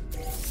stuff.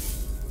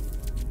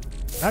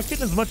 Not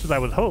getting as much as I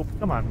would hope.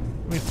 Come on,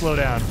 let me slow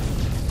down.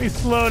 Let me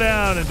slow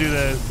down and do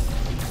this.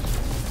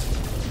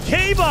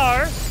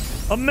 K-Bar,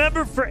 a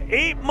member for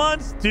 8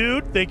 months,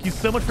 dude. Thank you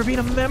so much for being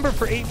a member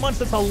for 8 months.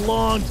 That's a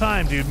long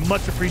time, dude.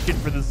 Much appreciated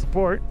for the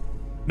support.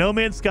 No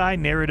Man's Sky,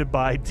 narrated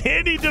by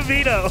Danny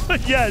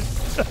DeVito.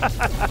 Yes.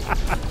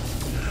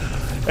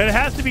 And it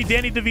has to be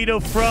Danny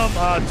DeVito from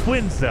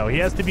Twins, though. He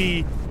has to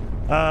be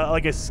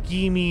like a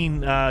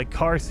scheming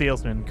car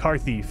salesman, car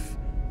thief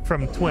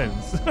from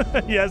Twins.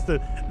 He has to.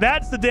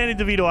 That's the Danny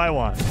DeVito I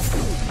want.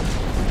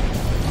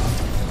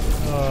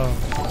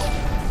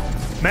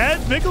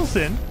 Mads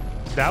Mikkelsen.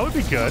 That would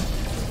be good.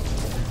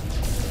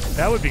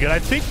 That would be good. I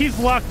think he's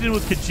locked in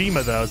with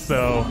Kojima, though,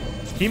 so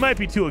he might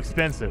be too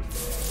expensive.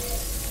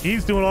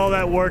 He's doing all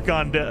that work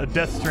on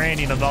Death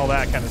Stranding and all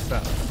that kind of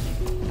stuff.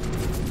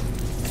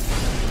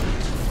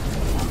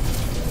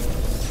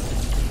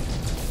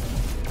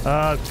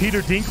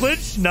 Peter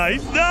Dinklage?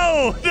 Nice.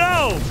 No!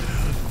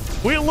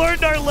 We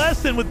learned our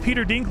lesson with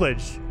Peter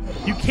Dinklage.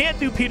 You can't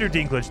do Peter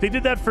Dinklage. They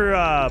did that for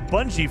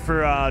Bungie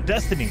for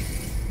Destiny.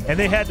 And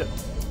they had to...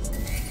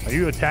 Are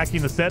you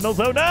attacking the Sentinels?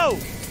 Oh, no!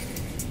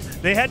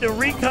 They had to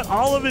recut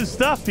all of his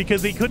stuff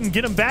because they couldn't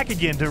get him back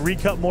again to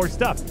recut more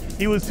stuff.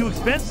 He was too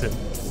expensive.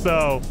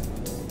 So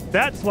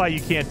that's why you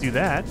can't do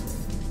that.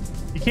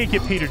 You can't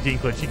get Peter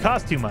Dinklage. He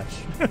costs too much.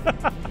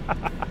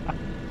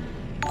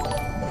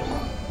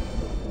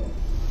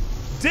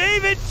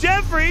 David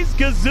Jeffries,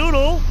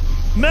 Gazoodle,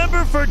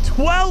 member for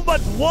 12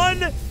 months,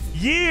 1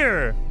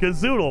 year.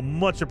 Gazoodle,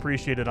 much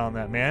appreciated on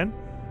that, man.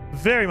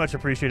 Very much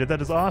appreciated.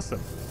 That is awesome.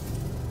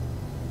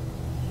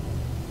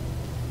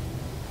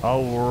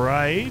 All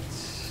right.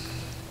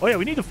 Oh, yeah,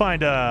 we need to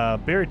find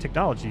buried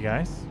technology,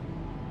 guys.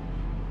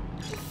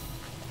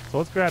 So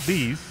let's grab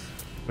these.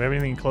 Do we have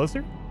anything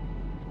closer?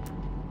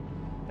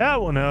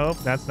 Oh, well, no,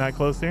 that's not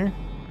closer.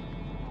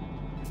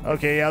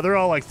 Okay, yeah, they're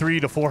all like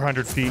 300 to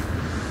 400 feet.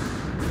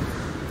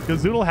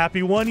 Gazoodle,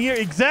 happy 1 year.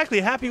 Exactly,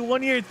 happy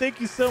 1 year.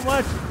 Thank you so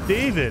much,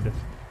 David.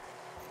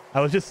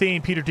 I was just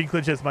saying Peter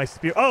Dinklage as my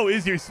spirit. Oh,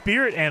 is your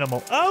spirit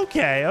animal?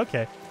 Okay,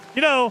 okay.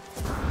 You know,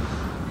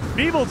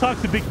 people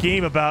talks a big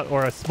game about,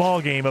 or a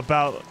small game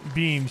about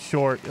being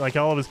short. Like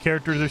all of his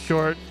characters are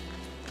short.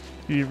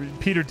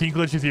 Peter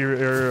Dinklage is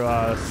your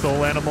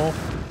soul animal.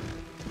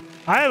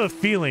 I have a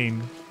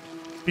feeling,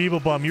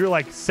 Feeble Bum, you're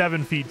like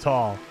 7 feet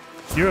tall.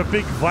 You're a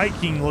big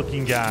Viking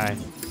looking guy.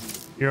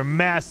 You're a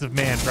massive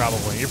man,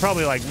 probably. You're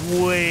probably like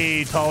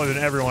way taller than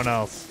everyone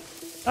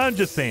else. I'm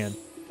just saying.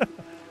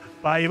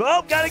 Bye, Eva.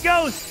 Oh, gotta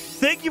go.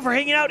 Thank you for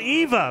hanging out,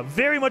 Eva.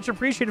 Very much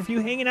appreciated for you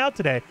hanging out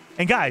today.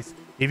 And guys,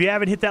 if you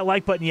haven't hit that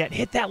like button yet,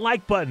 hit that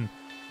like button.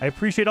 I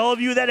appreciate all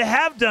of you that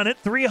have done it.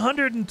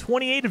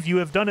 328 of you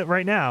have done it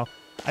right now.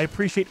 I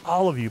appreciate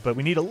all of you, but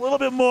we need a little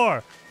bit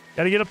more.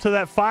 Got to get up to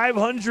that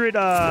 500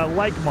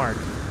 like mark.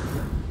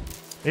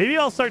 Maybe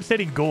I'll start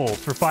setting goals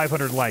for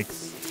 500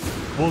 likes.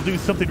 We'll do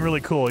something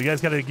really cool. You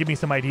guys got to give me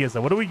some ideas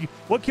though.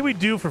 What can we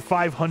do for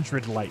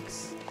 500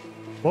 likes?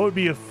 What would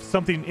be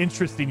something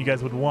interesting you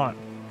guys would want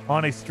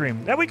on a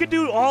stream that we could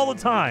do all the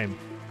time?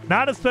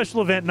 Not a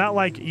special event, not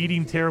like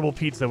eating terrible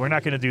pizza. We're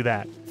not going to do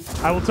that.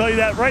 I will tell you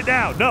that right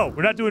now. No,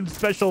 we're not doing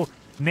special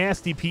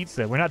nasty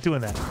pizza. We're not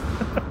doing that.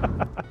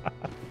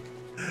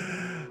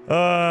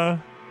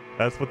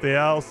 That's what they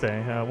all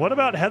say. What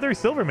about Heather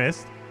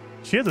Silvermist?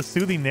 She has a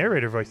soothing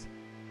narrator voice.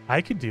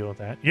 I could deal with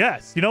that.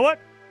 Yes. You know what?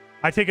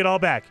 I take it all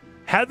back.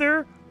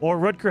 Heather or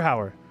Rutger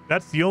Hauer.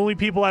 That's the only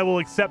people I will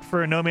accept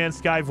for a No Man's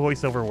Sky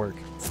voiceover work.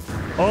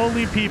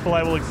 Only people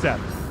I will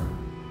accept.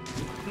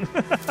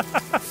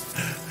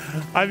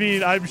 I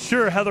mean, I'm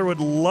sure Heather would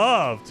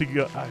love to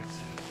go.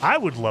 I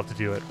would love to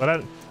do it,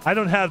 but I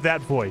don't have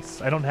that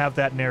voice. I don't have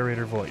that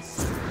narrator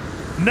voice.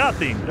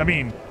 Nothing. I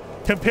mean,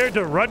 compared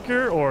to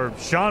Rutger or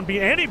Sean B.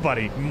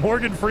 Anybody,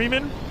 Morgan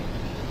Freeman.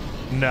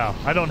 No,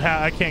 I don't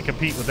have. I can't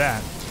compete with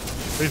that.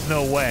 There's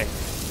no way.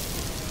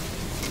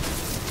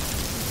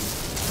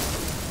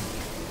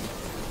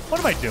 What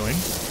am I doing?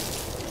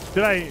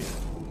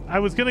 I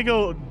was gonna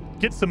go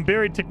get some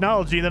buried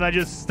technology, then I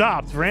just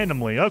stopped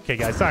randomly. Okay,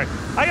 guys, sorry.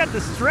 I got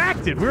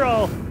distracted. We're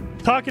all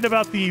talking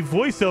about the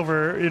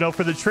voiceover, you know,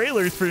 for the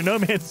trailers for No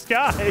Man's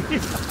Sky.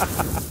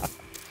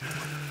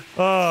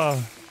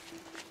 Oh.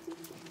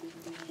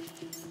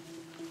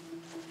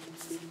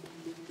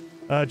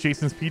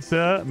 Jason's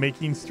Pizza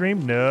making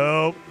stream.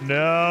 No,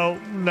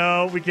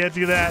 we can't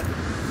do that.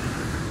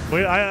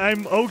 Wait,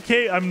 I'm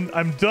okay.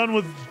 I'm done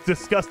with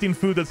disgusting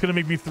food that's gonna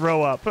make me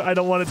throw up. I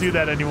don't want to do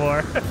that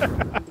anymore.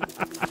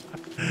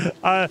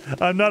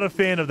 I'm not a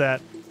fan of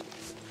that.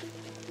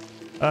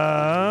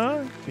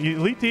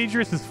 Elite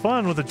Dangerous is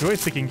fun with a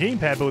joystick and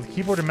gamepad, but with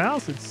keyboard and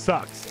mouse, it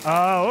sucks.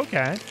 Oh,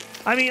 okay.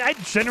 I mean, I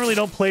generally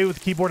don't play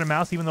with keyboard and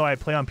mouse, even though I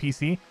play on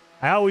PC.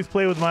 I always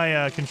play with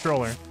my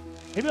controller.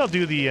 Maybe I'll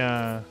do the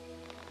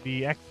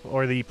X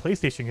or the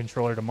PlayStation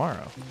controller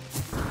tomorrow,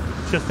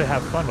 just to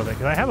have fun with it.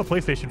 Because I have a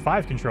PlayStation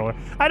 5 controller.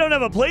 I don't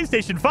have a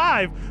PlayStation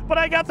 5, but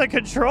I got the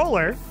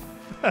controller.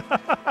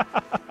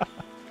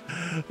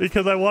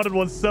 Because I wanted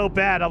one so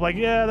bad. I'm like,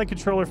 yeah, the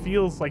controller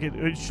feels like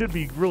it should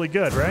be really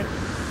good, right?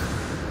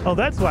 Oh,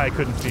 that's why I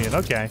couldn't see it.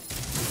 Okay.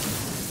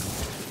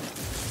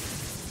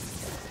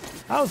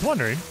 I was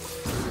wondering.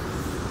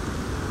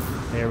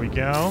 There we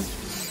go.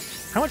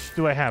 How much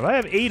do I have? I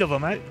have 8 of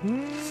them. I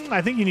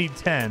think you need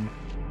 10.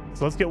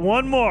 So let's get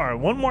one more.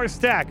 One more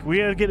stack. We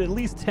gotta get at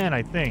least 10,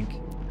 I think.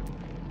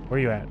 Where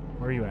are you at?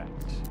 Where are you at?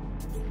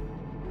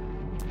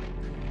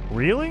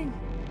 Really?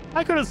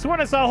 I could have sworn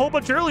I saw a whole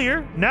bunch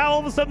earlier. Now all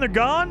of a sudden they're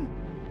gone?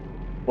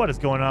 What is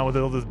going on with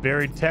all this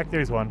buried tech?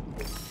 There's one.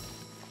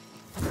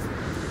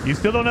 You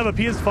still don't have a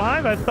PS5?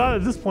 I thought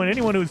at this point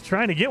anyone who's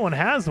trying to get one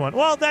has one.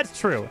 Well, that's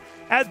true.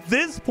 At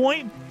this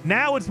point,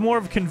 now it's more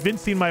of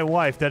convincing my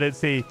wife that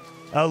it's a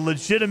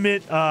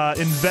legitimate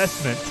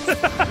investment.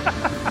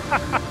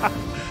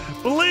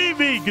 Believe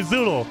me,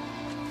 Gazoodle.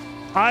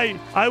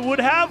 I would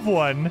have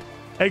one,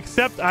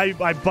 except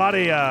I bought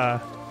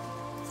a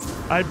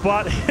I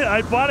bought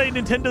a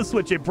Nintendo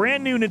Switch, a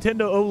brand new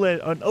Nintendo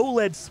OLED, an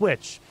OLED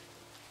Switch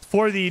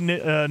for the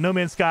No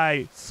Man's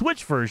Sky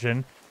Switch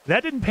version.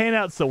 That didn't pan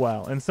out so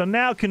well, and so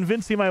now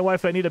convincing my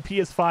wife I need a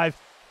PS5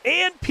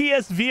 and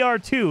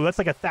PSVR 2, that's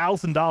like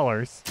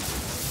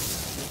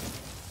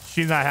 $1,000.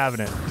 She's not having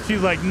it.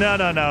 She's like,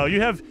 no.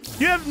 You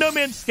have No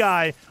Man's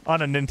Sky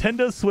on a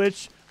Nintendo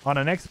Switch, on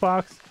an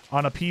Xbox,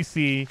 on a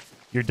PC.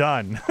 You're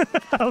done.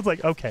 I was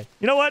like, okay.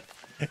 You know what?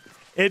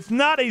 It's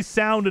not a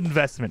sound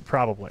investment,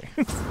 probably.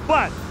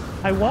 But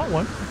I want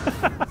one.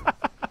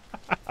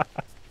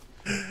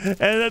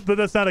 But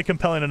that's not a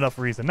compelling enough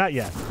reason. Not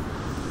yet.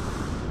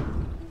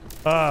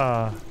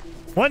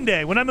 One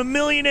day, when I'm a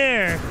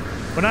millionaire,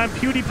 when I'm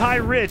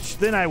PewDiePie rich,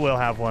 then I will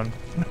have one.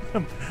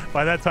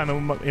 By that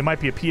time, it might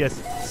be a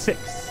PS6.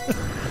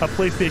 A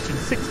PlayStation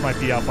 6 might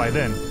be out by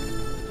then.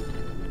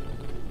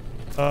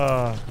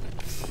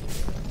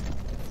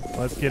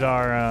 Let's get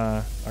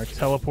our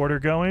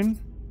teleporter going.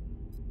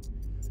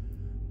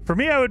 For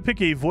me, I would pick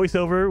a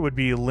voiceover. Would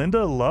be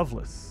Linda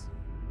Lovelace.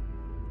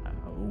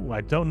 Oh,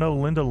 I don't know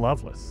Linda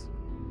Lovelace.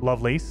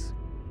 Lovelace.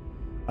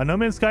 A No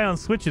Man's Sky on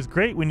Switch is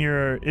great when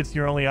it's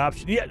your only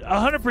option. Yeah,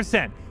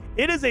 100%.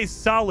 It is a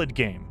solid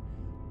game.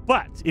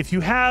 But if you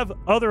have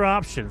other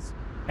options,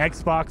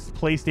 Xbox,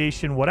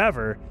 PlayStation,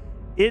 whatever,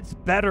 it's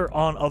better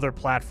on other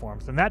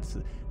platforms. And that's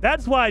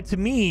why, to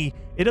me,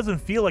 it doesn't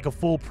feel like a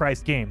full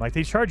price game. Like,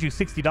 they charge you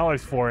 $60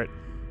 for it,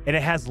 and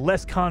it has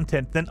less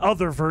content than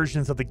other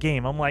versions of the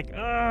game. I'm like,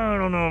 oh, I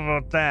don't know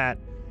about that.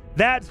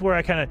 That's where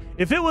I kind of,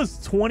 if it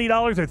was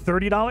 $20 or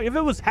 $30, if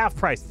it was half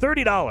price,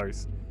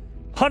 $30,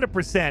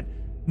 100%,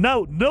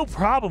 no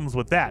problems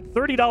with that.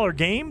 $30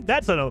 game,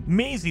 that's an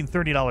amazing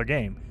 $30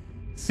 game.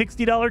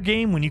 $60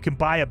 game when you can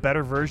buy a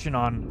better version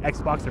on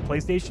Xbox or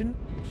PlayStation,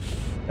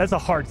 that's a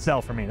hard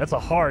sell for me. That's a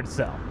hard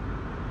sell.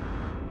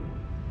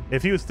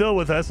 If he was still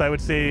with us, I would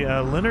say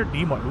Leonard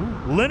Nimoy.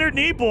 Ooh, Leonard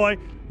Nimoy.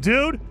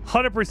 Dude,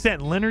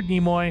 100% Leonard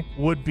Nimoy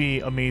would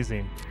be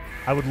amazing.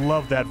 I would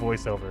love that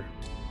voiceover.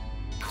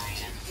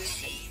 Item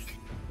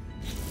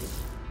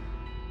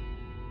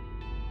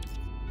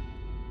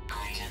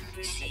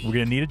received. We're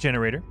going to need a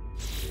generator.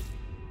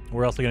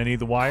 We're also going to need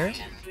the wire.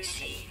 Item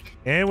received.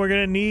 And we're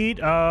going to need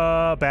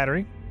a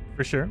battery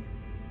for sure.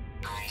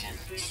 Item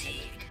received.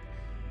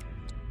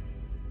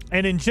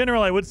 And in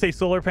general, I would say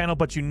solar panel,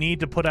 but you need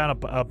to put on a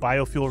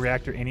biofuel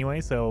reactor anyway,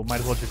 so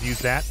might as well just use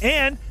that.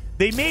 And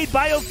they made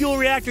biofuel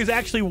reactors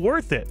actually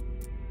worth it.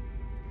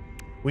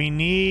 We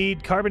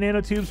need carbon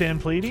nanotubes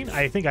and plating.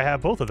 I think I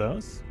have both of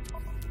those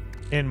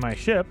in my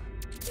ship.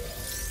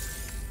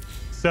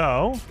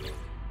 So,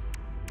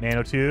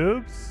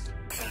 nanotubes,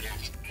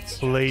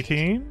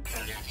 plating.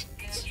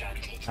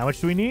 How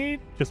much do we need?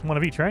 Just one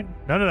of each, right?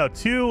 No.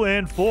 2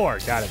 and 4.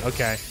 Got it.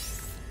 Okay.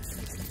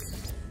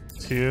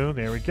 2.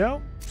 There we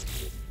go.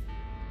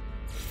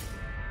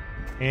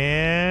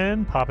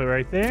 And pop it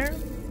right there.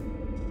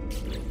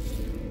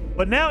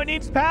 But now it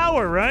needs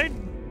power, right?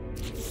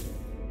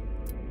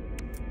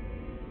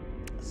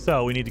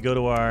 So we need to go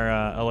to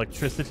our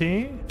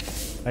electricity.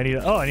 I need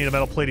a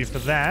metal plating for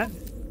that.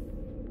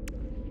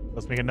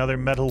 Let's make another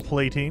metal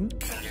plating.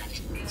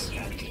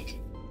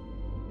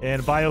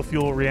 And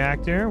biofuel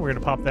reactor. We're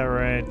gonna pop that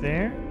right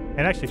there. And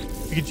actually,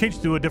 you can change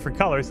it to a different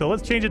color. So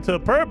let's change it to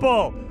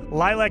purple.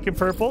 Lilac and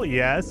purple.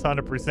 Yes,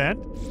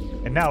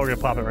 100%. And now we're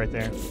gonna pop it right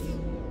there.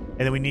 And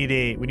then we need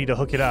to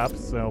hook it up.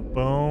 So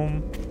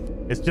boom.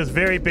 It's just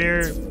very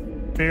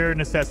bare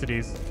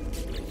necessities.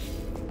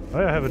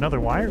 Oh, I have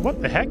another wire.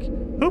 What the heck?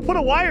 Who put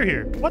a wire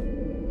here?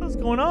 What's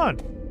going on?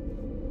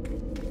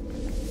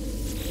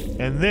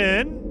 And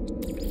then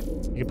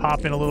you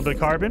pop in a little bit of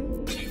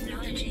carbon.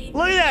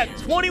 Look at that,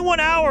 21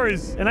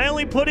 hours, and I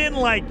only put in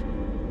like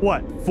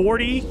what,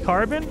 40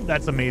 carbon?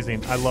 That's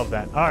amazing. I love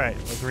that. All right,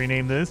 let's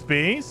rename this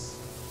base.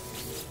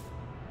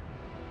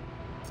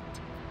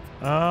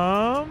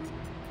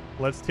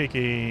 Let's take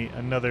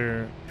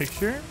another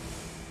picture.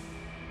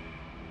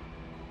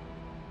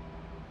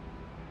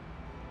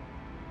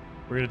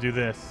 We're gonna do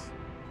this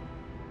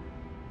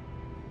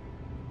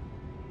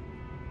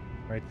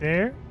right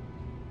there.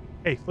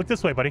 Hey, look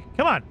this way, buddy.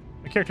 Come on.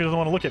 My character doesn't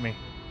want to look at me.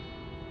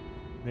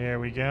 There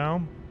we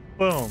go.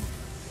 Boom.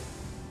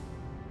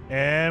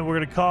 And we're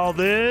gonna call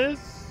this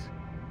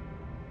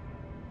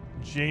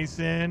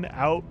Jason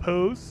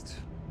Outpost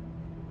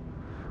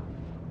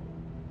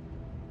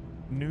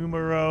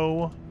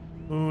Numero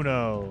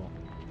Uno.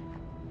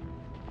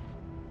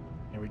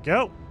 There we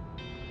go.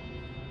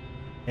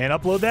 And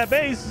upload that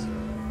base.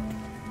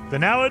 So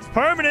now it's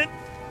permanent.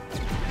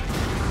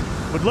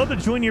 Would love to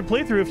join your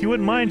playthrough if you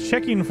wouldn't mind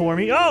checking for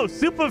me. Oh,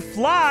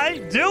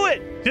 Superfly, do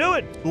it. Do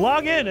it.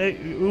 Log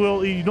in.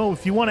 Well, you know,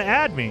 if you want to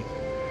add me.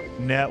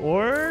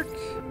 Network.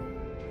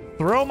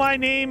 Throw my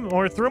name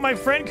or throw my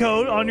friend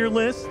code on your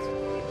list.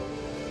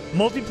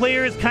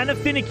 Multiplayer is kind of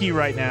finicky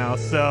right now,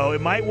 so it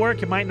might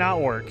work, it might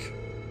not work.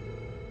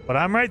 But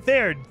I'm right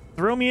there.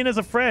 Throw me in as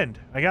a friend.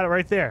 I got it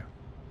right there.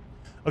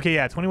 Okay,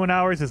 yeah, 21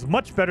 hours is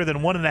much better than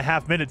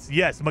 1.5 minutes.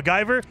 Yes,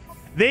 MacGyver,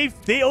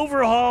 they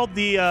overhauled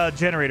the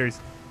generators.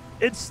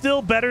 It's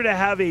still better to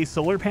have a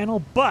solar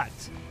panel, but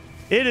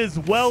it is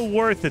well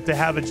worth it to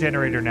have a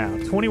generator now.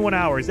 21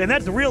 hours, and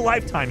that's real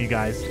lifetime, you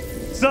guys.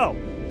 So,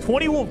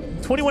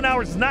 21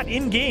 hours is not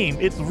in-game,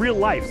 it's real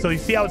life. So you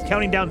see how it's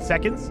counting down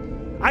seconds?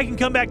 I can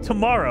come back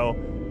tomorrow,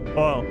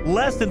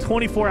 less than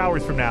 24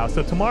 hours from now.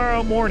 So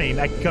tomorrow morning,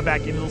 I can come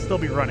back and it'll still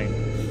be running.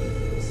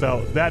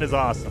 So that is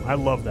awesome. I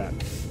love that.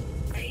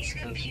 Base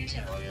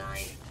computer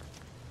online.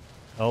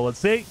 Oh, let's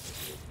see.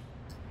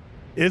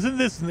 Isn't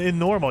this in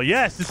normal?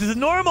 Yes, this is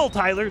normal,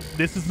 Tyler.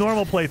 This is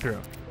normal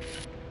playthrough.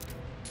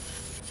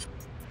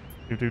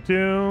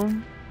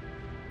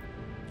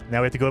 Now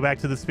we have to go back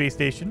to the space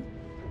station.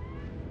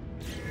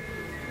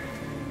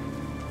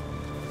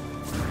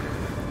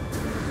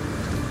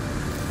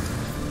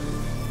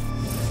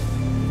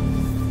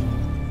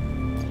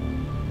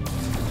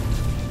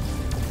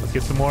 Let's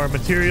get some more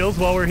materials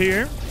while we're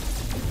here.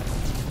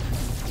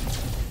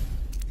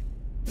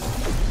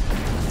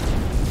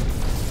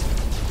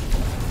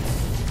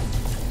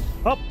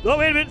 Oh,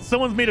 wait a minute.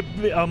 Someone's made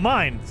a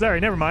mine. Sorry,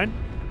 never mind.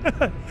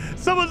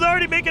 Someone's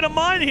already making a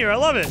mine here. I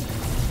love it.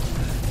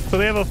 So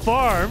they have a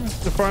farm.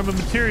 The farm of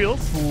materials.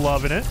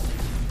 Loving it.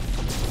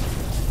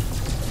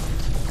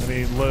 Let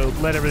me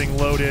let everything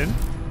load in.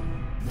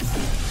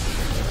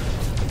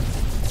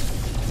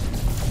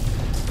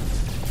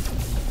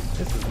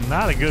 This is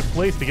not a good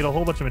place to get a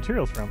whole bunch of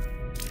materials from.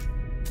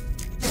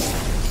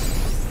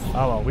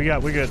 Oh, well, we're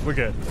good. We're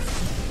good.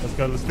 Let's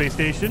go to the space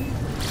station.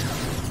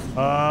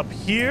 Up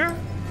here.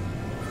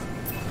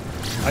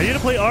 Are you going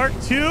to play Ark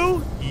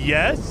 2?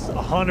 Yes,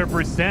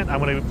 100%. I'm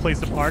going to play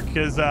some Ark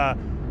because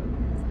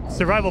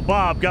Survival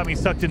Bob got me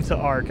sucked into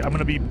Ark. I'm going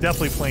to be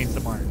definitely playing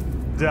some Ark.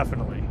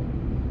 Definitely.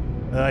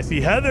 I see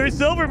Heather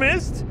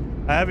Silvermist.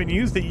 I haven't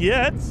used it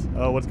yet.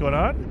 Oh, what's going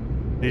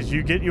on? Did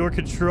you get your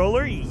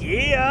controller?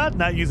 Yeah.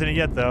 Not using it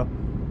yet, though.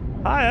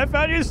 Hi, I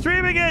found your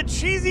stream again.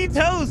 Cheesy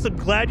Toast. I'm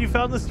glad you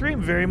found the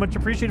stream. Very much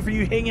appreciated for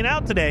you hanging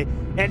out today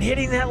and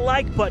hitting that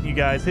like button, you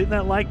guys. Hitting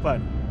that like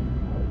button.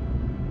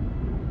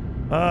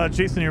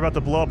 Jason, you're about to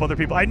blow up other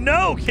people. I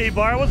know,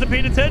 K-Bar. I wasn't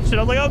paying attention.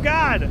 I was like, oh,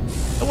 God. I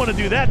don't want to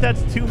do that.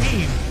 That's too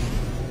mean.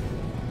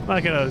 I'm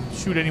not going to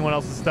shoot anyone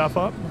else's stuff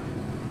up.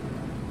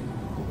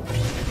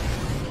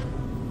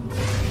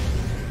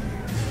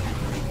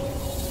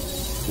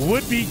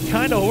 Would be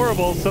kind of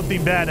horrible if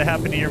something bad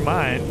happened to your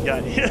mind. Yeah,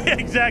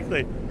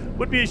 exactly.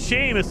 Would be a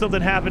shame if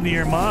something happened to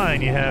your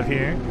mind. You have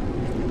here.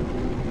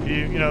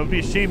 You know, it'd be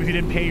a shame if you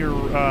didn't pay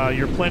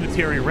your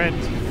planetary rent.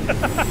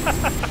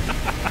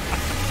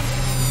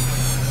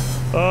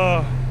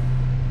 Oh.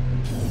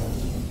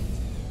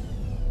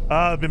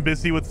 I've been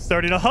busy with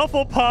starting a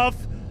Hufflepuff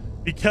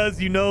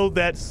because you know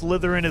that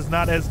Slytherin is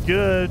not as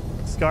good.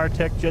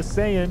 ScarTech, just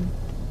saying.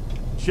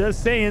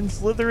 Just saying,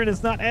 Slytherin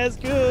is not as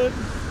good.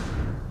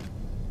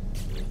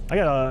 I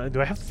got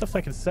do I have stuff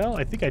I can sell?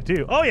 I think I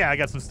do. Oh yeah, I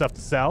got some stuff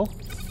to sell.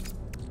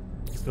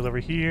 Let's go over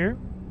here.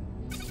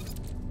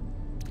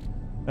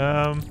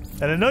 And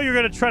I know you're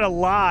gonna try to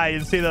lie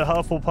and say that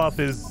Hufflepuff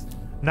is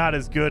not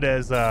as good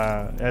as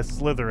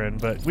Slytherin,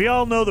 but we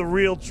all know the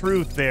real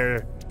truth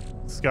there,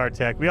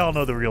 ScarTech. We all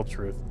know the real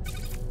truth.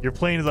 You're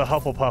playing as a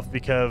Hufflepuff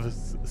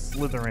because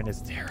Slytherin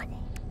is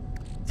terrible.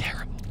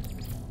 Terrible.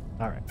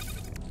 All right.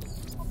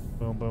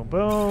 Boom, boom,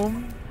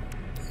 boom.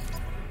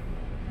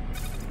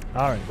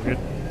 All right,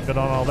 good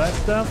on all that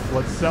stuff.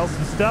 Let's sell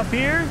some stuff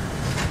here.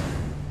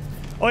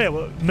 Oh yeah,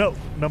 well, no,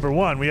 number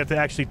one, we have to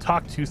actually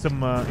talk to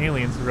some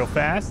aliens real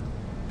fast.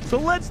 So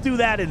let's do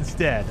that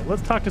instead.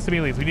 Let's talk to some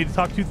aliens. We need to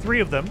talk to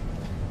 3 of them.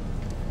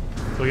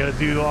 So we got to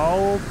do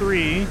all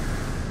 3.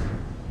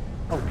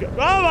 Oh, God.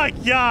 Oh my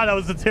God, that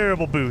was a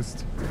terrible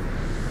boost.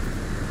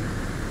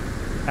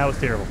 That was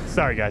terrible.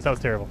 Sorry, guys, that was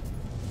terrible.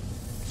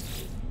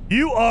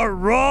 You are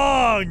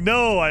wrong.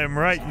 No, I am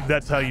right.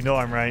 That's how you know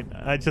I'm right.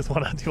 I just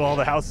want to do all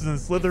the houses in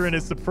Slytherin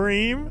is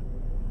supreme.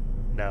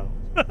 No.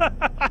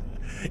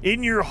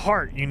 In your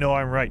heart, you know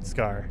I'm right,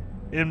 Scar.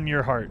 In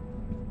your heart.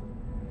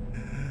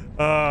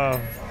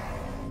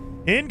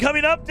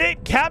 Incoming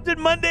update, Captain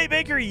Monday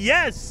Baker.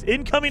 Yes,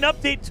 incoming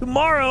update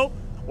tomorrow.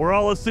 We're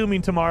all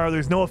assuming tomorrow.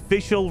 There's no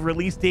official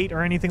release date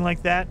or anything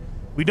like that.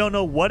 We don't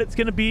know what it's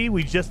going to be.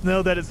 We just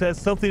know that it has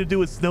something to do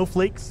with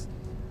snowflakes.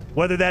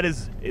 Whether that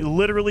is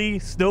literally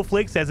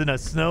snowflakes as in a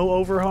snow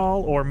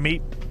overhaul or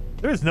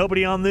there's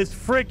nobody on this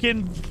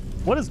freaking...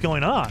 What is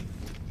going on?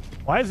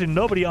 Why is there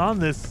nobody on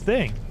this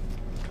thing?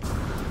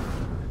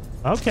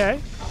 Okay.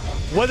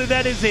 Whether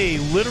that is a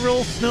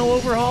literal snow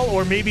overhaul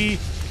or maybe,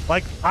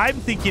 like, I'm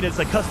thinking it's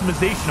a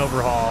customization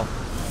overhaul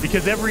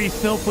because every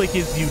snowflake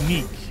is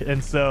unique.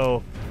 And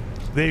so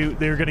they're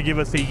going to give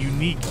us a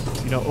unique,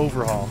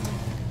 overhaul.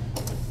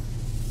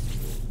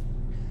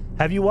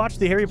 Have you watched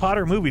the Harry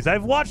Potter movies?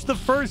 I've watched the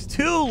first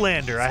 2,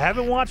 Lander. I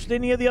haven't watched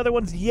any of the other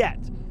ones yet.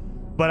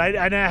 But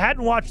I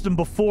hadn't watched them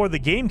before the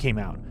game came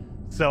out.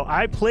 So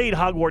I played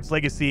Hogwarts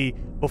Legacy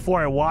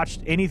before I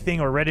watched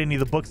anything or read any of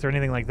the books or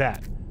anything like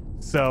that.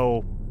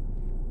 So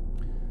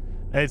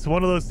it's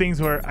one of those things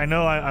where I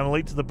know I'm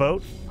late to the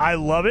boat. I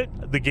love it.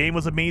 The game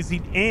was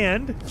amazing.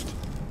 And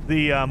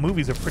the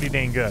movies are pretty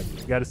dang good,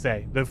 gotta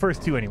say. The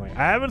first 2 anyway.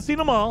 I haven't seen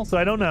them all, so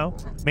I don't know.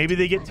 Maybe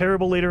they get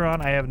terrible later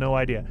on. I have no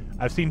idea.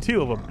 I've seen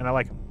 2 of them, and I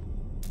like them.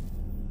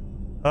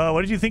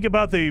 What did you think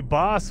about the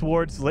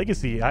Hogwarts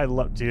Legacy? I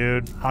love,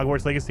 dude,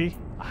 Hogwarts Legacy.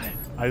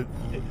 I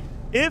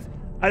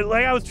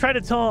was trying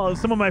to tell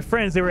some of my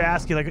friends, they were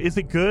asking, like, is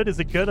it good? Is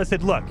it good? I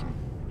said, look,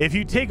 if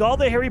you take all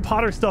the Harry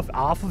Potter stuff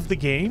off of the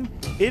game,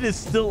 it is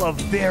still a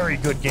very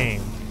good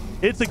game.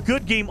 It's a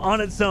good game on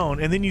its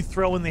own, and then you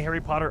throw in the Harry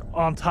Potter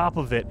on top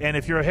of it. And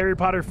if you're a Harry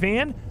Potter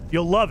fan,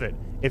 you'll love it.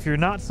 If you're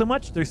not so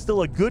much, there's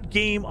still a good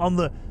game on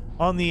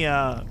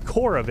the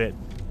core of it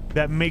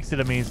that makes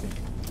it amazing.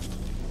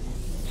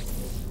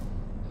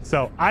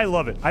 So I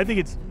love it. I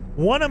think it's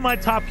one of my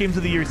top games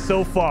of the year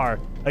so far.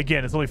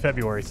 Again, it's only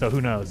February, so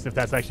who knows if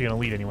that's actually going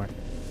to lead anywhere.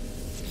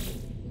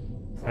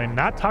 Can I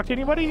not talk to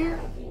anybody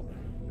here?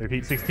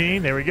 Repeat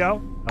 16. There we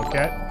go.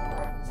 Okay.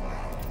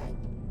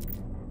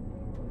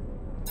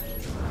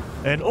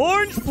 And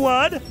Orange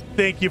Blood,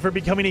 thank you for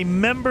becoming a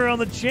member on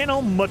the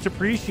channel. Much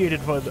appreciated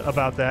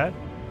about that.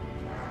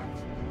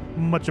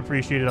 Much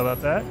appreciated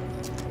about that.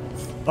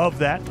 Of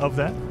that.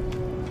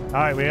 All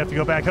right, we have to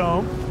go back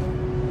home.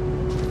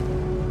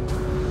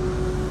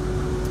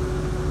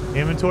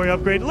 Inventory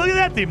upgrade. Look at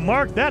that. They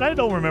marked that. I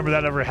don't remember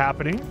that ever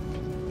happening.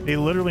 They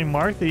literally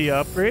marked the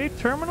upgrade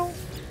terminal.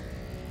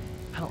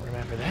 I don't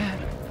remember that.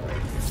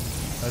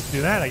 Let's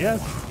do that, I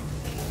guess.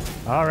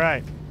 All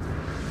right.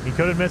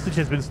 Encoded message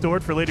has been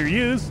stored for later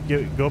use.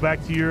 Go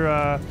back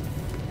to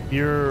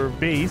your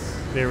base.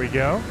 There we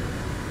go.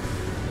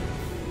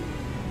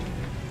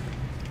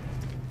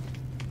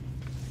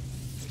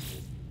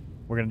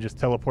 We're going to just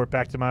teleport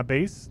back to my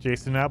base.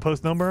 Jason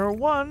outpost number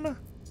 1.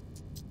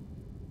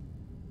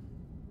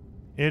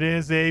 It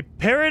is a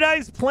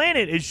paradise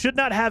planet. It should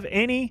not have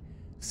any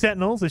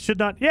sentinels. It should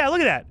not... Yeah,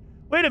 look at that.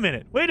 Wait a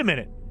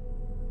minute.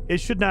 It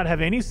should not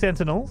have any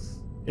sentinels.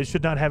 It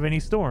should not have any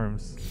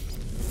storms.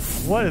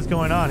 What is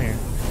going on here?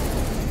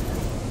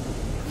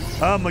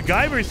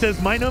 MacGyver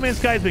says, my No Man's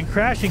Sky has been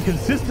crashing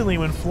consistently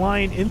when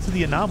flying into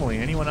the anomaly.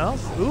 Anyone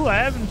else? Ooh, I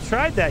haven't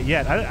tried that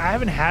yet. I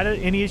haven't had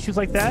any issues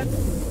like that,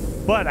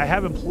 but I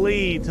haven't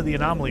played to the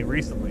anomaly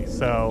recently.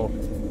 So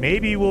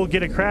maybe we'll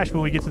get a crash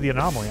when we get to the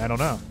anomaly. I don't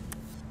know.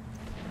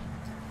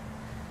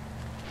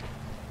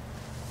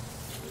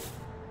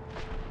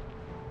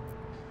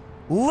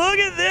 Look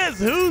at this.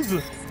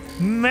 Whose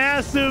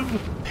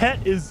massive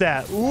pet is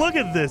that? Look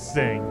at this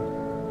thing.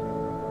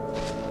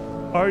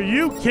 Are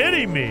you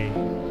kidding me?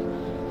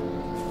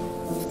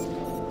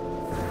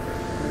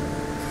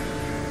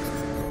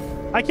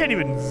 I can't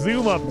even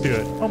zoom up to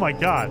it. Oh my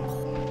God.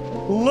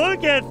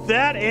 Look at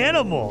that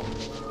animal.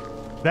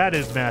 That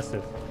is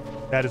massive.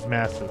 That is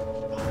massive.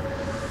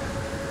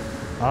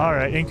 All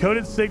right.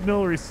 Encoded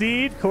signal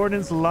received.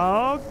 Coordinates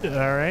logged.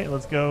 All right.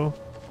 Let's go.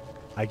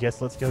 I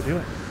guess let's go do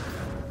it.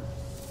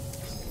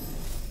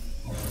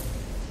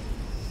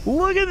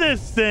 Look at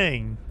this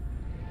thing.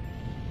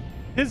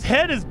 His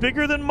head is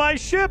bigger than my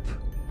ship.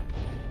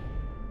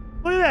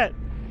 Look at that.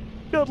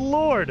 Good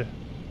Lord.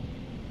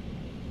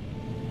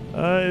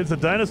 It's a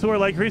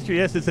dinosaur-like creature.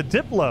 Yes, it's a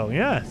Diplo.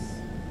 Yes.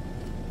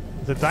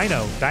 It's a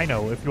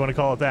dino, if you want to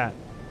call it that.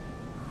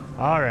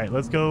 All right,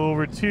 let's go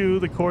over to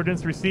the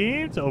coordinates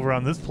received over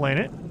on this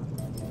planet.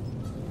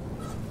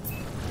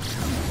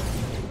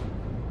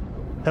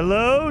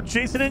 Hello,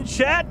 Jason in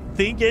chat.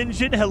 Think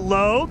Engine,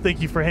 hello. Thank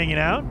you for hanging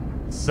out.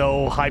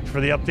 So hyped for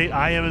the update.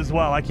 I am as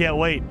well. I can't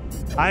wait.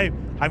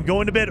 I'm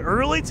going to bed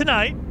early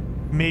tonight.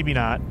 Maybe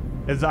not,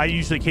 as I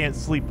usually can't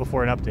sleep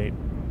before an update.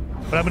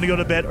 But I'm going to go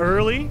to bed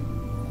early,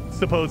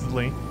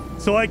 supposedly,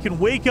 so I can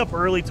wake up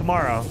early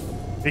tomorrow.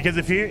 Because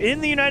if you're in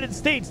the United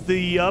States,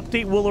 the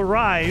update will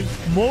arrive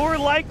more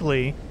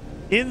likely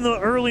in the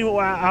early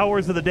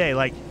hours of the day.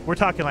 Like, we're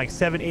talking like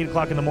 7, 8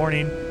 o'clock in the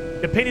morning,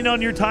 depending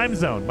on your time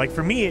zone. Like,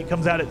 for me, it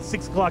comes out at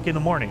 6 o'clock in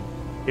the morning.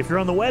 If you're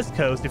on the West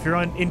Coast, if you're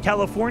in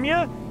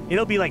California,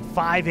 it'll be like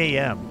 5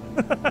 a.m.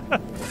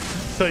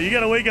 So you got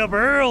to wake up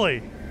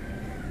early.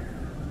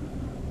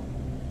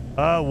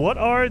 What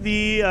are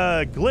the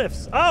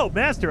glyphs? Oh,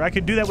 Master, I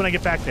can do that when I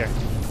get back there.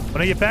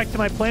 When I get back to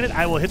my planet,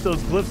 I will hit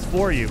those glyphs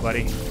for you,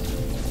 buddy.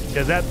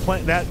 Because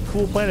that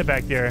cool planet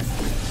back there,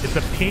 it's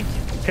a pink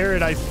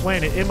paradise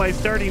planet in my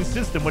starting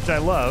system, which I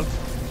love.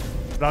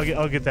 But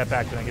I'll get that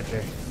back when I get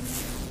there.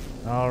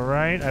 All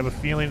right, I have a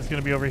feeling it's going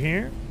to be over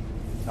here.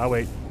 Oh,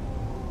 wait.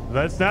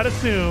 Let's not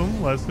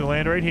assume. Let's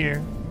land right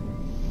here.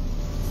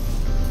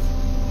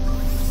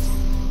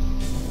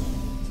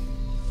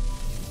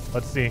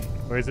 Let's see.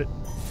 Where is it?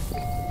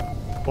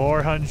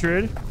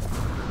 400.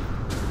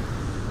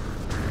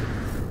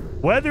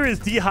 Weather is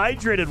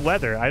dehydrated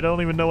weather. I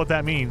don't even know what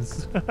that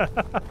means.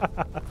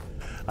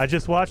 I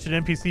just watched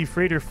an NPC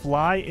freighter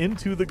fly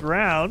into the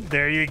ground.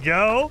 There you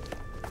go.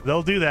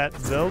 They'll do that.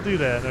 They'll do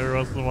that every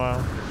once in a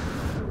while.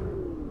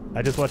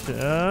 I just watched it.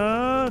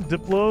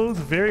 Diplo's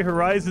very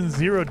Horizon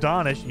Zero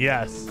Dawn-ish.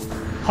 Yes.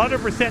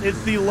 100%.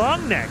 It's the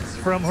long necks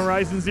from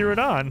Horizon Zero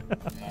Dawn.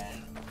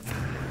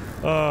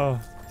 Oh.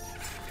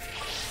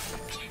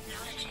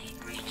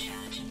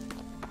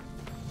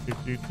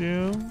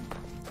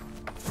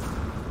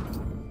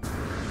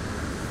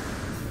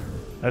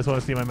 I just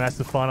want to see my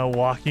massive fauna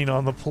walking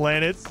on the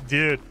planets.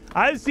 Dude,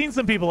 I've seen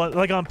some people,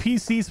 like on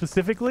PC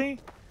specifically,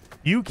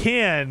 you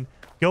can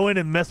go in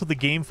and mess with the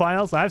game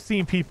files. I've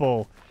seen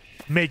people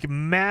make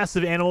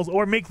massive animals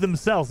or make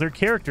themselves, their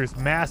characters,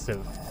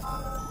 massive.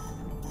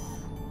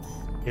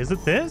 Is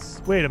it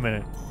this? Wait a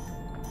minute.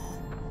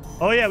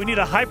 Oh, yeah, we need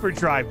a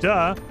hyperdrive,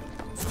 duh.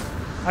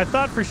 I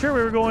thought for sure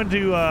we were going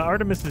to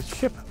Artemis's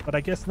ship, but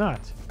I guess not.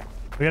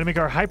 We gotta make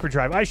our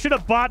hyperdrive. I should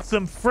have bought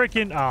some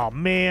freaking... Oh,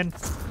 man.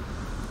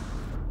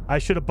 I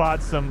should have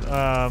bought some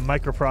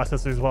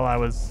microprocessors while I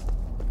was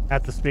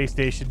at the space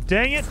station.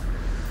 Dang it.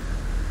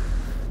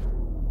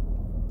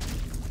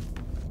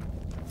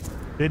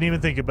 Didn't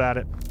even think about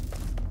it.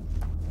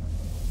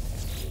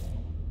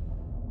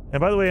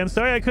 And by the way, I'm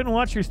sorry I couldn't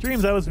watch your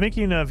streams. I was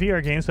making a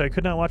VR game, so I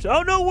could not watch.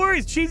 Oh, no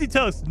worries. Cheesy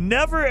Toast.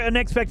 Never an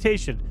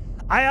expectation.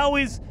 I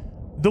always...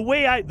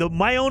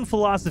 my own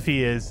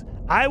philosophy is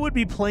I would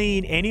be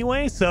playing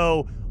anyway,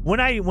 so when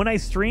I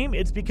stream,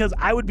 it's because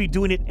I would be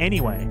doing it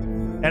anyway.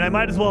 And I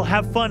might as well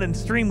have fun and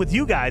stream with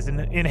you guys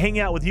and hang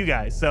out with you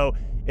guys. So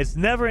it's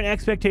never an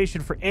expectation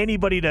for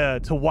anybody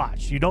to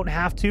watch. You don't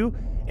have to.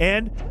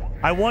 And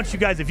I want you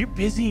guys, if you're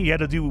busy, you got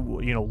to do,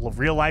 you know,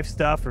 real life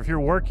stuff, or if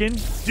you're working,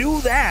 do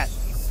that.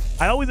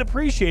 I always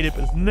appreciate it,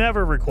 but it's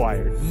never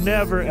required.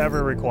 Never,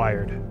 ever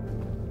required.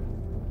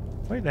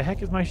 Where the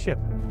heck is my ship?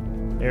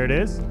 There it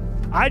is.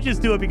 I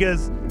just do it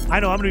because I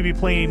know I'm going to be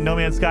playing No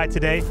Man's Sky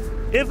today.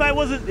 If I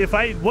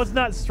was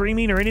not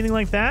streaming or anything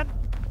like that,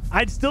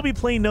 I'd still be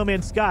playing No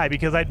Man's Sky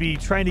because I'd be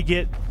trying to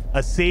get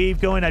a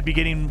save going. I'd be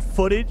getting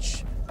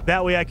footage.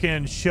 That way I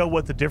can show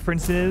what the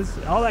difference is,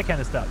 all that kind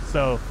of stuff.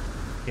 So,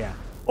 yeah.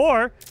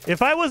 Or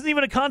if I wasn't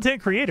even a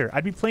content creator,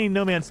 I'd be playing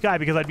No Man's Sky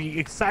because I'd be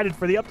excited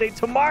for the update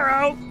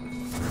tomorrow.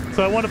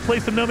 So I want to play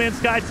some No Man's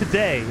Sky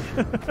today.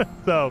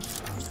 So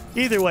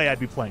either way, I'd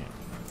be playing.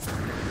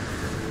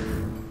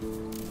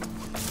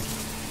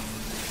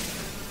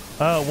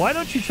 Why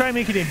don't you try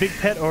making a big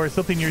pet or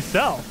something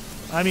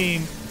yourself? I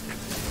mean,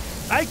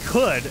 I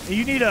could.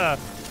 You need a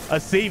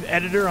save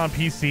editor on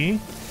PC,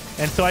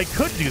 and so I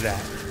could do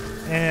that.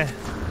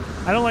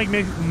 I don't like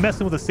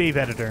messing with a save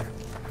editor,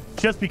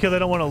 just because I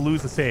don't want to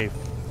lose the save.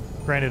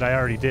 Granted, I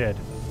already did.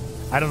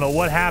 I don't know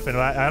what happened.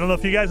 I don't know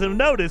if you guys have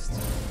noticed.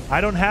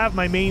 I don't have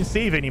my main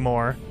save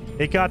anymore.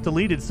 It got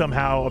deleted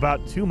somehow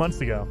about 2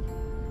 months ago.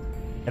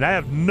 And I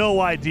have no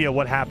idea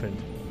what happened.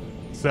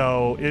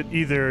 So it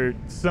either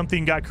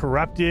something got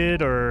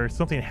corrupted or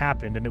something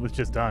happened and it was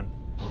just done.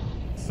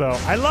 So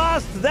I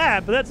lost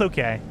that, but that's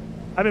okay.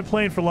 I've been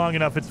playing for long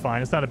enough. It's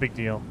fine. It's not a big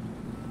deal.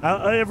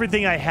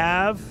 Everything I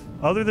have,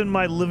 other than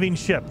my living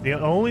ship, the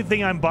only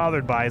thing I'm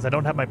bothered by is I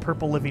don't have my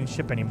purple living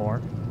ship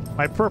anymore.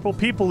 My purple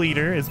people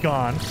eater is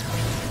gone,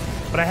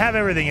 but I have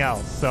everything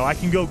else. So I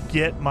can go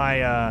get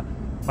my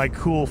my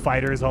cool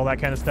fighters, all that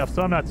kind of stuff.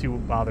 So I'm not too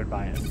bothered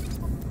by it.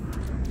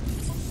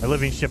 My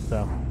living ship,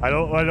 though.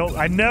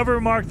 I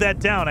never marked that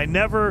down. I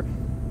never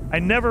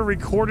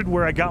recorded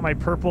where I got my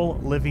purple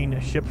living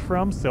ship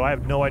from, so I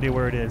have no idea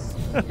where it is.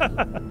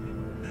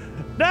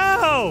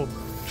 No!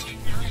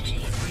 Technology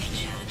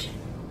recharge.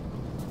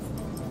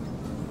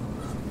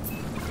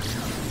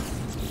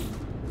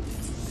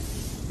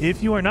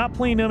 If you are not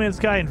playing No Man's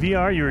Sky in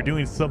VR, you are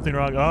doing something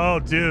wrong. Oh,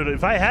 dude,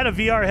 if I had a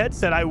VR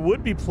headset, I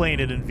would be playing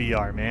it in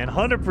VR, man.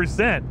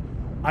 100%.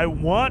 I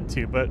want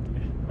to, but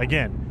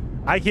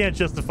again, I can't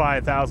justify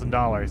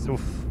 $1,000.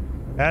 Oof,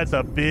 that's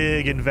a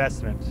big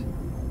investment.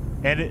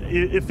 And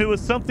if it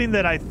was something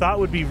that I thought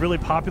would be really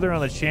popular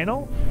on the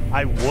channel,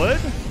 I would.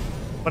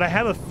 But I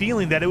have a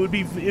feeling that it would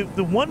be, if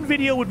the one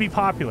video would be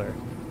popular,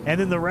 and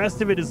then the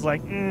rest of it is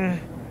like,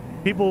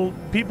 people,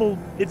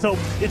 it's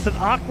an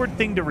awkward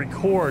thing to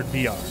record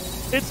VR.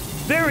 It's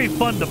very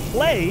fun to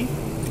play,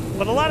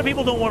 but a lot of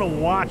people don't want to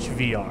watch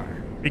VR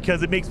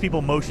because it makes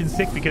people motion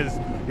sick because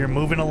you're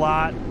moving a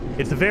lot.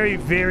 It's a very,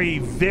 very,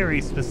 very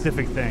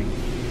specific thing.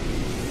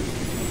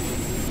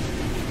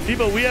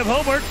 People, we have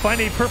homework. Find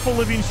a purple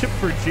living ship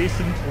for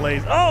Jason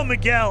Plays. Oh,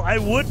 Miguel, I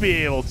would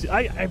be able to.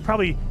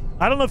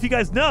 I don't know if you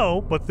guys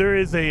know, but there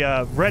is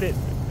a Reddit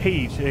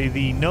page,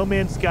 the No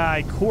Man's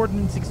Sky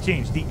Coordinates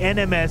Exchange, the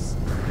NMS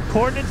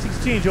Coordinates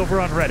Exchange over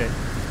on Reddit.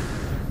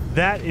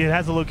 That it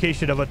has a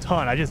location of a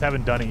ton. I just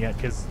haven't done it yet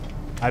because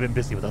I've been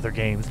busy with other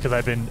games because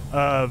I've been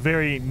a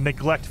very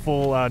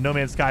neglectful No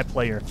Man's Sky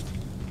player.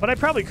 But I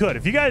probably could.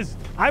 If you guys,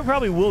 I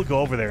probably will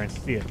go over there and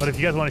see it. But if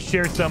you guys want to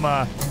share some,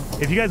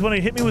 if you guys want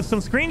to hit me with some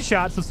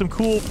screenshots of some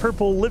cool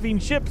purple living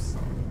ships,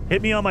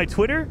 hit me on my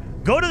Twitter.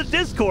 Go to the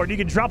Discord. You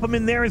can drop them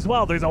in there as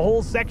well. There's a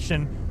whole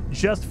section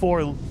just for,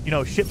 you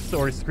know, ships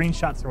or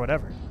screenshots or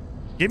whatever.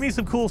 Give me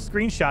some cool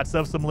screenshots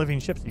of some living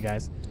ships, you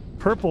guys.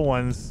 Purple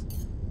ones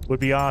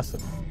would be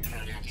awesome.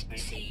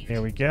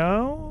 There we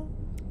go.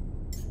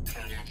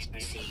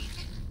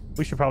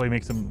 We should probably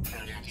make some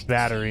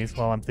batteries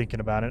while I'm thinking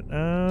about it.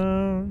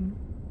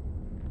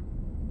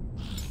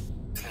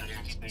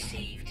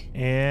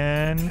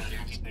 And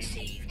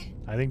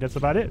I think that's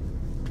about it.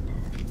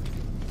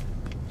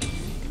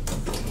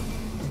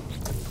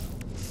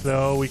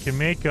 So we can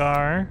make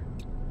our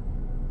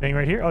thing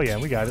right here. Oh yeah,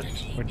 we got it.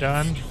 We're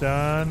done.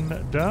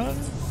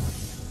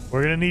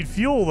 We're gonna need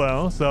fuel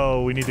though,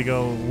 so we need to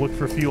go look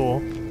for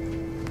fuel.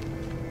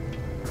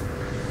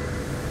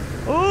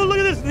 Oh, look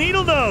at this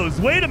needle nose.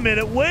 Wait a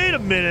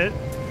minute.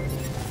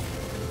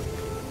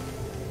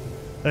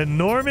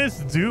 Enormous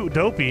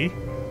dopey.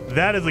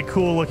 That is a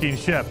cool looking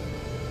ship.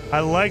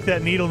 I like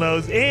that needle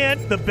nose.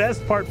 And the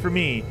best part for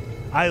me,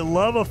 I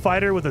love a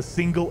fighter with a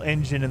single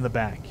engine in the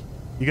back.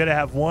 You got to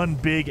have one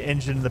big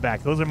engine in the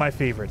back. Those are my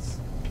favorites.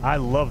 I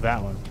love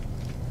that one.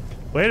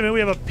 Wait a minute.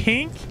 We have a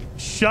pink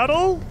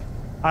shuttle.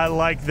 I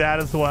like that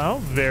as well.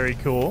 Very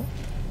cool.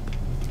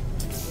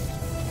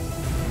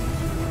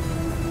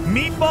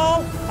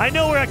 Meatball? I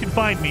know where I can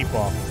find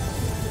Meatball.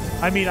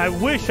 I mean, I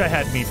wish I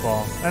had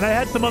Meatball. And I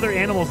had some other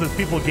animals that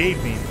people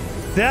gave me.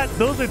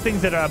 Those are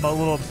things that I'm a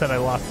little upset I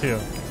lost too.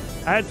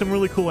 I had some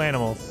really cool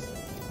animals.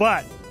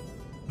 But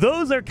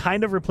those are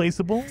kind of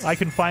replaceable. I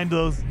can find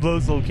those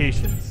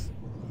locations.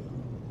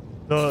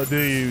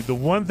 The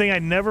one thing I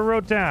never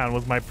wrote down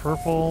was my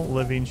purple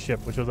living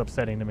ship, which was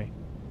upsetting to me.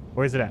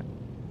 Where's it at?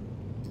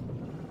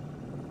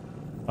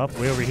 Up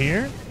way over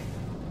here.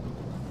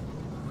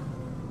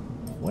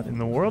 What in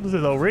the world is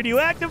this? A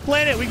radioactive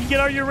planet. We can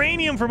get our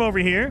uranium from over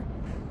here.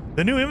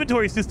 The new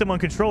inventory system on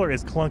controller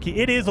is clunky.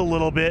 It is a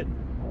little bit.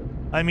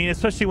 I mean,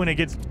 especially when it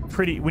gets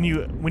pretty, when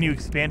you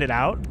expand it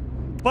out.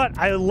 But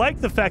I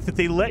like the fact that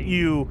they let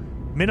you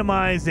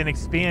minimize and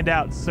expand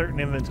out certain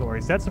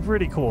inventories. That's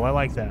pretty cool. I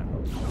like that.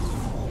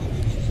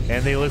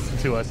 And they listen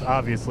to us,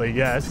 obviously.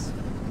 Yes.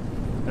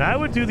 And I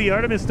would do the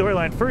Artemis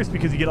storyline first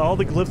because you get all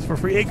the glyphs for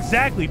free.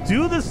 Exactly.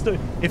 Do the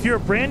if you're a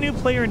brand new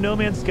player in No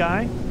Man's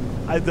Sky,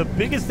 the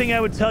biggest thing I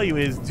would tell you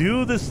is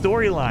do the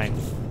storyline.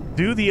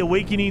 Do the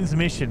Awakenings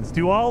missions.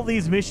 Do all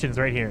these missions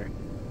right here.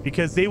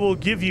 Because they will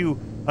give you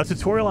a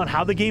tutorial on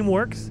how the game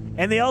works.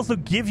 And they also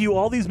give you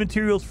all these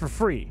materials for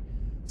free.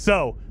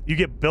 So you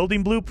get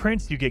building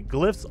blueprints, you get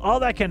glyphs,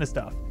 all that kind of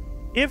stuff.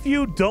 If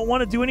you don't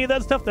want to do any of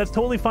that stuff, that's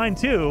totally fine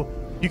too.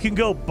 You can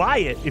go buy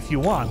it if you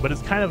want, but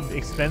it's kind of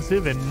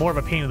expensive and more of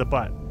a pain in the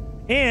butt.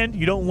 And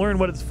you don't learn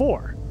what it's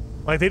for.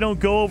 Like, they don't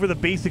go over the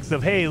basics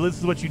of, hey, this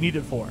is what you need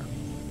it for.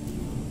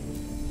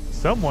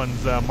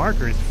 Someone's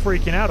marker is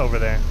freaking out over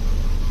there.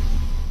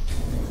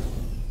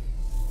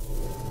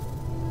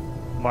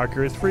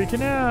 Marker is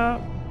freaking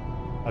out.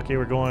 Okay,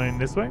 we're going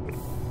this way.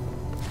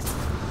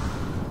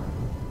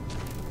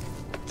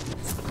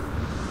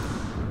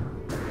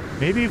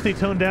 Maybe if they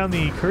toned down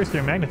the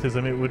cursor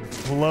magnetism, it would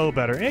flow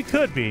better. It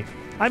could be.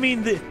 I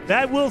mean,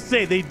 that will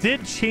say they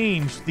did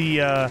change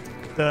the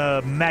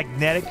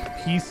magnetic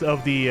piece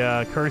of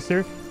the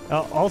cursor.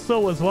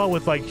 Also, as well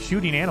with like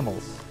shooting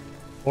animals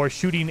or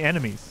shooting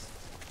enemies.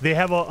 They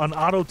have an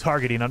auto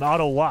targeting, an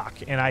auto lock,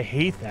 and I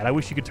hate that. I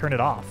wish you could turn it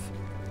off.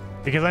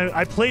 Because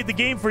I played the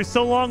game for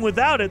so long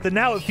without it that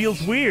now it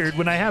feels weird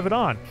when I have it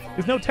on.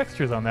 There's no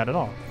textures on that at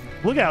all.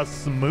 Look how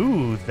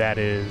smooth that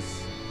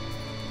is.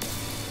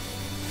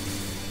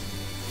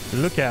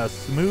 Look how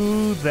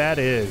smooth that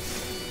is.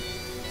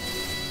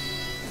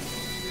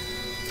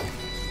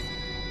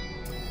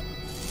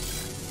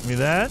 Give me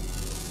that.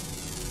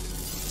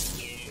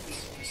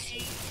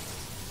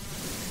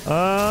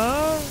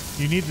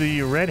 You need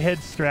the red head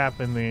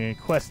strap in the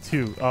Quest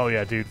 2. Oh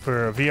yeah, dude,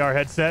 for a VR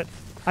headset.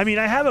 I mean,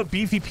 I have a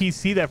beefy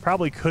PC that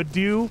probably could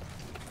do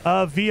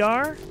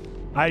VR.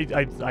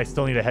 I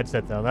still need a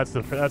headset though. That's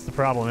the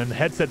problem. And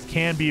headsets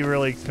can be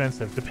really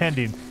expensive,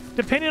 depending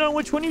on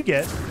which one you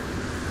get.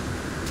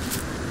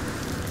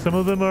 Some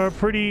of them are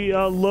pretty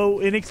low,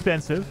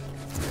 inexpensive.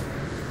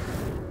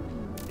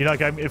 You know,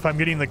 like if I'm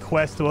getting the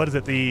Quest, what is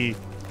it? The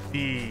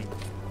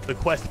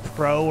Quest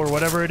Pro or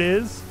whatever it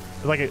is.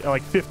 It's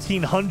like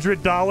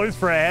 $1,500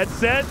 for a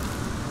headset.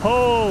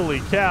 Holy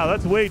cow,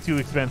 that's way too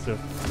expensive.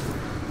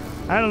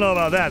 I don't know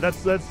about that.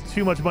 That's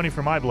too much money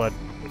for my blood.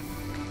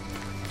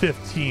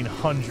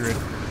 $1,500.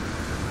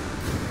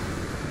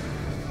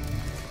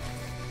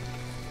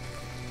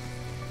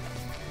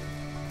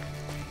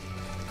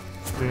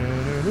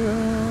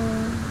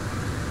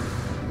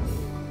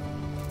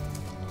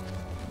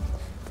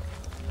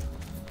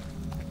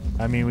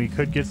 I mean, we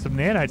could get some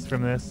nanites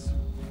from this.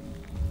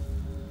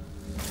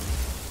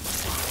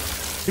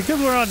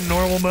 Because we're on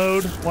normal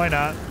mode, why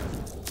not?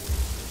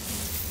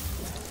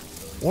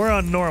 We're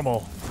on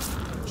normal.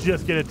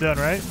 Just get it done,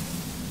 right?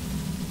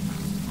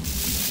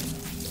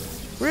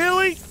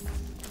 Really?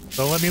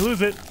 Don't let me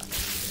lose it.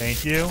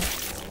 Thank you.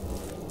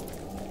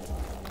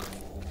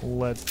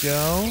 Let's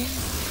go.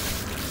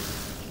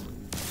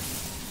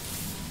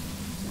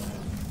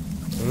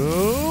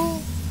 Ooh.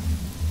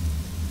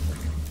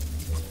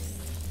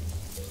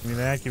 Give me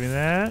that, give me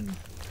that.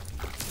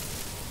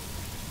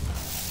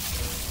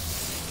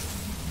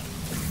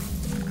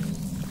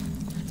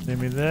 Give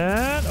me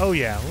that. Oh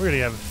yeah, we're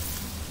gonna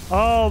have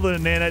all the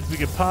nanites we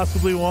could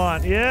possibly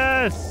want.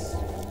 Yes!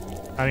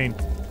 I mean,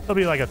 it'll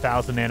be like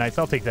 1,000 nanites.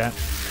 I'll take that.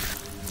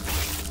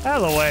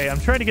 Out of the way. I'm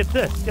trying to get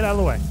this. Get out of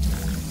the way.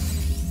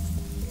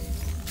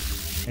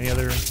 Any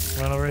other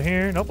one over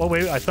here? Nope. Oh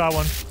wait, I saw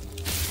one.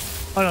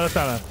 Oh no,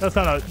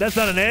 that's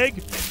not an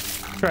egg.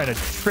 Trying to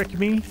trick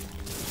me.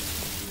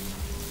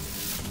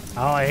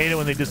 Oh, I hate it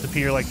when they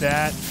disappear like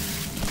that.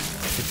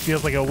 It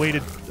feels like a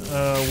wasted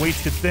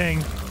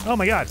thing. Oh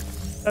my god.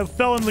 That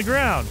fell in the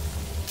ground.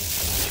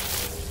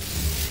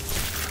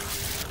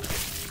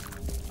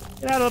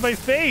 Get out of my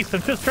face.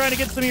 I'm just trying to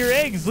get some of your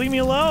eggs. Leave me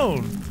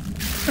alone.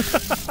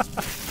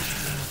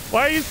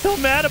 Why are you so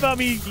mad about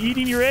me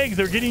eating your eggs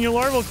or getting your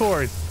larval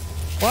cores?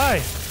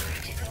 Why?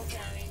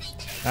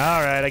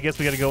 All right, I guess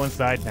we got to go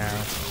inside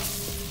now.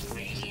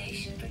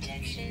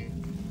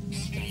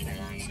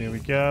 There we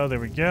go. There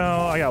we go.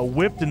 I got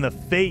whipped in the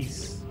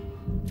face.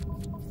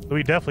 So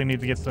we definitely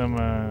need to get some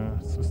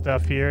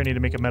stuff here. I need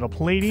to make a metal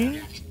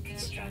plating.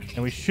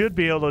 And we should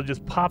be able to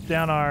just pop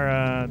down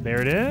our...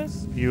 there it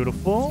is.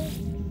 Beautiful.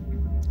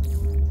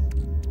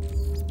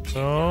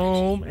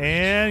 Boom.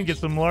 And get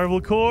some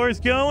larval cores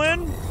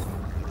going.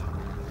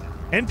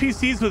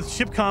 NPCs with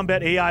ship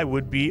combat AI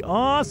would be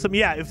awesome.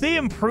 Yeah, if they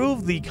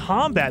improve the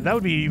combat, that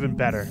would be even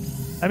better.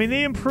 I mean,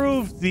 they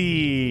improved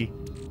the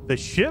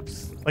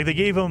ships. Like they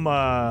gave them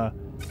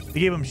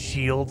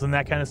shields and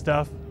that kind of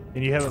stuff.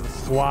 And you have a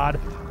squad.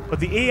 But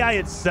the AI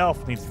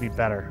itself needs to be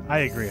better. I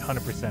agree,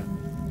 100%.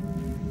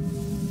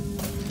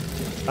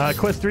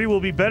 Quest 3 will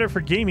be better for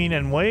gaming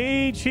and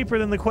way cheaper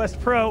than the Quest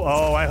Pro.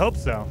 Oh, I hope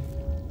so.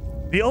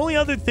 The only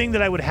other thing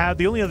that I would have,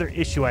 the only other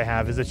issue I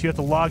have is that you have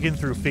to log in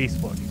through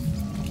Facebook.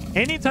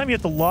 Anytime you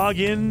have to log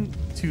in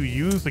to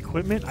use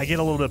equipment, I get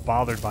a little bit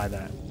bothered by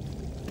that.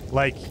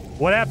 Like,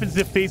 what happens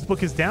if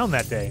Facebook is down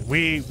that day?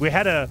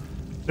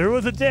 There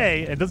was a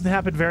day, it doesn't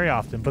happen very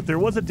often, but there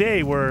was a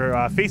day where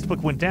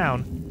Facebook went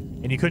down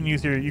and you couldn't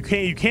use you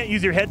can't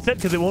use your headset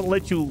because it won't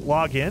let you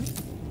log in.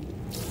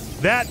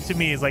 That to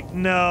me is like,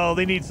 no,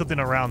 they need something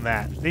around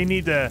that. They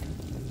need to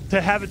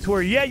have it to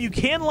where, yeah, you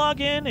can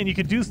log in and you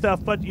can do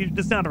stuff, but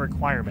it's not a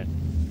requirement.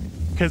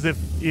 Because if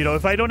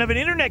I don't have an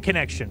internet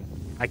connection,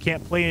 I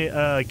can't play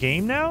a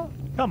game now?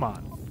 Come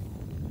on.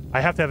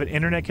 I have to have an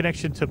internet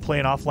connection to play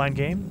an offline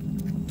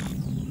game?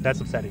 That's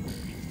upsetting.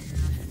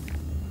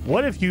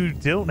 What if you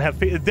don't have...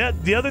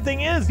 The other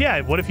thing is,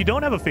 yeah, what if you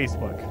don't have a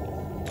Facebook?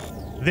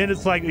 Then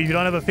it's like, if you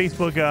don't have a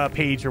Facebook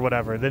page or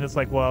whatever, then it's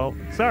like, well,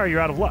 sorry, you're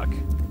out of luck.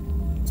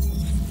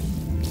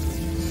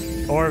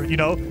 Or,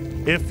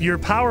 if your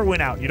power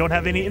went out, you don't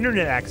have any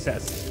internet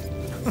access.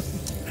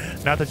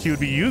 Not that you would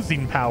be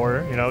using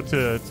power, you know,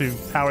 to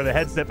power the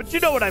headset, but you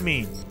know what I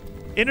mean.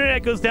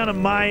 Internet goes down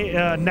in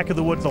my neck of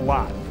the woods a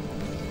lot.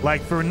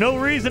 Like, for no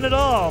reason at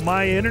all,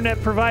 my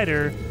internet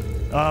provider,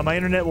 my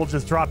internet will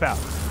just drop out.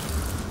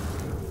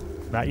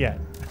 Not yet.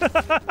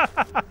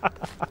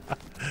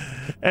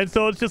 And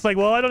so it's just like,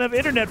 well, I don't have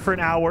internet for an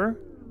hour.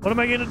 What am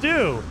I going to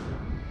do?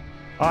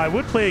 I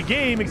would play a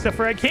game, except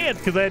for I can't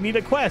because I need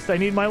a quest. I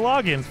need my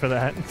logins for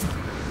that.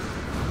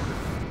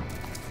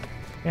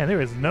 Man,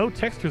 there is no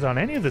textures on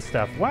any of this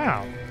stuff.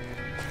 Wow.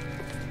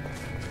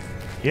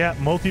 Yeah,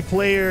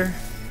 multiplayer.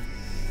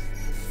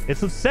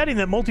 It's upsetting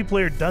that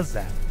multiplayer does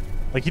that.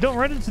 Like, you don't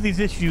run into these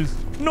issues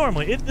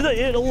normally.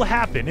 It'll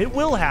happen. It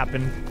will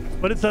happen.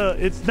 But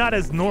it's not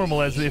as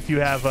normal as if you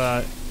have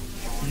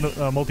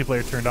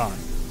multiplayer turned on.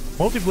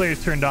 Multiplayer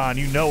is turned on,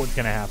 you know what's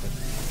going to happen.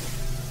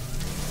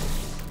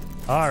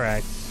 All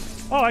right.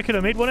 Oh, I could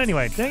have made one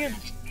anyway. Dang it.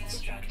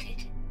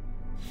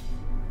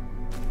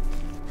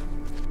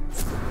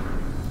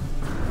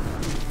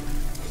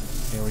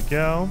 Here we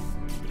go.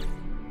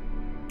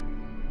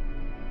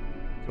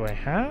 Do I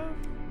have?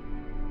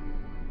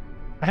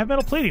 I have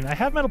metal plating. I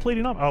have metal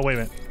plating on. Oh, wait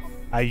a minute.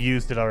 I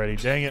used it already.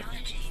 Dang it.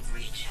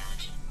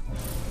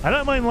 I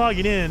don't mind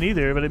logging in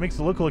either, but it makes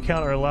a local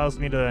account or allows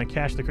me to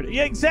cache the credit.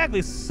 Yeah,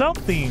 exactly.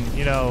 Something,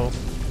 you know,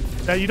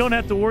 that you don't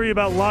have to worry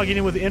about logging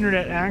in with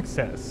internet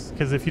access.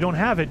 Because if you don't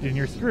have it, then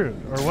you're screwed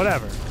or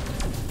whatever.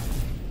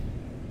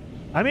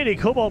 I made a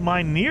cobalt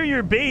mine near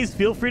your base.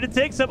 Feel free to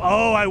take some.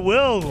 Oh, I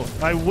will.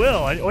 I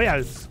will. Oh,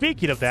 yeah.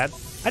 Speaking of that,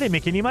 I didn't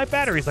make any of my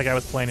batteries like I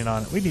was planning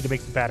on. We need to make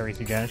some batteries,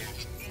 you guys.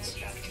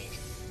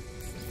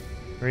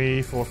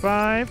 3, 4,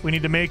 5. We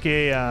need to make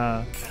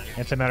a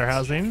antimatter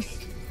housings.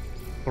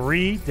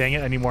 3. Dang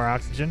it, I need more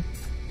oxygen.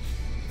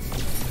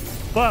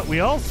 But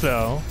we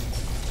also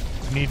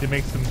need to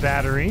make some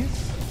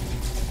batteries.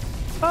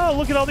 Oh,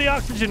 look at all the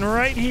oxygen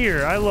right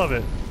here. I love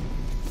it.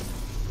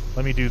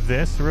 Let me do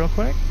this real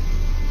quick.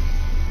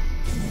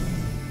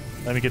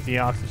 Let me get the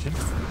oxygen.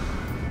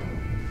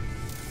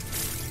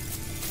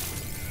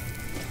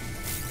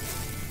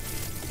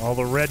 All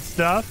the red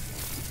stuff.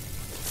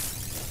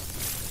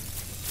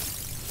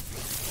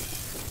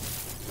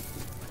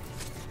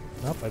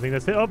 Nope, I think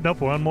that's it. Oh, nope,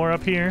 one more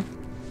up here.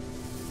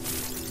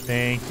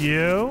 Thank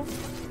you.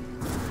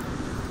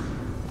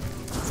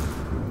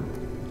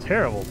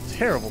 Terrible,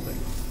 terrible thing.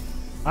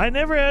 I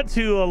never had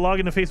to log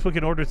into Facebook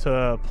in order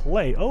to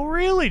play. Oh,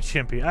 really,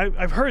 Chimpy?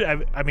 I've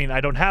heard. I mean,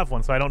 I don't have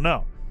one, so I don't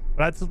know.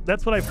 But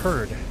that's what I've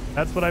heard.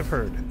 That's what I've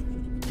heard.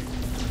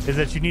 Is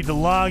that you need to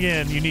log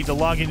in. You need to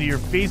log into your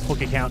Facebook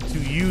account to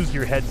use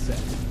your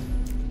headset.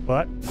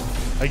 But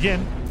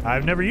again,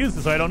 I've never used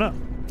it, so I don't know.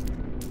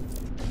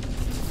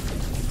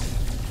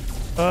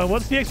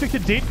 What's the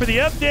expected date for the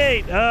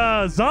update?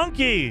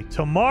 Zonky,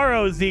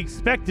 tomorrow is the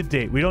expected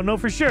date. We don't know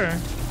for sure,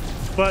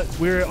 but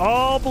we're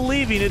all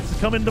believing it's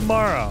coming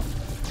tomorrow.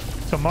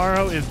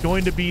 Tomorrow is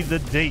going to be the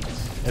date,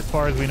 as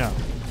far as we know.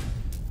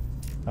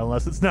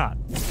 Unless it's not.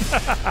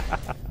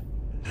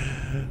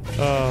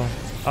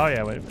 Oh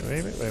yeah, wait.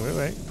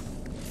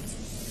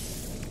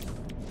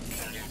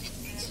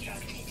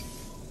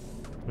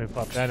 Let me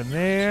pop that in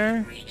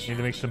there. Need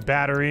to make some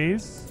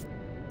batteries.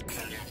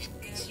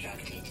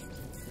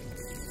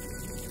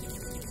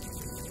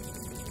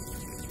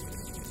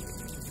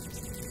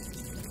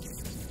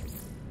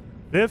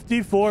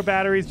 54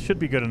 batteries should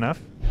be good enough.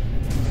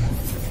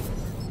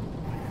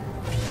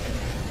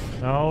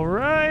 All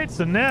right,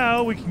 so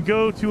now we can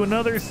go to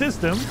another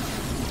system.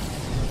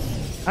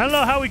 I don't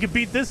know how we could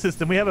beat this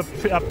system. We have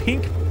a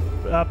pink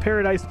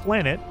paradise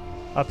planet,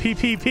 a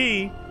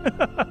PPP.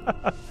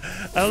 I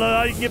don't know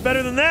how you can get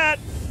better than that.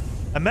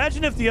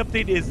 Imagine if the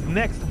update is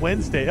next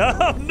Wednesday.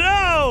 Oh,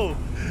 no!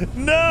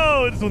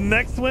 No, it's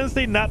next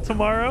Wednesday, not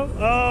tomorrow.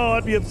 Oh,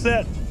 I'd be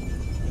upset.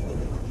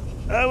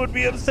 I would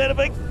be upset if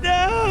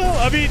no.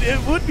 I mean, it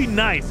would be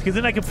nice because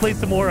then I could play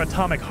some more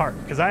Atomic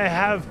Heart because I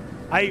have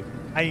it.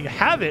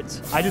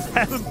 I just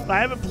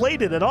haven't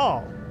played it at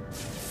all.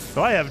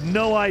 So I have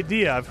no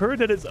idea. I've heard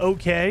that it's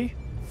okay.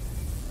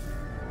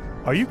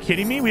 Are you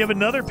kidding me? We have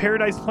another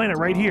paradise planet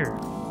right here.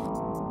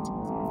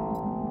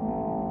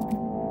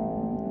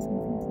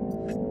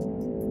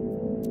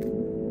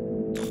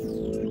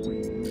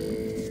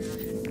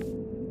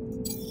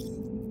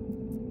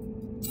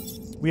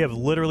 We have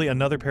literally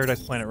another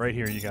paradise planet right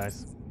here, you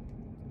guys.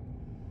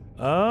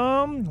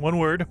 One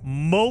word.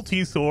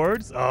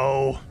 Multi-swords.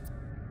 Oh.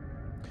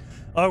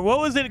 What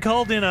was it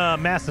called in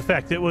Mass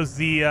Effect? It was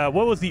the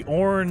what was the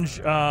orange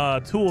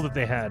tool that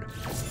they had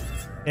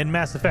in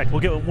Mass Effect?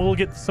 We'll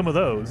get some of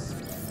those.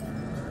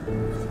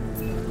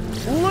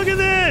 Look at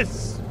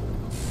this!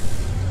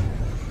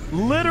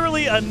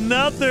 Literally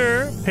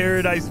another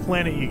paradise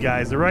planet, you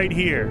guys, right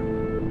here.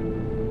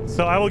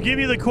 So I will give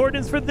you the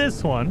coordinates for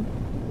this one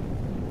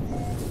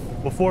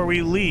before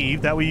we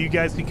leave. That way you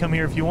guys can come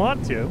here if you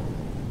want to.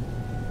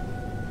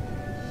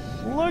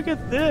 Look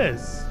at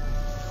this.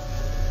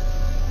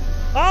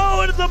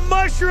 Oh, it's a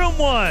mushroom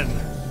one.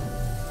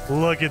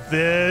 Look at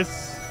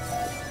this.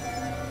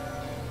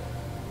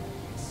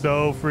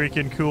 So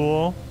freaking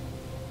cool.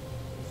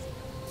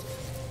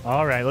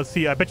 All right, let's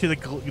see. I bet you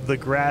the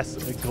grass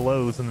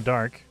glows in the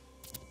dark.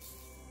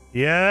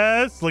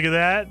 Yes, look at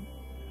that.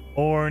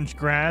 Orange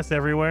grass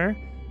everywhere.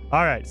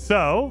 All right,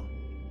 so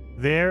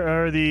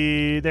there it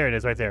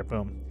is right there.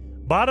 Boom.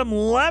 Bottom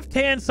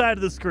left-hand side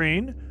of the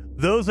screen,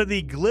 those are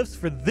the glyphs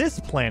for this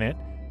planet.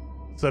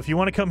 So if you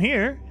want to come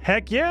here,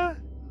 heck yeah.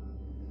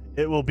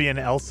 It will be an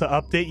Elsa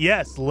update.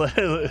 Yes.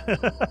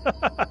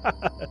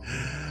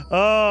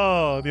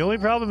 Oh, the only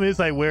problem is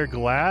I wear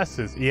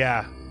glasses.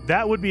 Yeah,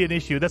 that would be an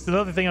issue. That's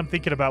another thing I'm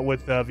thinking about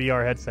with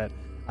VR headset.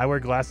 I wear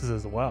glasses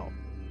as well.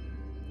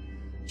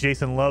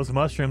 Jason loves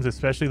mushrooms,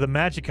 especially the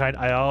magic kind.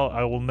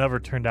 I will never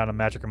turn down a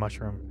magic or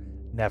mushroom.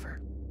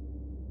 Never.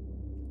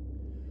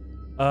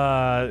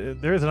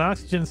 There is an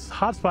oxygen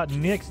hotspot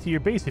next to your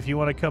base if you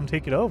want to come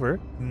take it over.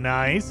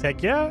 Nice.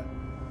 Heck yeah.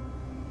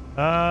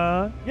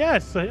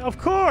 Yes, of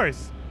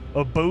course.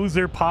 A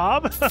Bowser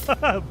Pob.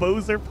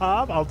 Bowser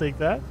Pob. I'll take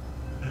that.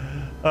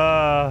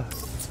 A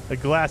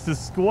Glasses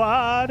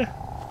Squad.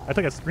 I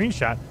took a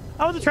screenshot.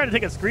 I wasn't trying to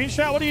take a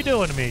screenshot. What are you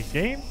doing to me,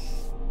 game?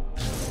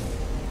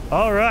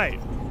 All right.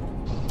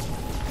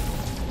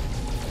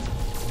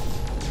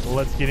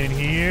 Let's get in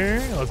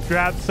here. Let's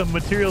grab some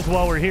materials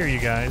while we're here, you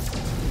guys.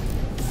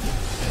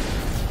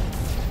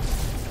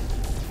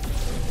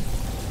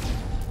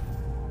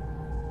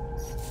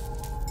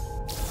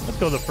 Let's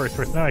go the first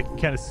person. Now I can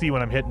kind of see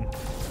what I'm hitting.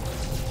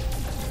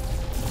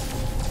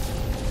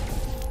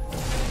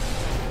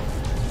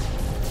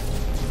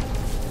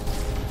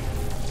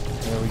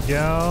 There we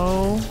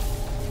go.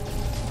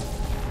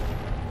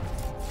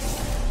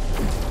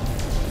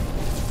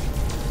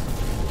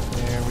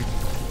 There we go.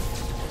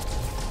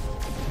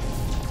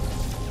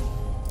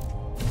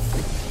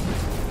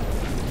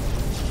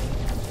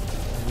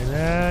 Give me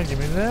that. Give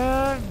me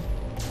that.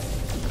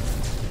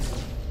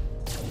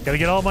 Gotta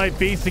get all my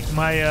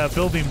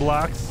building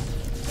blocks.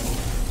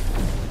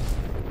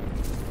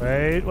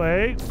 Wait.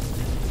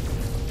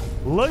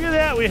 Look at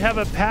that. We have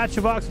a patch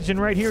of oxygen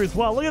right here as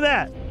well. Look at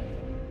that.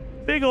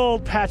 Big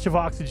old patch of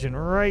oxygen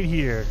right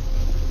here.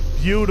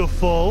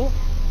 Beautiful.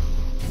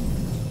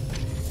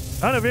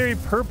 On a very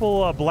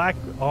purple, black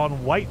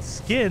on white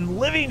skin.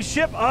 Living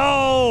ship.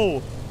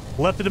 Oh!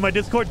 Left it in my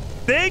Discord.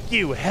 Thank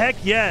you. Heck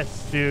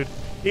yes, dude.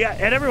 Yeah,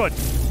 and everyone,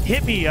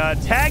 hit me.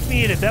 Tag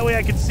me in it. That way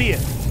I can see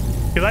it.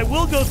 Because I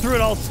will go through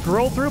it, I'll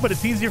scroll through, but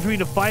it's easier for me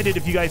to find it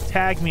if you guys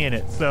tag me in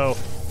it. So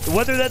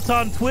whether that's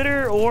on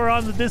Twitter or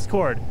on the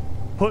Discord,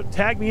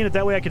 tag me in it,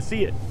 that way I can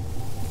see it.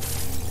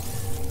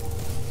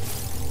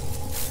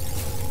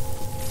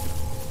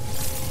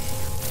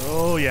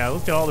 Oh yeah,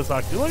 look at all this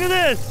oxygen. Look at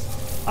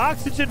this!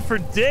 Oxygen for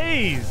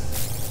days!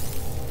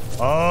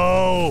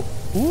 Oh,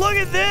 look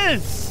at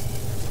this!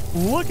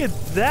 Look at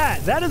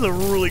that! That is a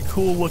really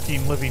cool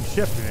looking living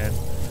ship, man.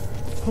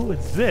 Who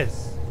is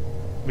this?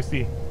 Let me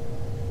see.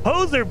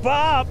 Poser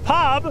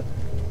Pob!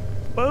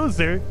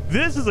 Poser.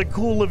 This is a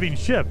cool living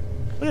ship.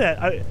 Look at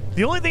that.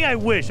 The only thing I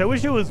wish it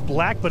was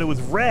black, but it was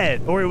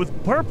red, or it was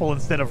purple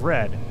instead of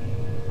red.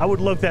 I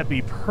would love that to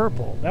be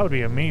purple. That would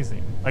be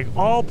amazing. Like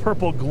all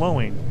purple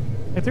glowing.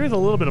 If there is a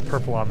little bit of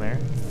purple on there.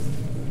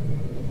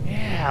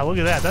 Yeah, look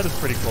at that. That is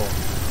pretty cool.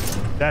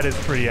 That is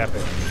pretty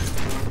epic.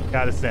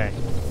 Gotta say.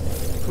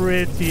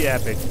 Pretty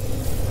epic.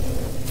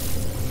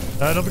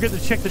 Don't forget to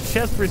check the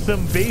chest for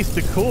some base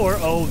decor.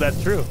 Oh,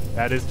 that's true.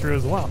 That is true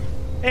as well.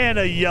 And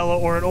a yellow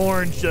or an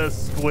orange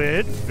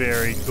squid.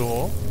 Very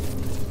cool.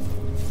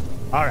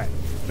 All right.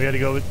 We got to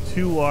go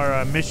to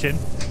our mission.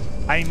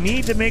 I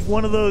need to make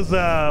one of those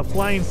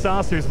flying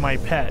saucers my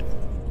pet.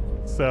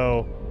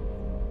 So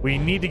we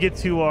need to get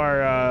to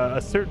our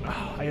a certain...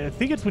 I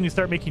think it's when you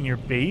start making your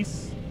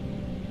base.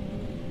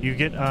 You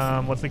get,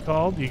 what's it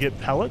called? You get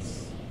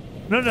pellets?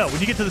 No. When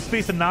you get to the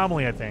space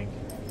anomaly, I think.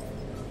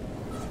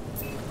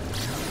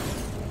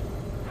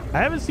 I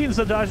haven't seen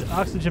such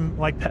oxygen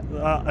like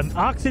an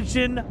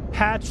oxygen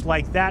patch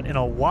like that in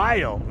a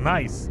while.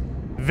 Nice.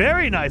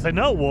 Very nice. I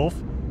know, Wolf.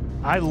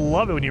 I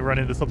love it when you run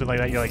into something like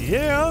that. You're like,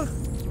 yeah.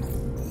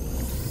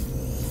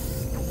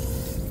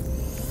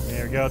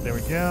 There we go. There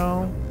we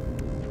go.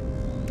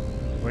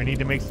 We need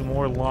to make some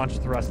more launch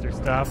thruster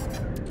stuff.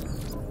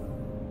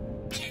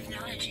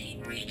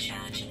 Technology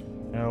recharge.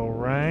 All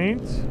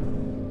right.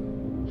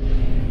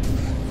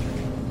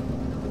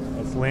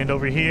 Let's land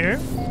over here.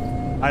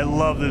 I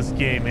love this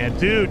game, man.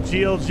 Dude,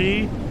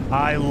 GLG,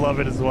 I love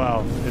it as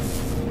well.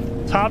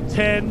 It's top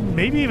 10,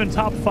 maybe even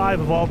top 5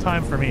 of all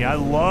time for me. I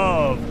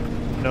love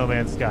No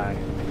Man's Sky.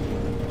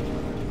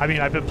 I mean,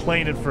 I've been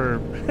playing it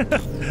for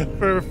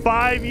for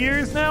 5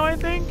 years now, I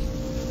think.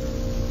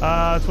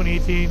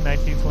 2018,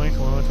 19, 20,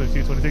 21,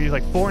 22, 23,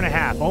 like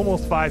 4.5,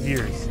 almost 5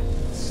 years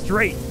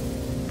straight.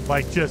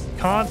 Like just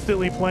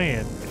constantly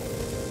playing.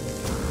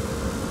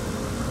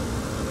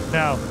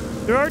 Now,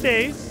 there are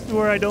days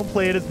where I don't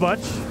play it as much.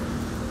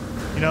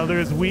 You know,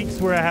 there's weeks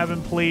where I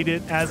haven't played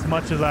it as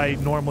much as I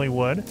normally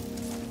would.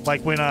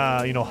 Like when,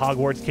 you know,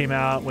 Hogwarts came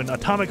out, when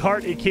Atomic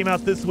Heart, it came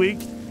out this week.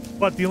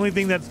 But the only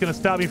thing that's going to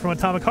stop me from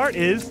Atomic Heart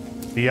is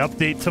the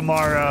update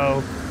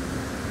tomorrow.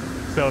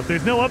 So if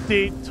there's no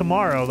update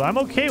tomorrow, I'm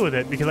okay with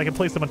it because I can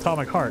play some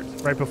Atomic Heart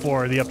right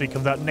before the update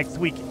comes out next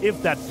week,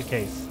 if that's the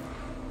case.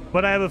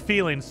 But I have a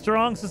feeling,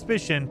 strong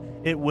suspicion,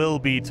 it will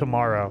be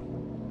tomorrow.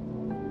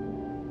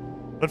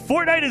 But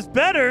Fortnite is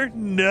better?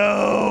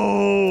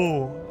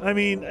 No. I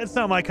mean, it's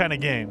not my kind of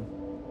game.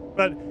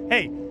 But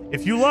hey,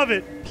 if you love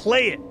it,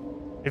 play it.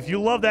 If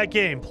you love that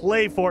game,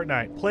 play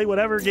Fortnite. Play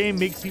whatever game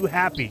makes you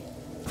happy.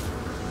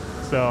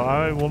 So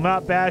I will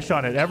not bash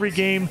on it. Every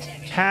game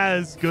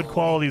has good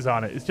qualities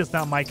on it. It's just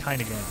not my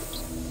kind of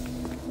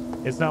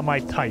game. It's not my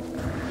type.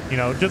 You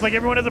know, just like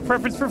everyone has a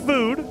preference for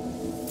food.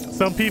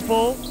 Some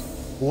people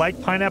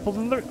like pineapples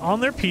on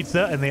their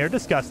pizza, and they are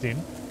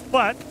disgusting.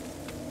 But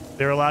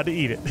they're allowed to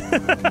eat it.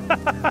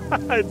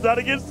 It's not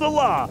against the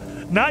law.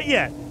 Not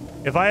yet.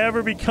 If I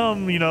ever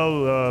become, you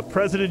know,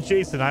 President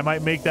Jason, I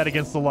might make that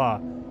against the law.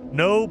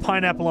 No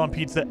pineapple on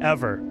pizza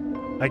ever.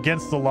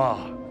 Against the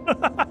law.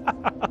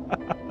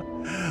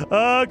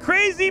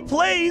 Crazy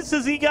Plays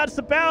says he got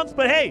some bounce,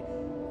 but hey,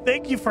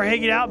 thank you for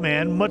hanging out,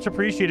 man. Much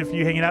appreciated for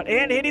you hanging out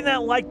and hitting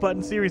that like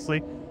button.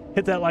 Seriously,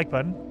 hit that like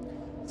button.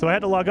 So I had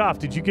to log off.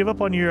 Did you give up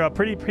on your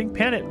pretty pink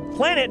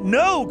planet?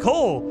 No,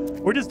 Cole.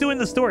 We're just doing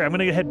the story. I'm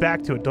gonna head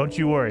back to it. Don't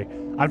you worry.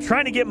 I'm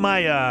trying to get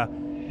my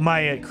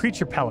my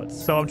creature pellets.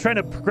 So I'm trying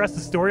to progress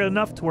the story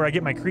enough to where I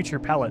get my creature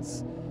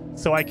pellets,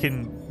 so I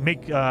can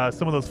make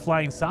some of those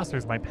flying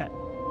saucers my pet.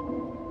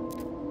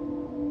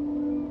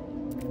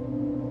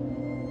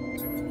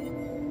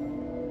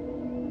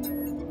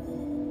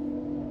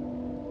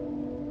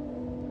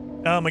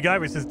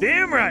 MacGyver says,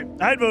 damn right,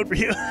 I'd vote for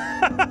you.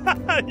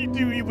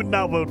 You would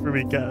not vote for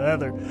me,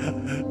 Heather.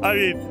 I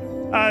mean,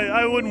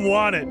 I wouldn't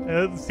want it.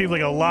 It seems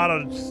like a lot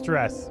of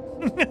stress.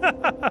 We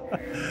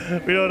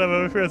don't have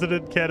a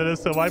president in Canada,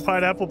 so my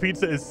pineapple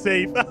pizza is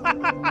safe.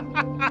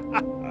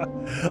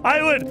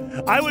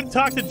 I would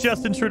talk to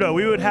Justin Trudeau.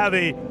 We would have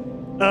a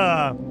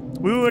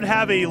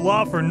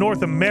law for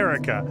North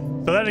America.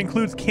 So that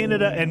includes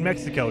Canada and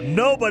Mexico.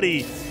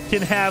 Nobody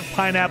can have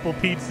pineapple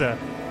pizza.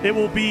 It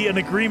will be an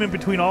agreement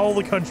between all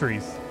the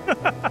countries.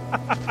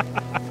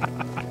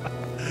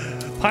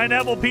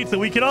 Pineapple pizza.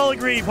 We can all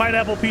agree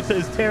pineapple pizza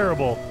is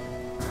terrible.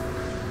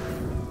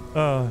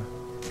 There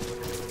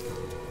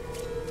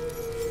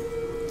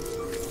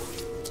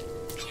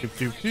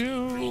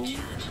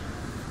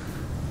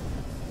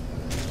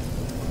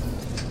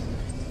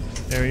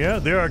we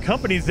go. There are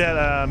companies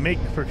that make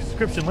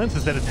prescription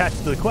lenses that attach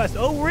to the Quest.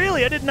 Oh,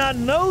 really? I did not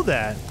know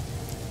that.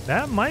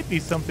 That might be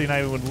something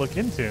I would look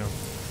into.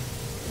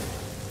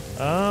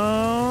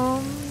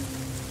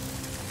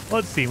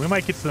 Let's see. We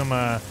might get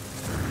some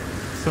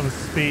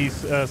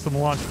space, some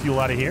launch fuel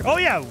out of here. Oh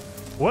yeah.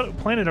 What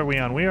planet are we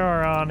on? We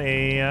are on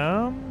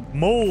a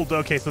mold.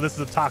 Okay, so this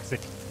is a toxic.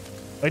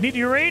 I need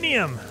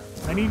uranium.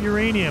 I need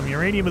uranium.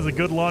 Uranium is a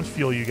good launch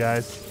fuel, you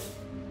guys.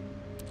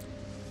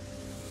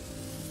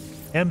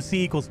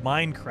 MC equals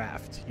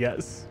Minecraft.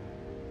 Yes.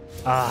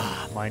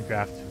 Ah,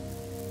 Minecraft.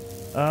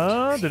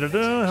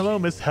 Hello,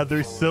 Miss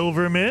Heather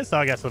Silver, Miss. Oh,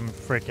 I got some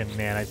freaking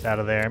nanites out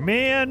of there.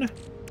 Man,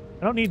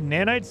 I don't need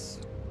nanites.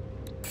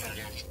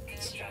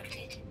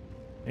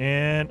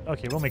 And,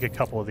 okay, we'll make a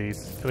couple of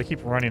these because I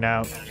keep running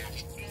out.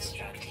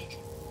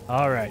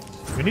 All right.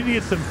 We need to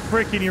get some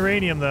freaking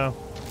uranium, though.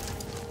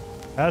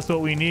 That's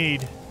what we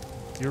need.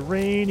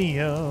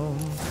 Uranium.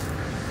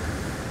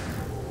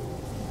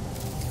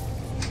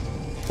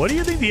 What do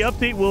you think the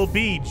update will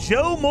be?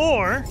 Joe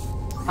Moore.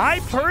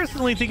 I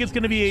personally think it's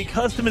going to be a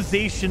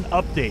customization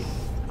update.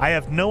 I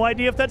have no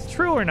idea if that's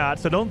true or not,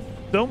 so don't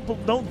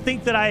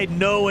think that I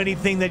know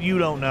anything that you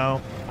don't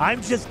know.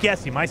 I'm just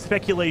guessing. My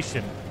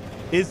speculation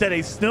is that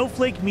a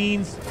snowflake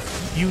means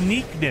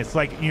uniqueness,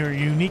 like you're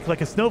unique like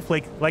a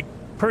snowflake, like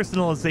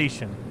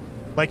personalization.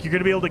 Like you're going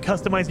to be able to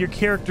customize your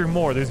character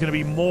more. There's going to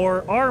be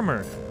more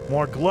armor,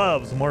 more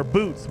gloves, more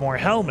boots, more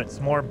helmets,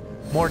 more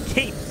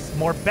capes,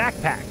 more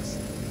backpacks.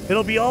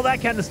 It'll be all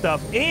that kind of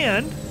stuff,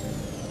 and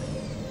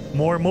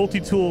more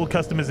multi-tool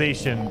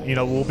customization. You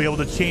know, we'll be able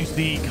to change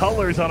the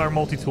colors on our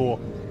multi-tool.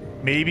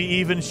 Maybe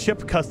even ship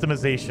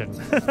customization.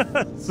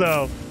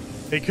 So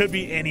it could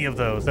be any of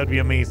those. That'd be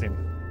amazing.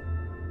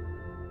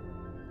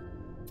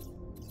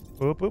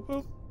 Boop, boop,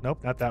 boop. Nope,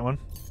 not that one.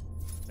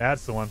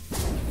 That's the one.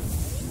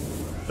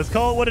 Let's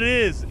call it what it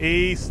is.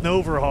 A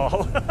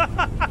snowverhaul.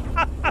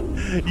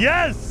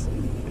 Yes!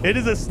 It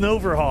is a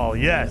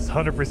snowverhaul. Yes,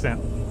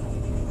 100%.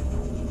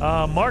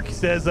 Mark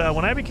says,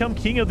 when I become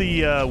king of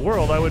the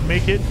world, I would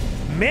make it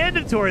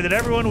mandatory that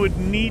everyone would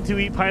need to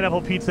eat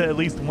pineapple pizza at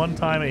least one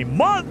time a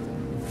month.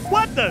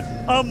 What the?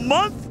 A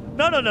month?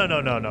 No.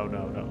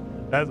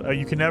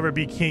 You can never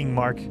be king,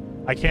 Mark.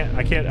 I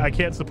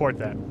can't support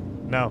that.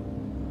 No.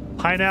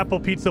 Pineapple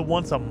pizza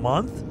once a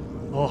month?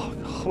 Oh,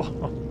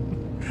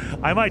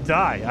 I might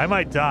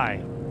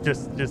die.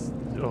 Just,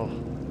 oh,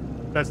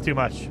 that's too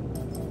much.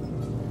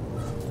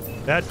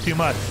 That's too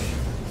much.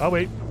 Oh,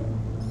 wait.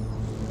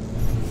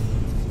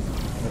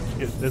 Let's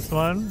get this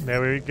one.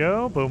 There we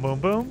go. Boom, boom,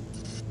 boom.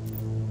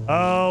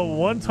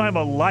 One time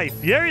a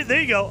life. Yeah,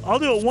 there you go. I'll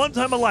do it one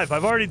time a life.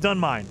 I've already done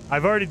mine.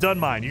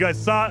 You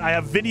guys saw it. I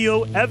have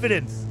video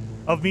evidence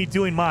of me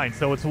doing mine.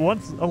 So it's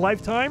once a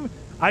lifetime.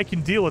 I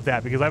can deal with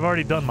that because I've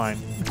already done mine.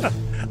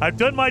 I've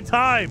done my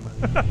time.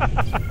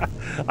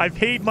 I've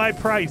paid my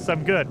price.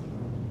 I'm good.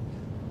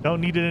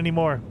 Don't need it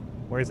anymore.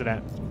 Where is it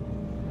at?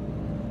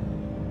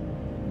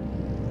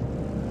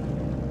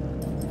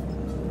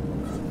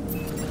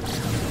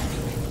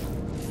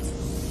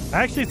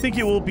 I actually think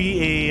it will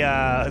be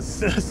a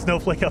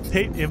Snowflake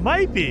update. It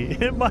might be.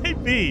 It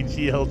might be,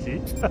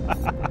 GLG.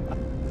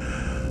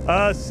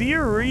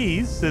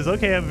 Series says,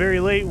 okay, I'm very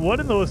late. What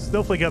in the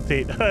Snowflake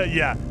update?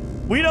 Yeah,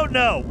 we don't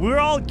know. We're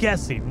all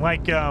guessing.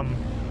 Like, I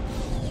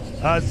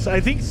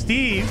think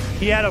Steve,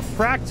 he had a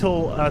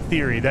fractal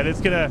theory that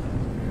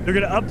they're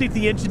gonna update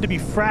the engine to be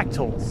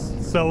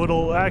fractals. So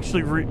it'll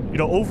actually,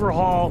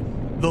 overhaul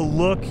the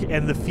look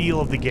and the feel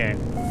of the game.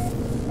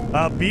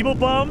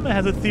 Beeblebum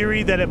has a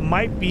theory that it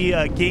might be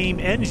a game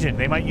engine.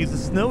 They might use a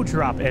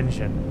Snowdrop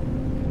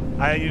engine.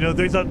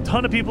 There's a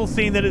ton of people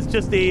saying that it's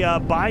just a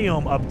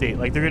biome update.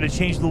 Like they're going to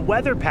change the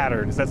weather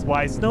patterns. That's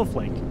why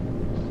Snowflake.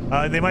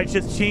 They might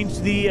just change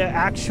the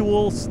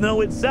actual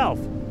snow itself.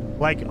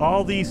 Like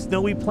all these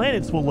snowy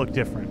planets will look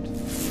different.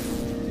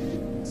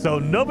 So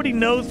nobody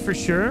knows for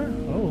sure.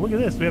 Oh, look at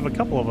this. We have a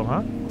couple of them,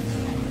 huh?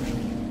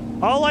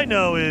 All I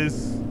know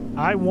is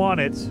I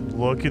want it.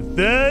 Look at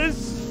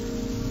this.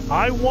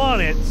 I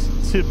want it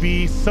to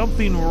be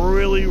something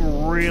really,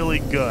 really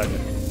good.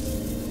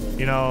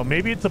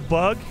 Maybe it's a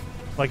bug,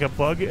 like a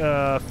bug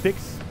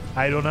fix.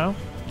 I don't know.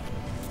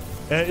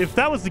 If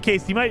that was the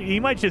case, he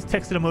might just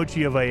text an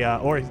emoji of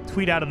or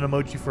tweet out an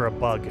emoji for a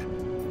bug.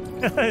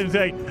 It's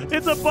like,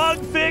 it's a bug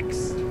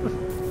fix.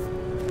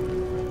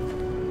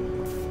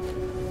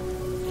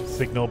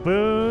 Signal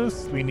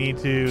boost. We need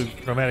to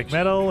chromatic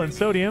metal and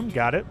sodium.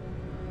 Got it.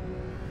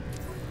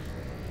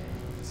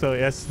 So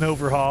yes,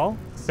 Snowverhaul.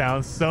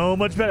 Sounds so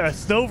much better. A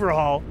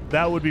Snowverhaul,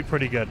 that would be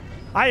pretty good.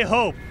 I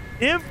hope,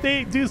 if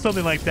they do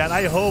something like that,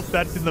 I hope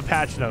that's in the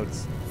patch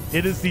notes.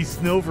 It is the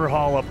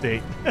Snowverhaul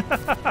update.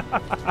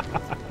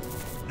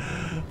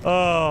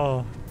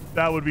 Oh,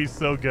 that would be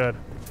so good.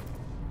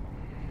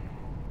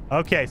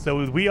 Okay,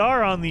 so we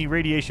are on the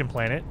radiation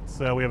planet.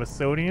 So we have a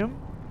sodium.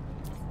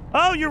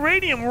 Oh,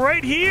 uranium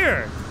right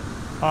here.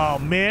 Oh,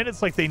 man,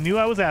 it's like they knew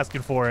I was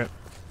asking for it.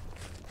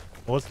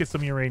 Well, let's get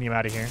some uranium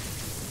out of here.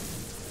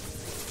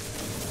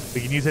 We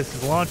can use this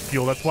as launch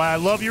fuel. That's why I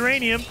love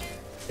uranium.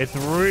 It's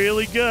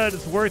really good.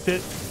 It's worth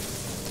it.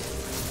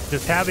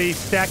 Just have a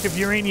stack of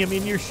uranium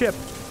in your ship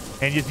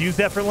and just use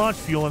that for launch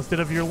fuel instead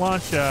of your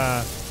launch,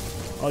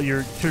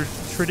 your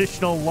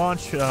traditional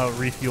launch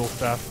refuel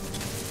stuff.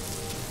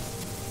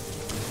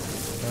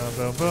 Boom,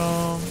 boom,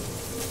 boom.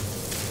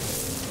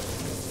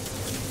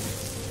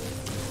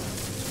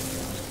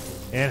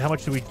 And how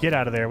much do we get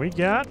out of there? We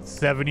got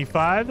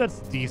 75. That's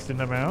a decent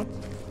amount.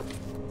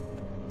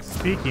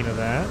 Speaking of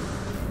that,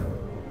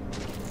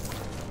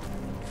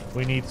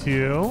 we need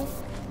to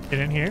get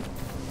in here,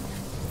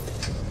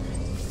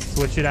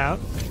 switch it out.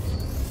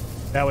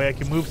 That way I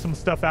can move some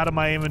stuff out of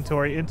my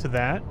inventory into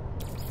that.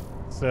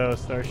 So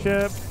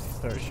starship.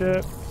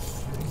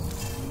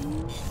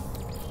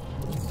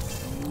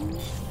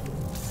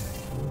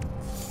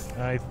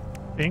 I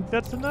think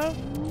that's enough.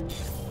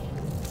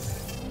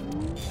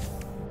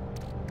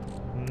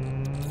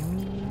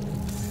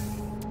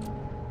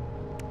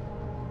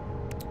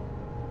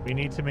 We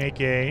need to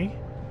make a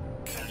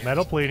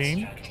metal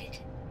plating.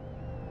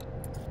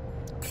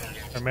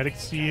 Hermetic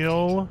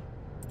seal.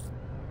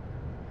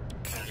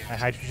 A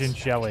hydrogen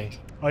jelly.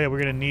 Oh yeah, we're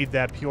gonna need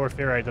that pure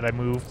ferrite that I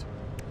moved.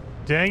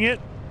 Dang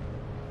it.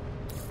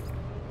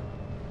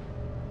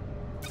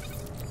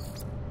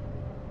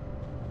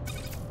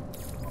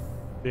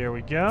 There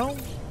we go.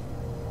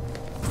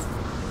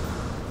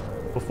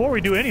 Before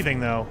we do anything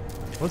though,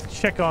 let's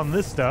check on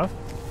this stuff.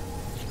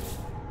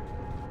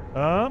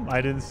 I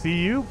didn't see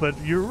you, but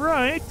you're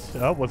right.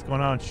 Oh, what's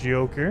going on,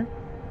 Joker?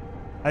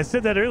 I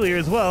said that earlier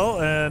as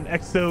well. An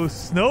exo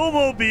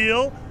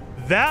snowmobile.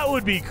 That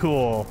would be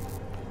cool.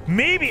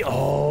 Maybe.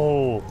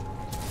 Oh,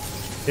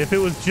 if it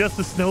was just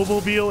a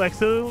snowmobile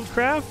exo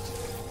craft,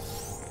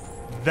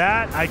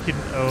 that I can.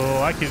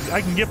 Oh, I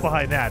can get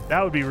behind that.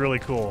 That would be really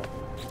cool.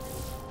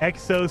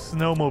 Exo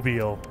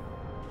snowmobile.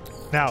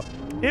 Now,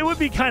 it would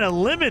be kind of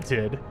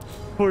limited,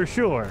 for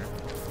sure,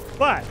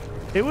 but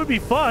it would be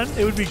fun.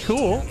 It would be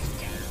cool.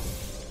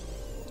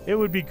 It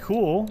would be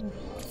cool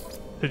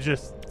to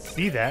just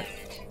see that.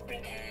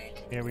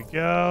 Here we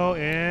go,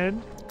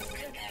 and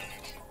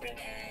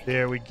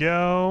there we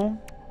go.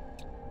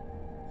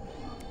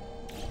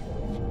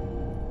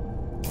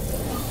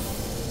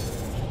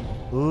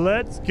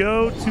 Let's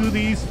go to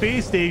the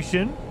space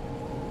station.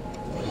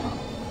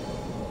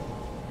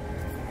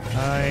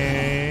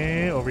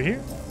 Over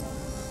here.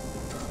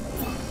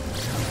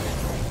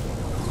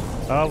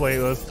 Oh, wait,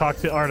 let's talk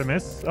to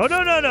Artemis. Oh,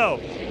 no, no, no.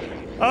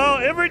 Oh,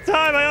 every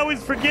time I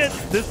always forget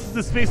this is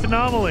the space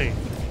anomaly.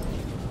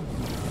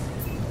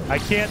 I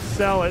can't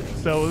sell it,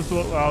 so this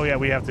will, oh yeah,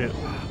 we have to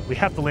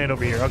land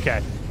over here.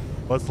 Okay.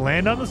 Let's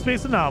land on the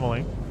space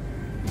anomaly.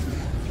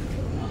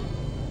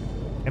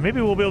 And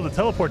maybe we'll be able to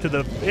teleport to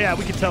the, yeah,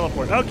 we can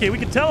teleport. Okay, we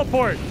can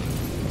teleport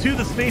to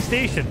the space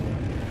station.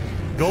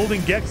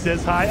 Golden Geck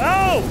says hi.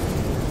 Oh!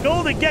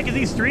 Golden Geck, is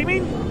he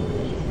streaming?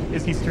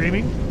 Is he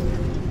streaming?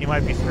 He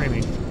might be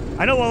streaming.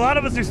 I know a lot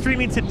of us are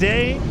streaming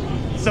today.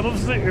 Some of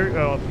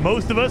us,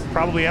 most of us,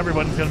 probably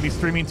everyone's going to be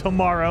streaming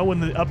tomorrow when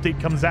the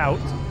update comes out.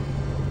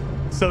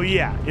 So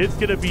yeah, it's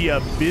going to be a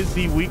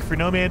busy week for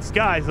No Man's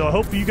Sky. So I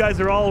hope you guys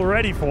are all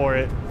ready for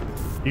it.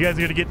 You guys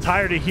are going to get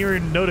tired of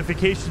hearing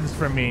notifications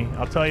from me.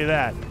 I'll tell you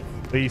that.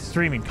 But he's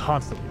streaming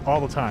constantly, all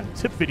the time.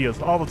 Tip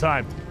videos all the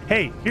time.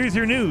 Hey, here's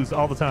your news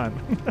all the time.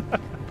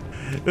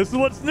 This is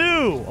what's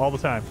new all the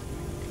time.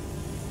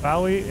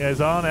 Bowie is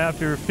on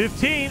after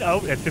 15.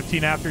 Oh, at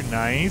 15 after.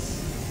 Nice.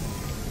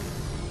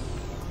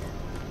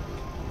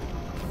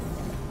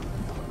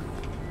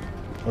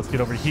 Let's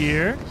get over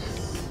here.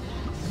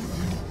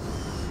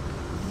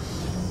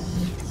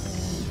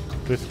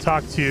 Let's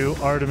talk to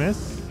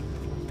Artemis.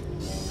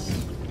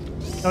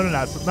 No,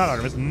 not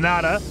Artemis.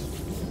 Nada.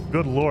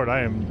 Good Lord,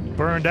 I am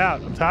burned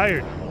out. I'm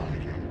tired.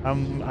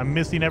 I'm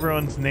missing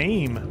everyone's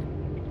name.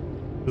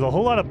 There's a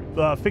whole lot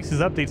of fixes,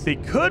 updates they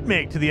could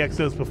make to the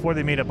Exos before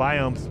they made a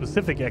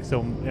biome-specific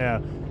Exo,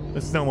 the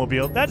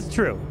snowmobile. That's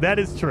true. That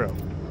is true.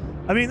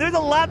 I mean, there's a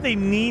lot they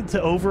need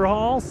to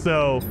overhaul,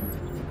 so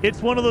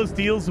it's one of those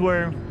deals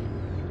where,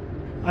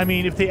 I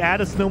mean, if they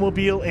add a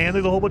snowmobile and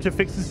there's a whole bunch of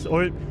fixes,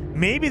 or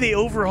maybe they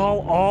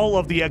overhaul all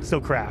of the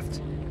Exocraft.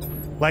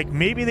 Like,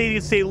 maybe they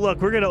just say, look,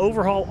 we're going to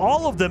overhaul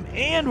all of them,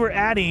 and we're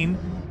adding,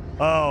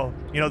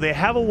 they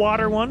have a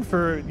water one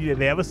for,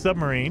 they have a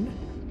submarine.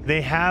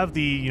 They have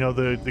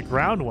the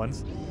ground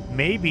ones.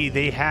 Maybe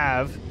they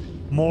have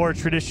more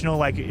traditional,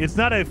 like, it's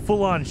not a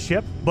full-on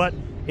ship, but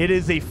it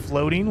is a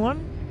floating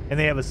one, and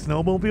they have a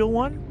snowmobile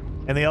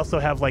one, and they also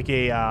have, like,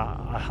 a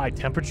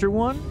high-temperature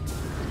one.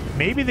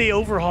 Maybe they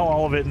overhaul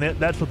all of it, and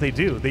that's what they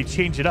do. They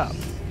change it up.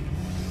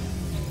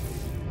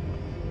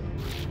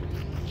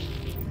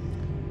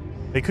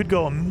 They could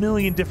go a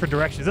million different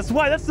directions.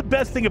 That's the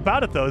best thing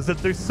about it, though, is that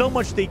there's so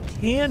much they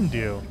can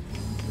do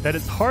that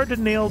it's hard to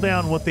nail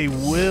down what they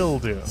will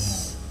do.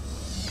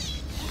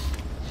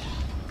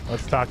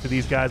 Let's talk to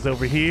these guys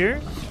over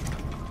here.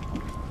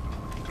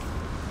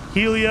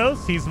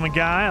 Helios, he's my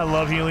guy. I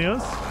love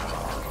Helios.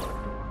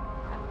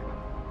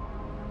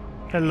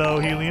 Hello,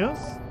 Helios.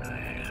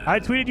 I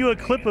tweeted you a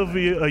clip of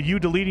you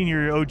deleting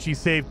your OG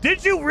save.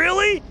 Did you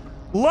really?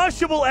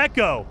 Lushable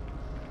Echo.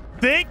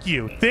 Thank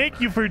you. Thank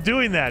you for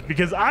doing that,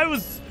 because I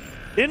was,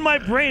 in my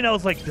brain, I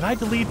was like, did I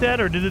delete that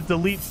or did it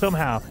delete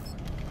somehow?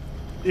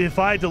 If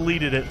I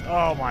deleted it,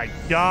 oh my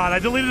God, I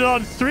deleted it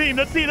on stream.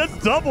 That's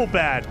double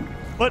bad.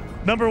 But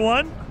number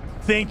one,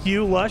 thank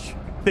you, Lush.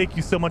 Thank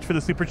you so much for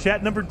the super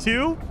chat. Number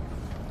two,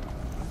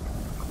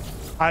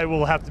 I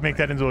will have to make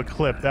that into a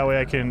clip. That way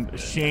I can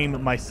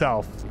shame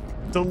myself.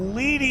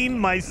 Deleting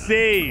my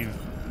save.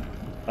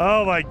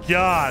 Oh my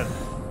God.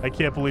 I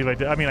can't believe I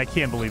did. I mean, I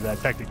can believe that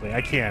technically.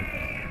 I can.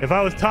 If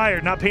I was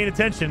tired, not paying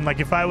attention, like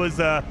if I was,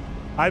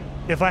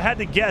 if I had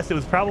to guess, it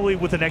was probably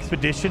with an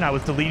expedition. I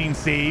was deleting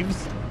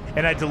saves,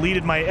 and I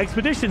deleted my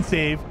expedition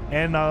save,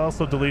 and I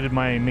also deleted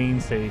my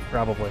main save,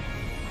 probably.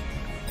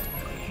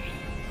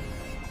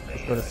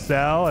 Let's go to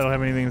sell. I don't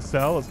have anything to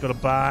sell. Let's go to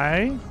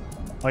buy.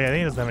 Oh yeah,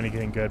 he doesn't have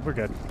anything good. We're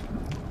good.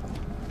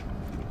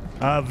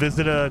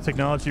 Visit a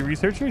technology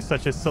researcher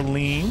such as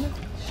Celine.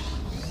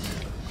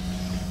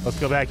 Let's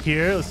go back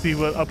here. Let's see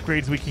what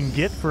upgrades we can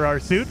get for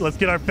our suit. Let's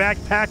get our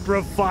backpack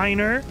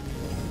refiner.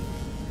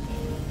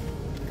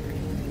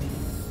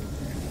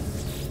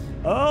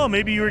 Oh,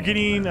 maybe you were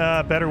getting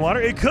better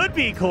water. It could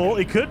be, Cole.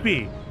 It could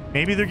be.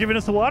 Maybe they're giving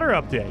us a water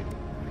update.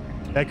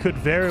 That could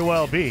very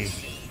well be.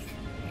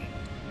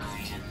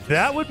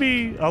 That would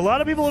be... A lot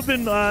of people have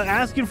been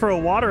asking for a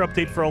water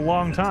update for a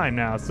long time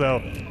now.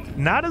 So,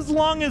 not as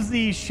long as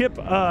the ship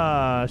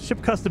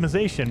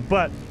customization,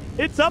 but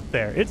it's up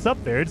there. It's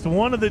up there. It's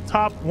one of the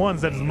top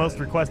ones that is most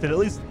requested, at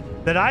least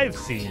that I've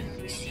seen.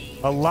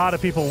 A lot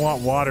of people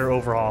want water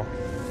overhaul.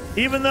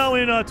 Even though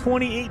in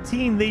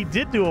 2018 they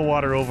did do a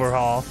water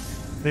overhaul,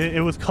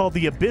 it was called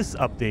the Abyss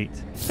update.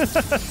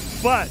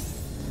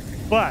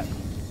 but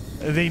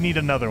they need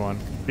another one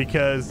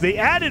because they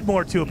added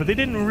more to it, but they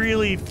didn't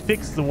really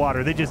fix the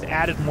water. They just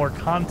added more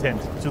content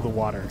to the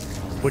water,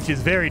 which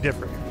is very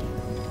different.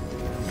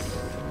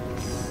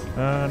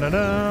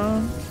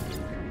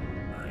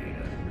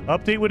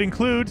 Update would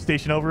include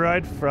station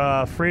override,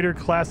 freighter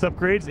class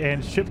upgrades,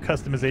 and ship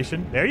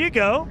customization. There you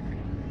go.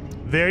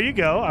 There you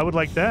go. I would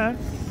like that.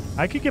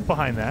 I could get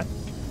behind that.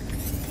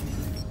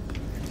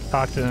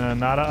 Talk to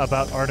Nada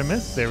about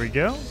Artemis. There we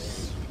go.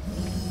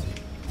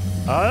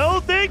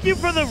 Oh, thank you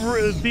for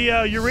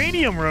the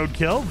uranium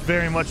roadkill.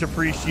 Very much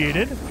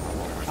appreciated.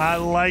 I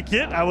like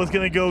it. I was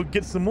going to go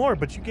get some more,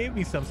 but you gave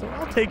me some, so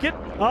I'll take it.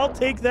 I'll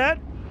take that.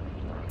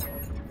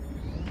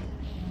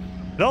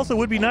 It also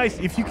would be nice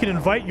if you can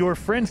invite your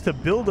friends to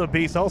build a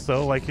base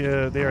also, like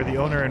they are the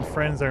owner and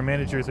friends are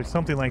managers or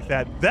something like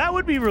that. That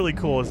would be really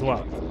cool as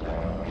well.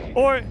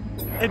 Or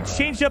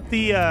change up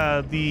the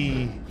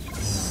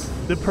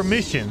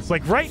permissions.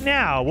 Like right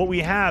now, what we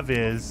have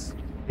is,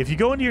 if you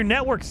go into your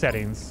network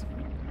settings,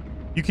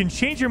 you can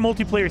change your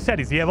multiplayer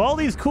settings. You have all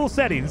these cool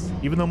settings,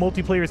 even though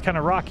multiplayer is kind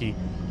of rocky.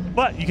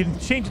 But you can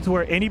change it to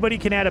where anybody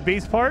can add a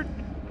base part,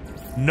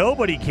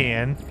 nobody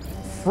can,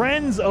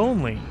 friends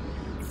only,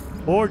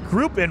 or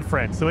group and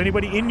friends. So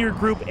anybody in your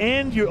group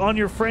and you're on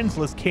your friends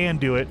list can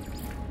do it,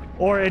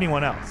 or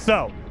anyone else.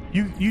 So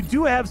you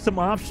do have some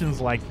options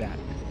like that.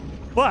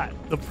 But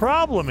the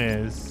problem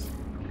is,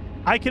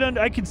 I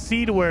could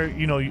see to where,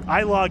 you know,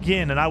 I log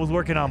in and I was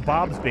working on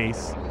Bob's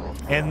base,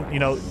 and, you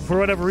know, for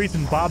whatever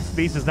reason, Bob's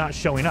base is not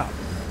showing up.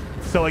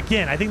 So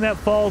again, I think that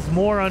falls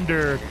more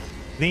under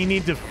they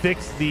need to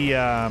fix the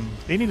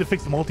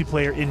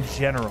multiplayer in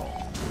general.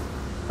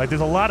 Like,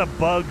 there's a lot of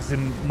bugs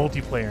in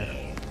multiplayer.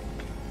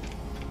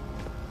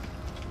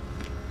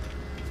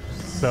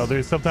 So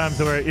there's sometimes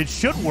where it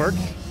should work,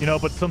 you know,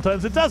 but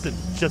sometimes it doesn't,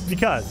 just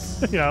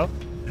because, you know,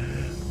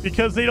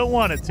 because they don't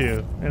want it to.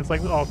 And it's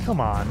like, oh, come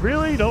on,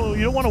 really? You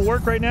don't want to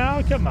work right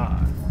now? Come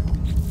on.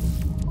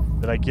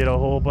 Did I get a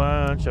whole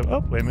bunch of...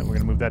 Oh, wait a minute, we're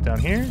gonna move that down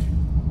here.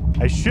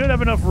 I should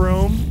have enough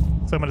room,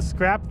 so I'm gonna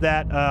scrap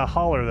that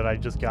hauler that I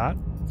just got.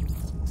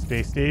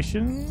 Space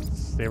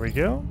stations, there we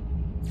go.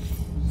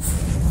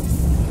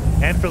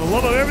 And for the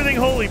love of everything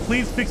holy,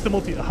 please fix the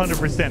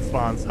 100%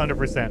 spawns,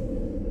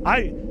 100%.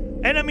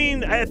 I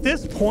mean, at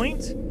this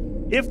point,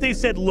 if they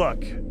said,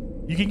 look,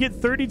 you can get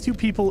 32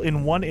 people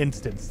in one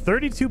instance.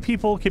 32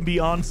 people can be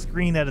on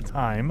screen at a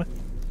time.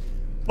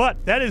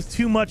 But that is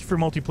too much for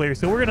multiplayer,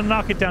 so we're going to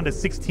knock it down to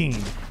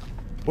 16.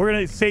 We're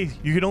going to say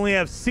you can only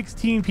have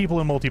 16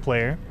 people in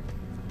multiplayer.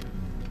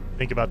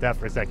 Think about that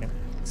for a second.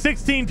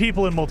 16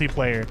 people in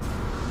multiplayer.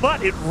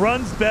 But it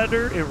runs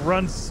better. It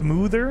runs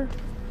smoother.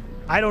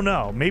 I don't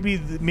know. Maybe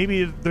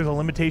there's a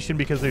limitation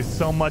because there's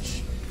so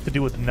much to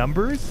do with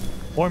numbers.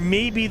 Or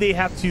maybe they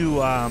have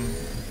to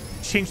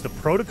change the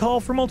protocol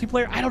for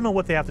multiplayer. I don't know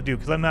what they have to do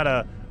because I'm not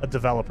a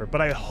developer.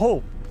 But I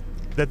hope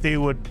that they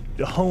would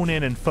hone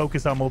in and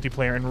focus on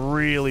multiplayer and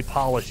really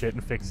polish it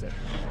and fix it.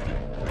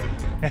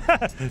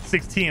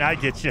 16, I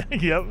get you.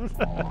 Yep.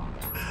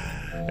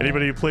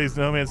 Anybody who plays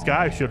No Man's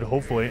Sky should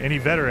hopefully. Any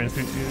veterans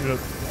who, you know,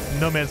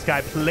 No Man's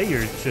Sky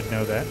players should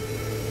know that.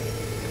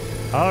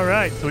 All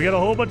right, so we got a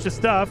whole bunch of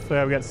stuff. We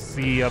got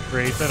C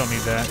upgrades. I don't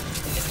need that.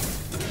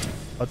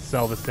 Let's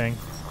sell this thing.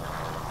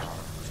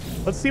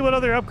 Let's see what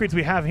other upgrades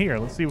we have here.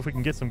 Let's see if we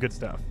can get some good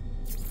stuff.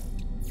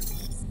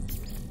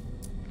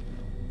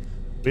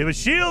 We have a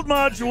shield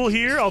module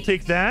here. I'll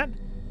take that.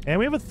 And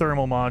we have a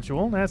thermal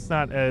module. That's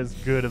not as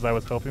good as I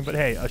was hoping, but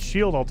hey, a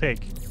shield I'll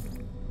take.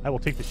 I will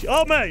take the shield.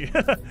 Oh,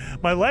 my!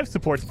 My life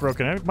support's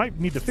broken. I might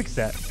need to fix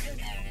that.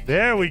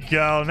 There we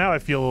go. Now I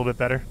feel a little bit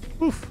better.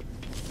 Oof.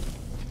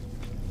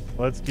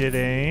 Let's get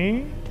a...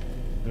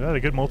 Is that a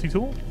good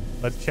multi-tool?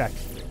 Let's check.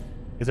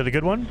 Is it a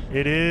good one?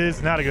 It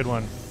is not a good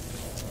one.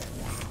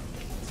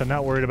 So I'm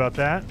not worried about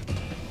that.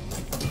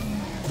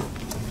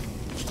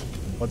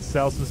 Let's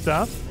sell some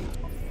stuff.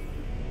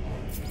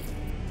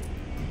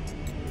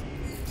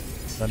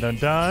 Dun dun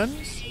dun.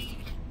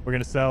 We're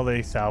gonna sell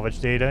the salvage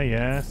data,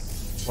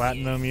 yes.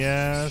 Platinum,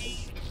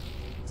 yes.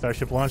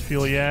 Starship launch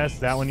fuel, yes.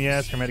 That one,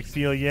 yes. Hermetic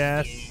seal,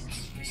 yes.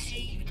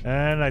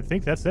 And I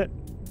think that's it.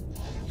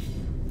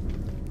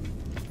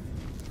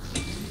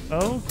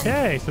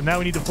 Okay, so now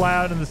we need to fly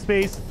out into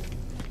space.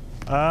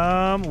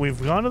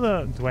 We've gone to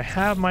the... Do I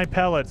have my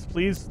pellets?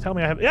 Please tell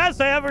me I have... Yes,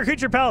 I have our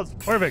creature pellets.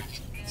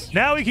 Perfect.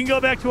 Now we can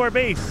go back to our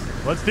base.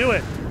 Let's do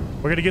it.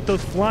 We're gonna get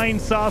those flying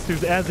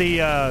saucers as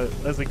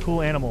a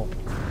cool animal.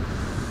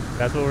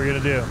 That's what we're gonna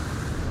do.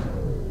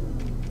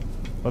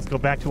 Let's go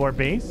back to our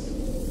base.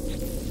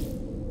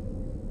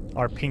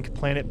 Our pink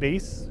planet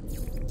base.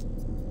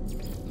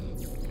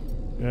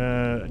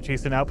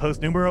 Jason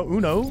Outpost numero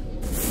uno.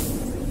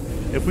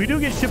 If we do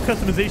get ship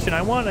customization,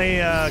 I want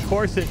a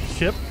corset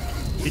ship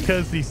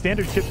because the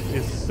standard ship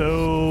is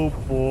so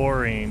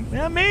boring.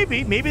 Yeah,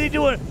 maybe they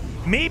do it.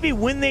 Maybe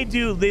when they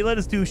let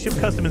us do ship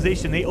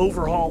customization, they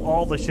overhaul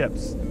all the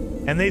ships.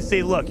 And they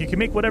say, look, you can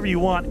make whatever you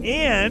want,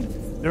 and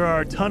there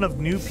are a ton of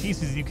new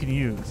pieces you can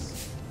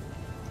use.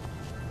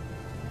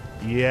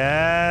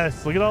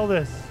 Yes, look at all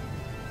this.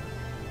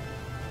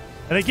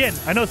 And again,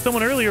 I know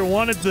someone earlier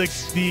wanted the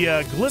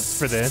glyphs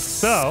for this,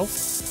 so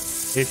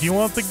if you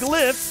want the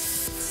glyphs,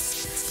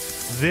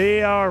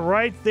 they are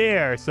right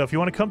there. So if you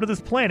want to come to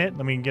this planet,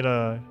 let me get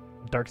a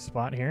dark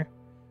spot here.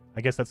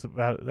 I guess that's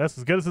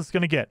as good as it's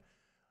going to get.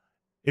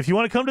 If you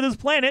want to come to this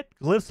planet,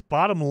 glyphs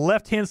bottom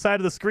left-hand side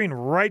of the screen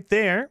right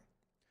there.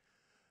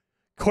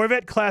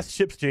 Corvette class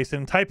ships,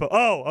 Jason. Typo.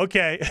 Oh,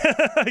 okay.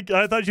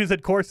 I thought you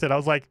said corset. I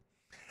was like,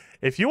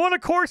 if you want a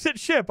corset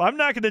ship, I'm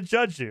not going to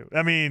judge you.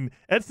 I mean,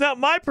 it's not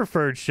my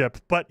preferred ship,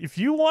 but if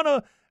you want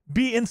to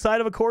be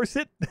inside of a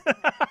corset...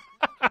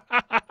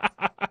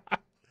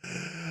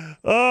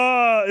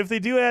 if they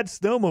do add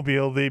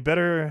snowmobile, they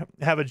better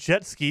have a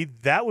jet ski.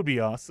 That would be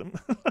awesome.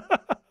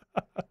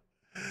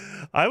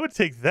 I would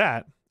take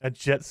that. A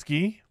jet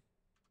ski.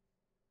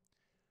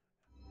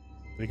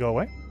 Did they go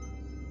away?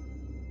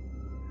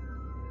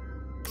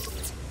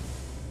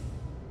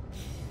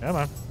 Come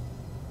on.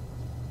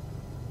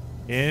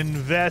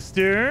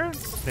 Investor.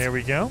 There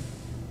we go.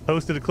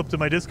 Posted a clip to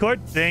my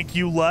Discord. Thank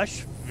you,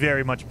 Lush.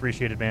 Very much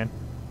appreciated, man.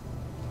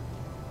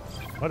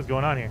 What is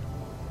going on here?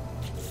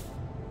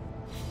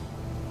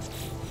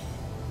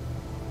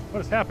 What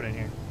is happening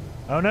here?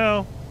 Oh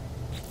no.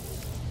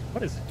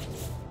 What is it?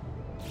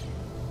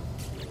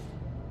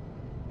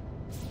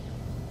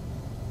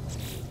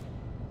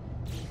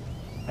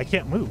 I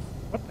can't move.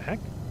 What the heck?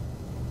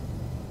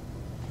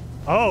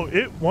 Oh,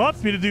 it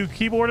wants me to do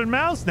keyboard and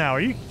mouse now.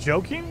 Are you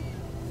joking?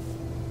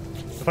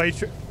 If I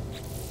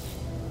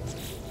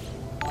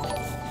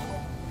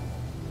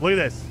look at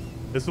this.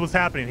 This is what's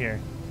happening here.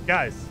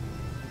 Guys.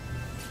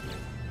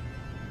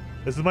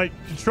 This is my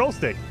control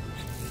stick.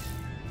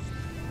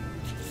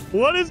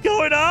 What is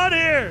going on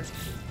here?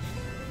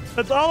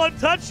 That's all I'm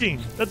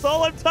touching. That's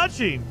all I'm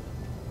touching.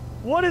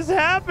 What is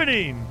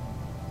happening?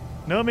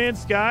 No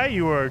Man's Sky,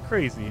 you are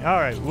crazy. All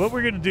right, what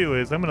we're gonna do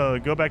is I'm gonna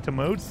go back to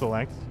mode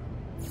select.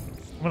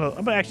 I'm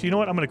gonna actually, you know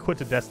what? I'm gonna quit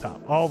the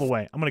desktop all the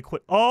way. I'm gonna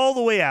quit all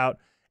the way out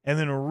and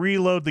then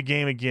reload the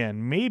game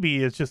again.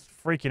 Maybe it's just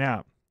freaking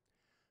out.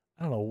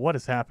 I don't know what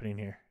is happening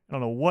here. I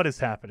don't know what is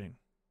happening.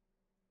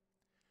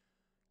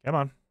 Come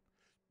on.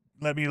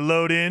 Let me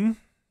load in.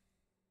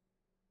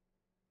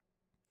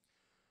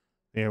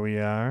 There we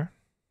are.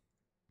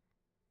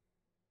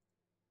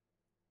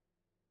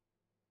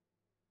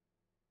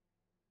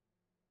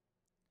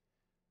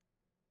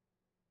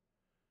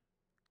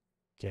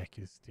 Gek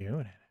is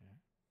doing it.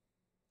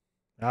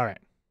 All right.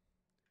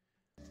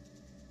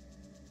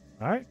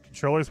 All right.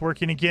 Controller's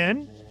working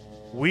again.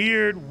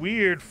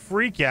 Weird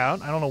freak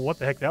out. I don't know what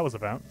the heck that was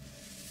about.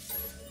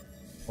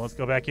 Well, let's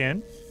go back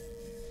in.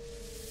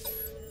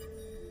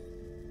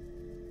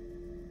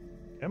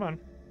 Come on.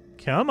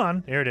 Come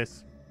on. There it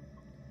is.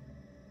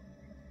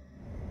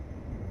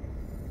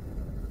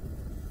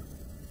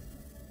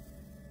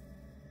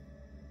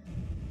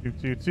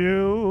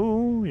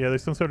 Yeah,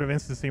 there's some sort of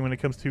instancing when it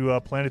comes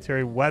to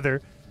planetary weather.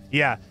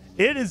 Yeah,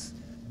 it is.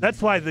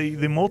 That's why the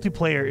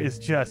multiplayer is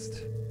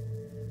just...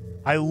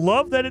 I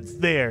love that it's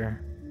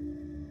there,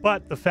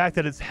 but the fact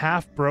that it's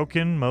half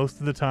broken most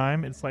of the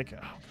time, it's like,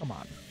 oh, come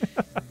on.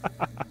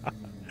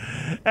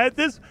 At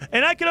this,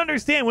 and I can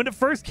understand when it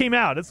first came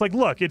out, it's like,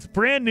 look, it's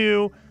brand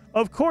new.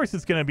 Of course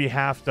it's going to be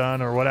half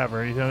done or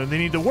whatever. You know, they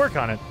need to work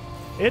on it.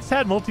 We've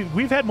had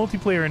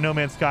multiplayer in No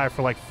Man's Sky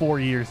for like 4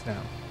 years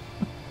now.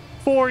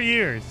 4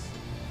 years.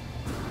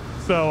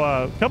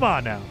 So, come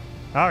on now.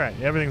 All right,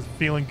 everything's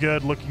feeling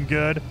good, looking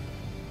good.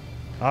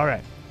 All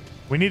right.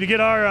 We need to get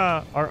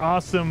our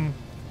awesome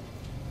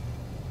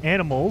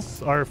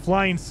animals, our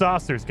flying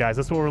saucers, guys.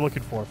 That's what we're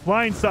looking for.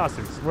 Flying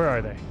saucers. Where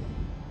are they?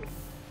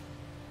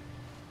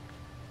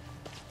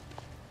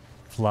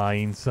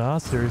 Flying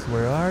saucers,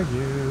 where are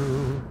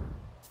you?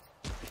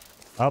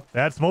 Oh,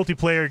 that's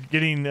multiplayer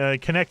getting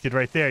connected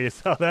right there. You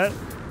saw that?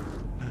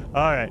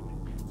 All right.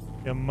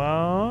 Come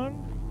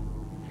on.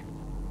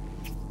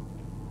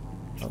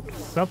 Oh,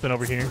 something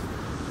over here.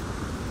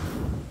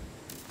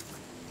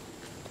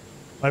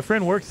 My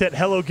friend works at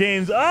Hello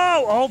Games.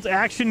 Oh, Alt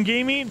Action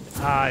Gaming.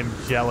 I'm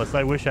jealous.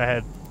 I wish I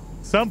had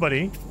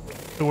somebody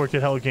who worked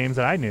at Hello Games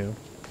that I knew.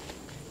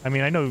 I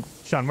mean, I know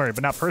Sean Murray,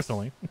 but not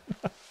personally.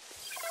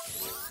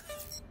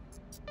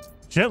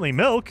 Gently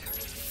Milk.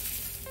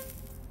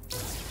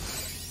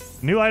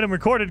 New item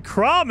recorded.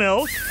 Craw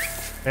Milk.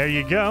 There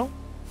you go.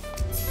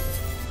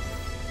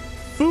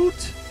 Foot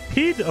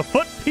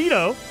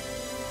Pedo.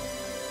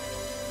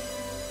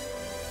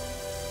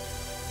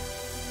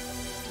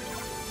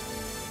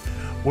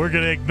 We're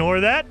going to ignore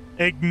that.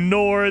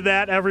 Ignore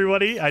that,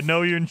 everybody. I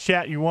know you're in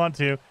chat. You want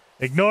to.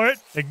 Ignore it.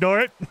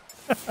 Ignore it.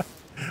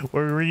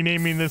 We're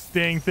renaming this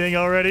dang thing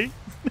already.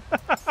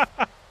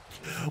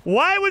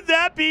 Why would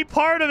that be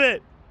part of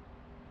it?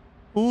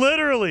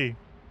 Literally.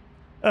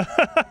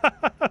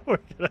 We're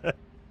going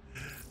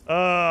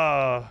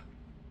to...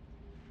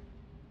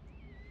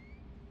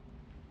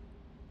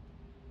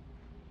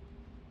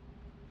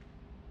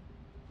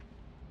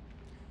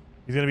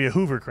 He's going to be a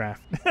Hoovercraft.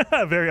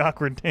 A very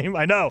awkward name.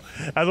 I know.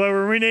 That's why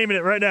we're renaming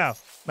it right now.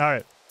 All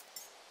right.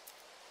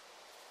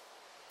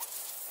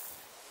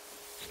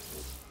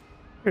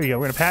 Here you go.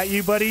 We're going to pat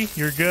you, buddy.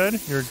 You're good.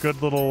 You're a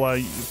good little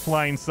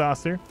flying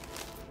saucer.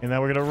 And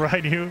now we're going to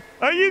ride you.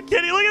 Are you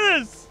kidding? Look at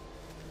this.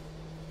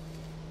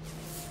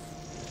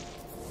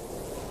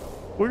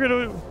 We're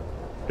going to...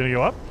 Can you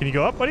go up? Can you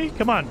go up, buddy?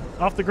 Come on.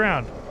 Off the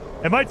ground.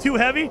 Am I too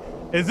heavy?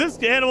 Is this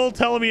animal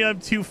telling me I'm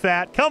too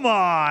fat? Come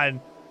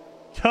on.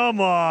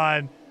 Come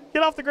on.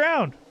 Get off the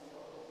ground.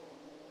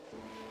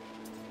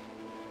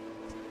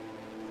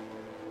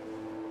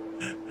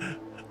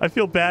 I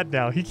feel bad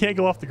now. He can't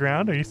go off the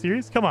ground. Are you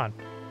serious? Come on.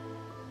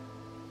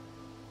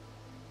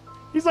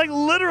 He's like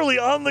literally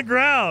on the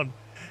ground.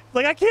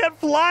 Like, I can't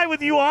fly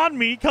with you on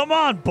me. Come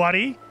on,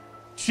 buddy.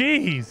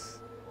 Jeez.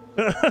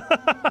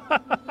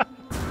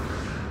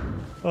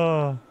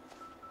 Oh.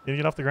 Can you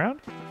get off the ground?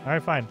 All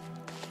right, fine.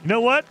 You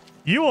know what?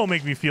 You won't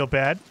make me feel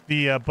bad.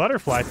 The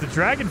butterflies, the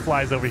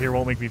dragonflies over here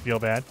won't make me feel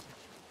bad.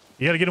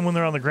 You got to get them when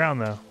they're on the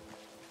ground, though.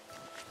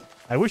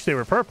 I wish they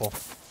were purple.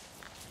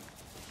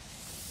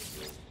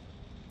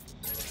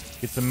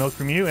 Get some milk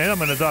from you, and I'm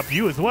gonna adopt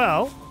you as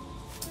well.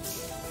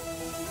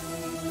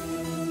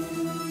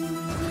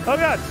 Oh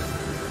god!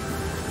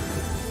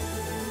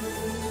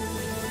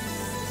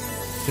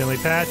 Gently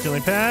pat.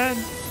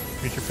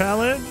 Creature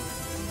palette.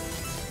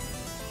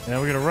 And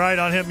we're gonna ride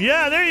on him.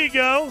 Yeah, there you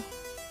go.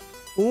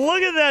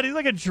 Look at that. He's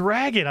like a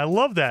dragon. I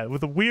love that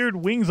with the weird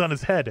wings on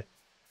his head.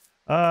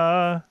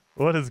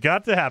 What has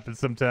got to happen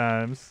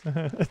sometimes?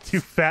 Too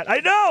fat. I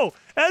know!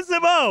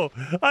 SMO!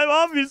 I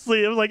was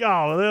like,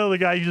 oh, the other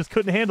guy, you just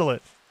couldn't handle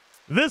it.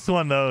 This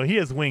one, though, he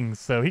has wings,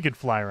 so he could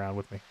fly around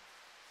with me.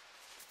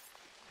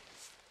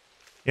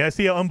 Yeah, I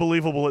see how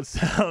unbelievable it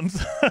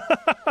sounds.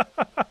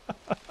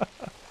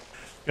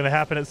 Gonna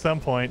happen at some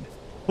point.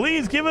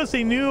 Please give us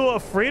a new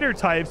freighter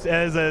types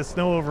as a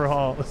snow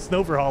overhaul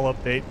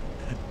update.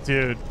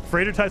 Dude,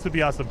 freighter types would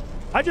be awesome.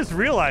 I just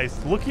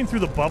realized, looking through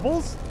the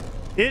bubbles,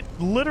 it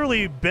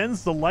literally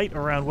bends the light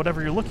around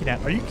whatever you're looking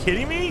at. Are you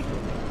kidding me?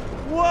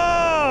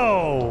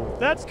 Whoa!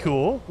 That's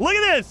cool. Look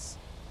at this!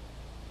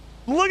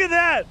 Look at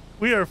that!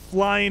 We are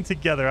flying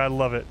together. I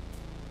love it.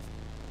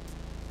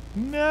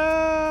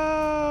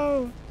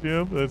 No!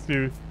 Yep, let's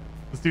do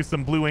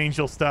some Blue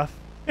Angel stuff.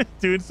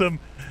 Doing some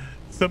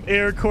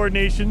air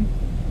coordination.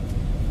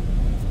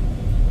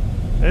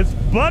 It's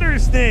Butter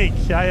Snake.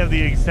 I have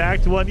the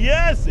exact one.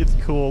 Yes, it's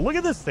cool. Look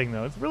at this thing,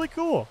 though. It's really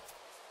cool.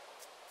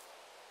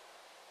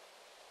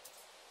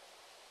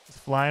 Just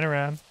flying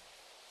around.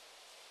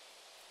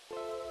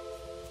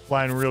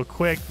 Flying real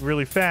quick,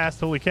 really fast.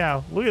 Holy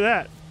cow. Look at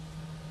that.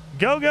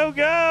 Go, go,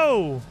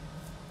 go.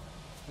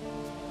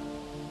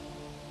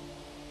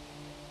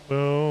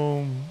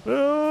 Boom.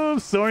 Boom.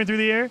 Soaring through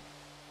the air.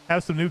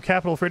 Have some new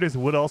capital freighters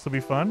would also be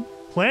fun.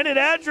 Planet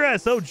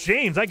address. Oh,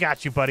 James, I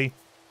got you, buddy.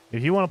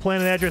 If you want a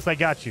planet address, I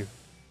got you.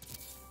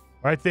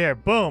 Right there.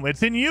 Boom.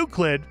 It's in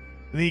Euclid.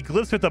 The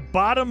glyphs at the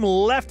bottom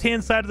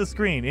left-hand side of the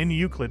screen. In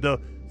Euclid. The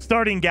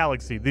starting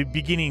galaxy. The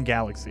beginning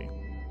galaxy.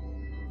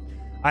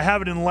 I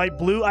have it in light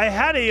blue. I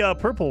had a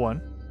purple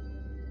one.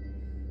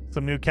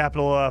 Some new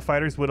capital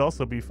fighters would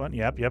also be fun.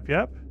 Yep. It's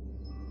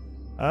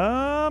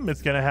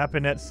going to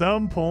happen at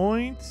some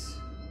point.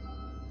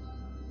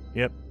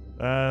 Yep.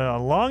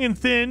 Long and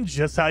thin.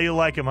 Just how you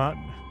like them, huh?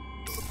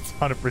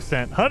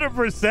 100%.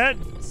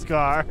 100%,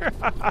 Scar.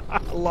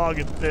 Long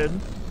and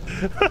thin.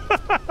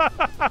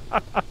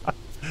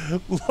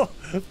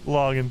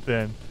 Long and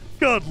thin.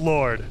 Good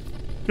lord.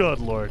 Good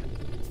lord.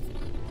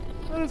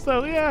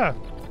 So, yeah.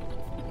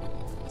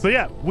 So,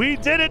 yeah, we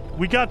did it.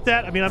 We got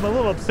that. I mean, I'm a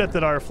little upset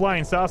that our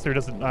flying saucer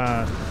doesn't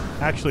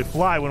actually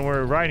fly when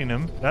we're riding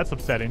him. That's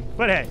upsetting.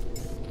 But, hey,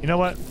 you know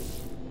what?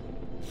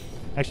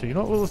 Actually, you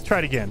know what? Well, let's try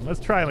it again.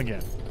 Let's try him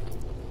again.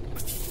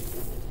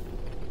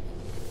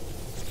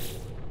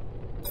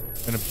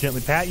 Gonna gently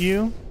pat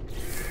you.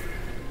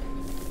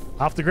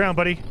 Off the ground,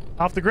 buddy.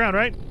 Off the ground,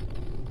 right?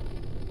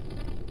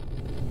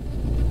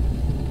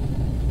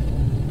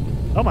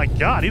 Oh my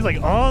god, he's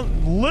like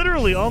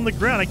literally on the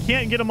ground. I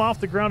can't get him off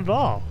the ground at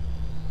all.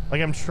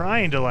 Like I'm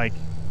trying to like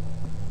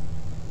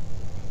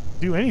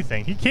do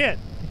anything. He can't.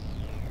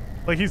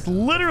 Like he's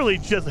literally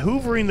just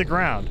hoovering the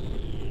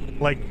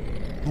ground. Like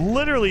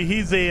literally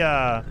he's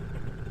a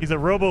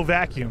robo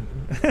vacuum.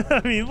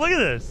 I mean, look at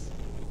this.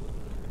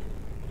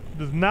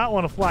 Does not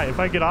want to fly. If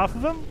I get off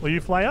of him, will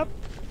you fly up?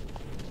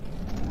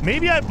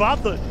 Maybe I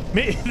bought the...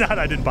 Not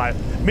I didn't buy it.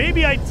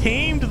 Maybe I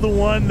tamed the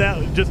one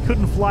that just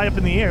couldn't fly up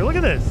in the air. Look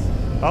at this.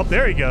 Oh,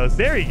 there he goes.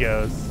 There he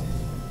goes.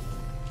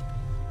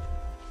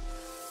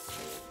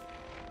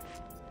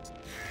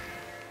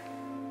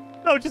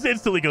 No, it just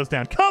instantly goes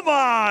down. Come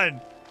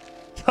on!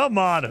 Come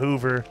on,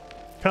 Hoover.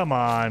 Come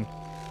on.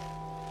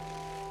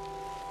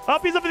 Oh,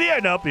 he's up in the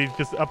air. Nope, he's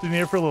just up in the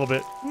air for a little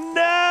bit.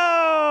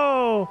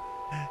 No!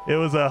 It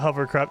was a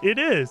hovercraft. It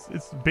is.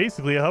 It's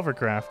basically a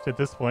hovercraft at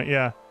this point,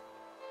 yeah.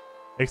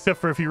 Except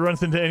for if he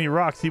runs into any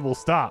rocks, he will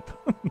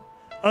stop.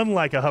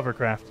 Unlike a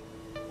hovercraft.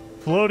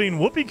 Floating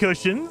whoopee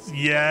cushions.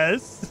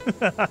 Yes.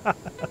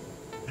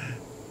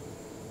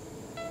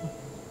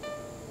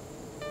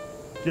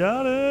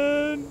 Got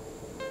it.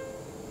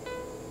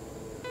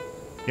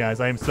 Guys,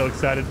 I am so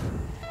excited.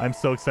 I'm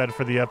so excited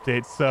for the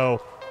update.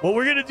 So what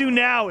we're going to do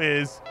now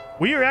is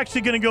we are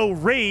actually going to go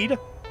raid...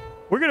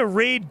 We're going to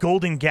raid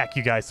Golden Gek,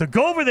 you guys. So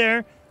go over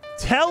there.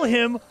 Tell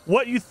him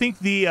what you think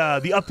the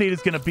update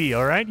is going to be.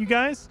 All right, you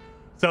guys?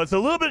 So it's a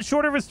little bit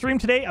shorter of a stream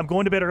today. I'm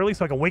going to bed early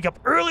so I can wake up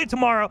early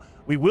tomorrow.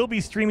 We will be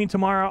streaming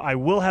tomorrow. I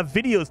will have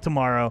videos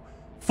tomorrow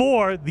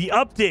for the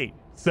update.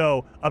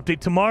 So update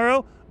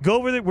tomorrow. Go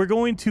over there. We're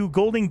going to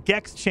Golden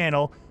Gek's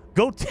channel.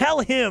 Go tell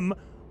him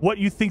what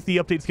you think the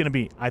update is going to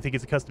be. I think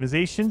it's a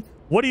customization.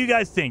 What do you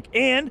guys think?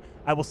 And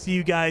I will see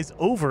you guys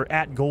over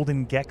at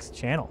Golden Gek's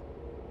channel.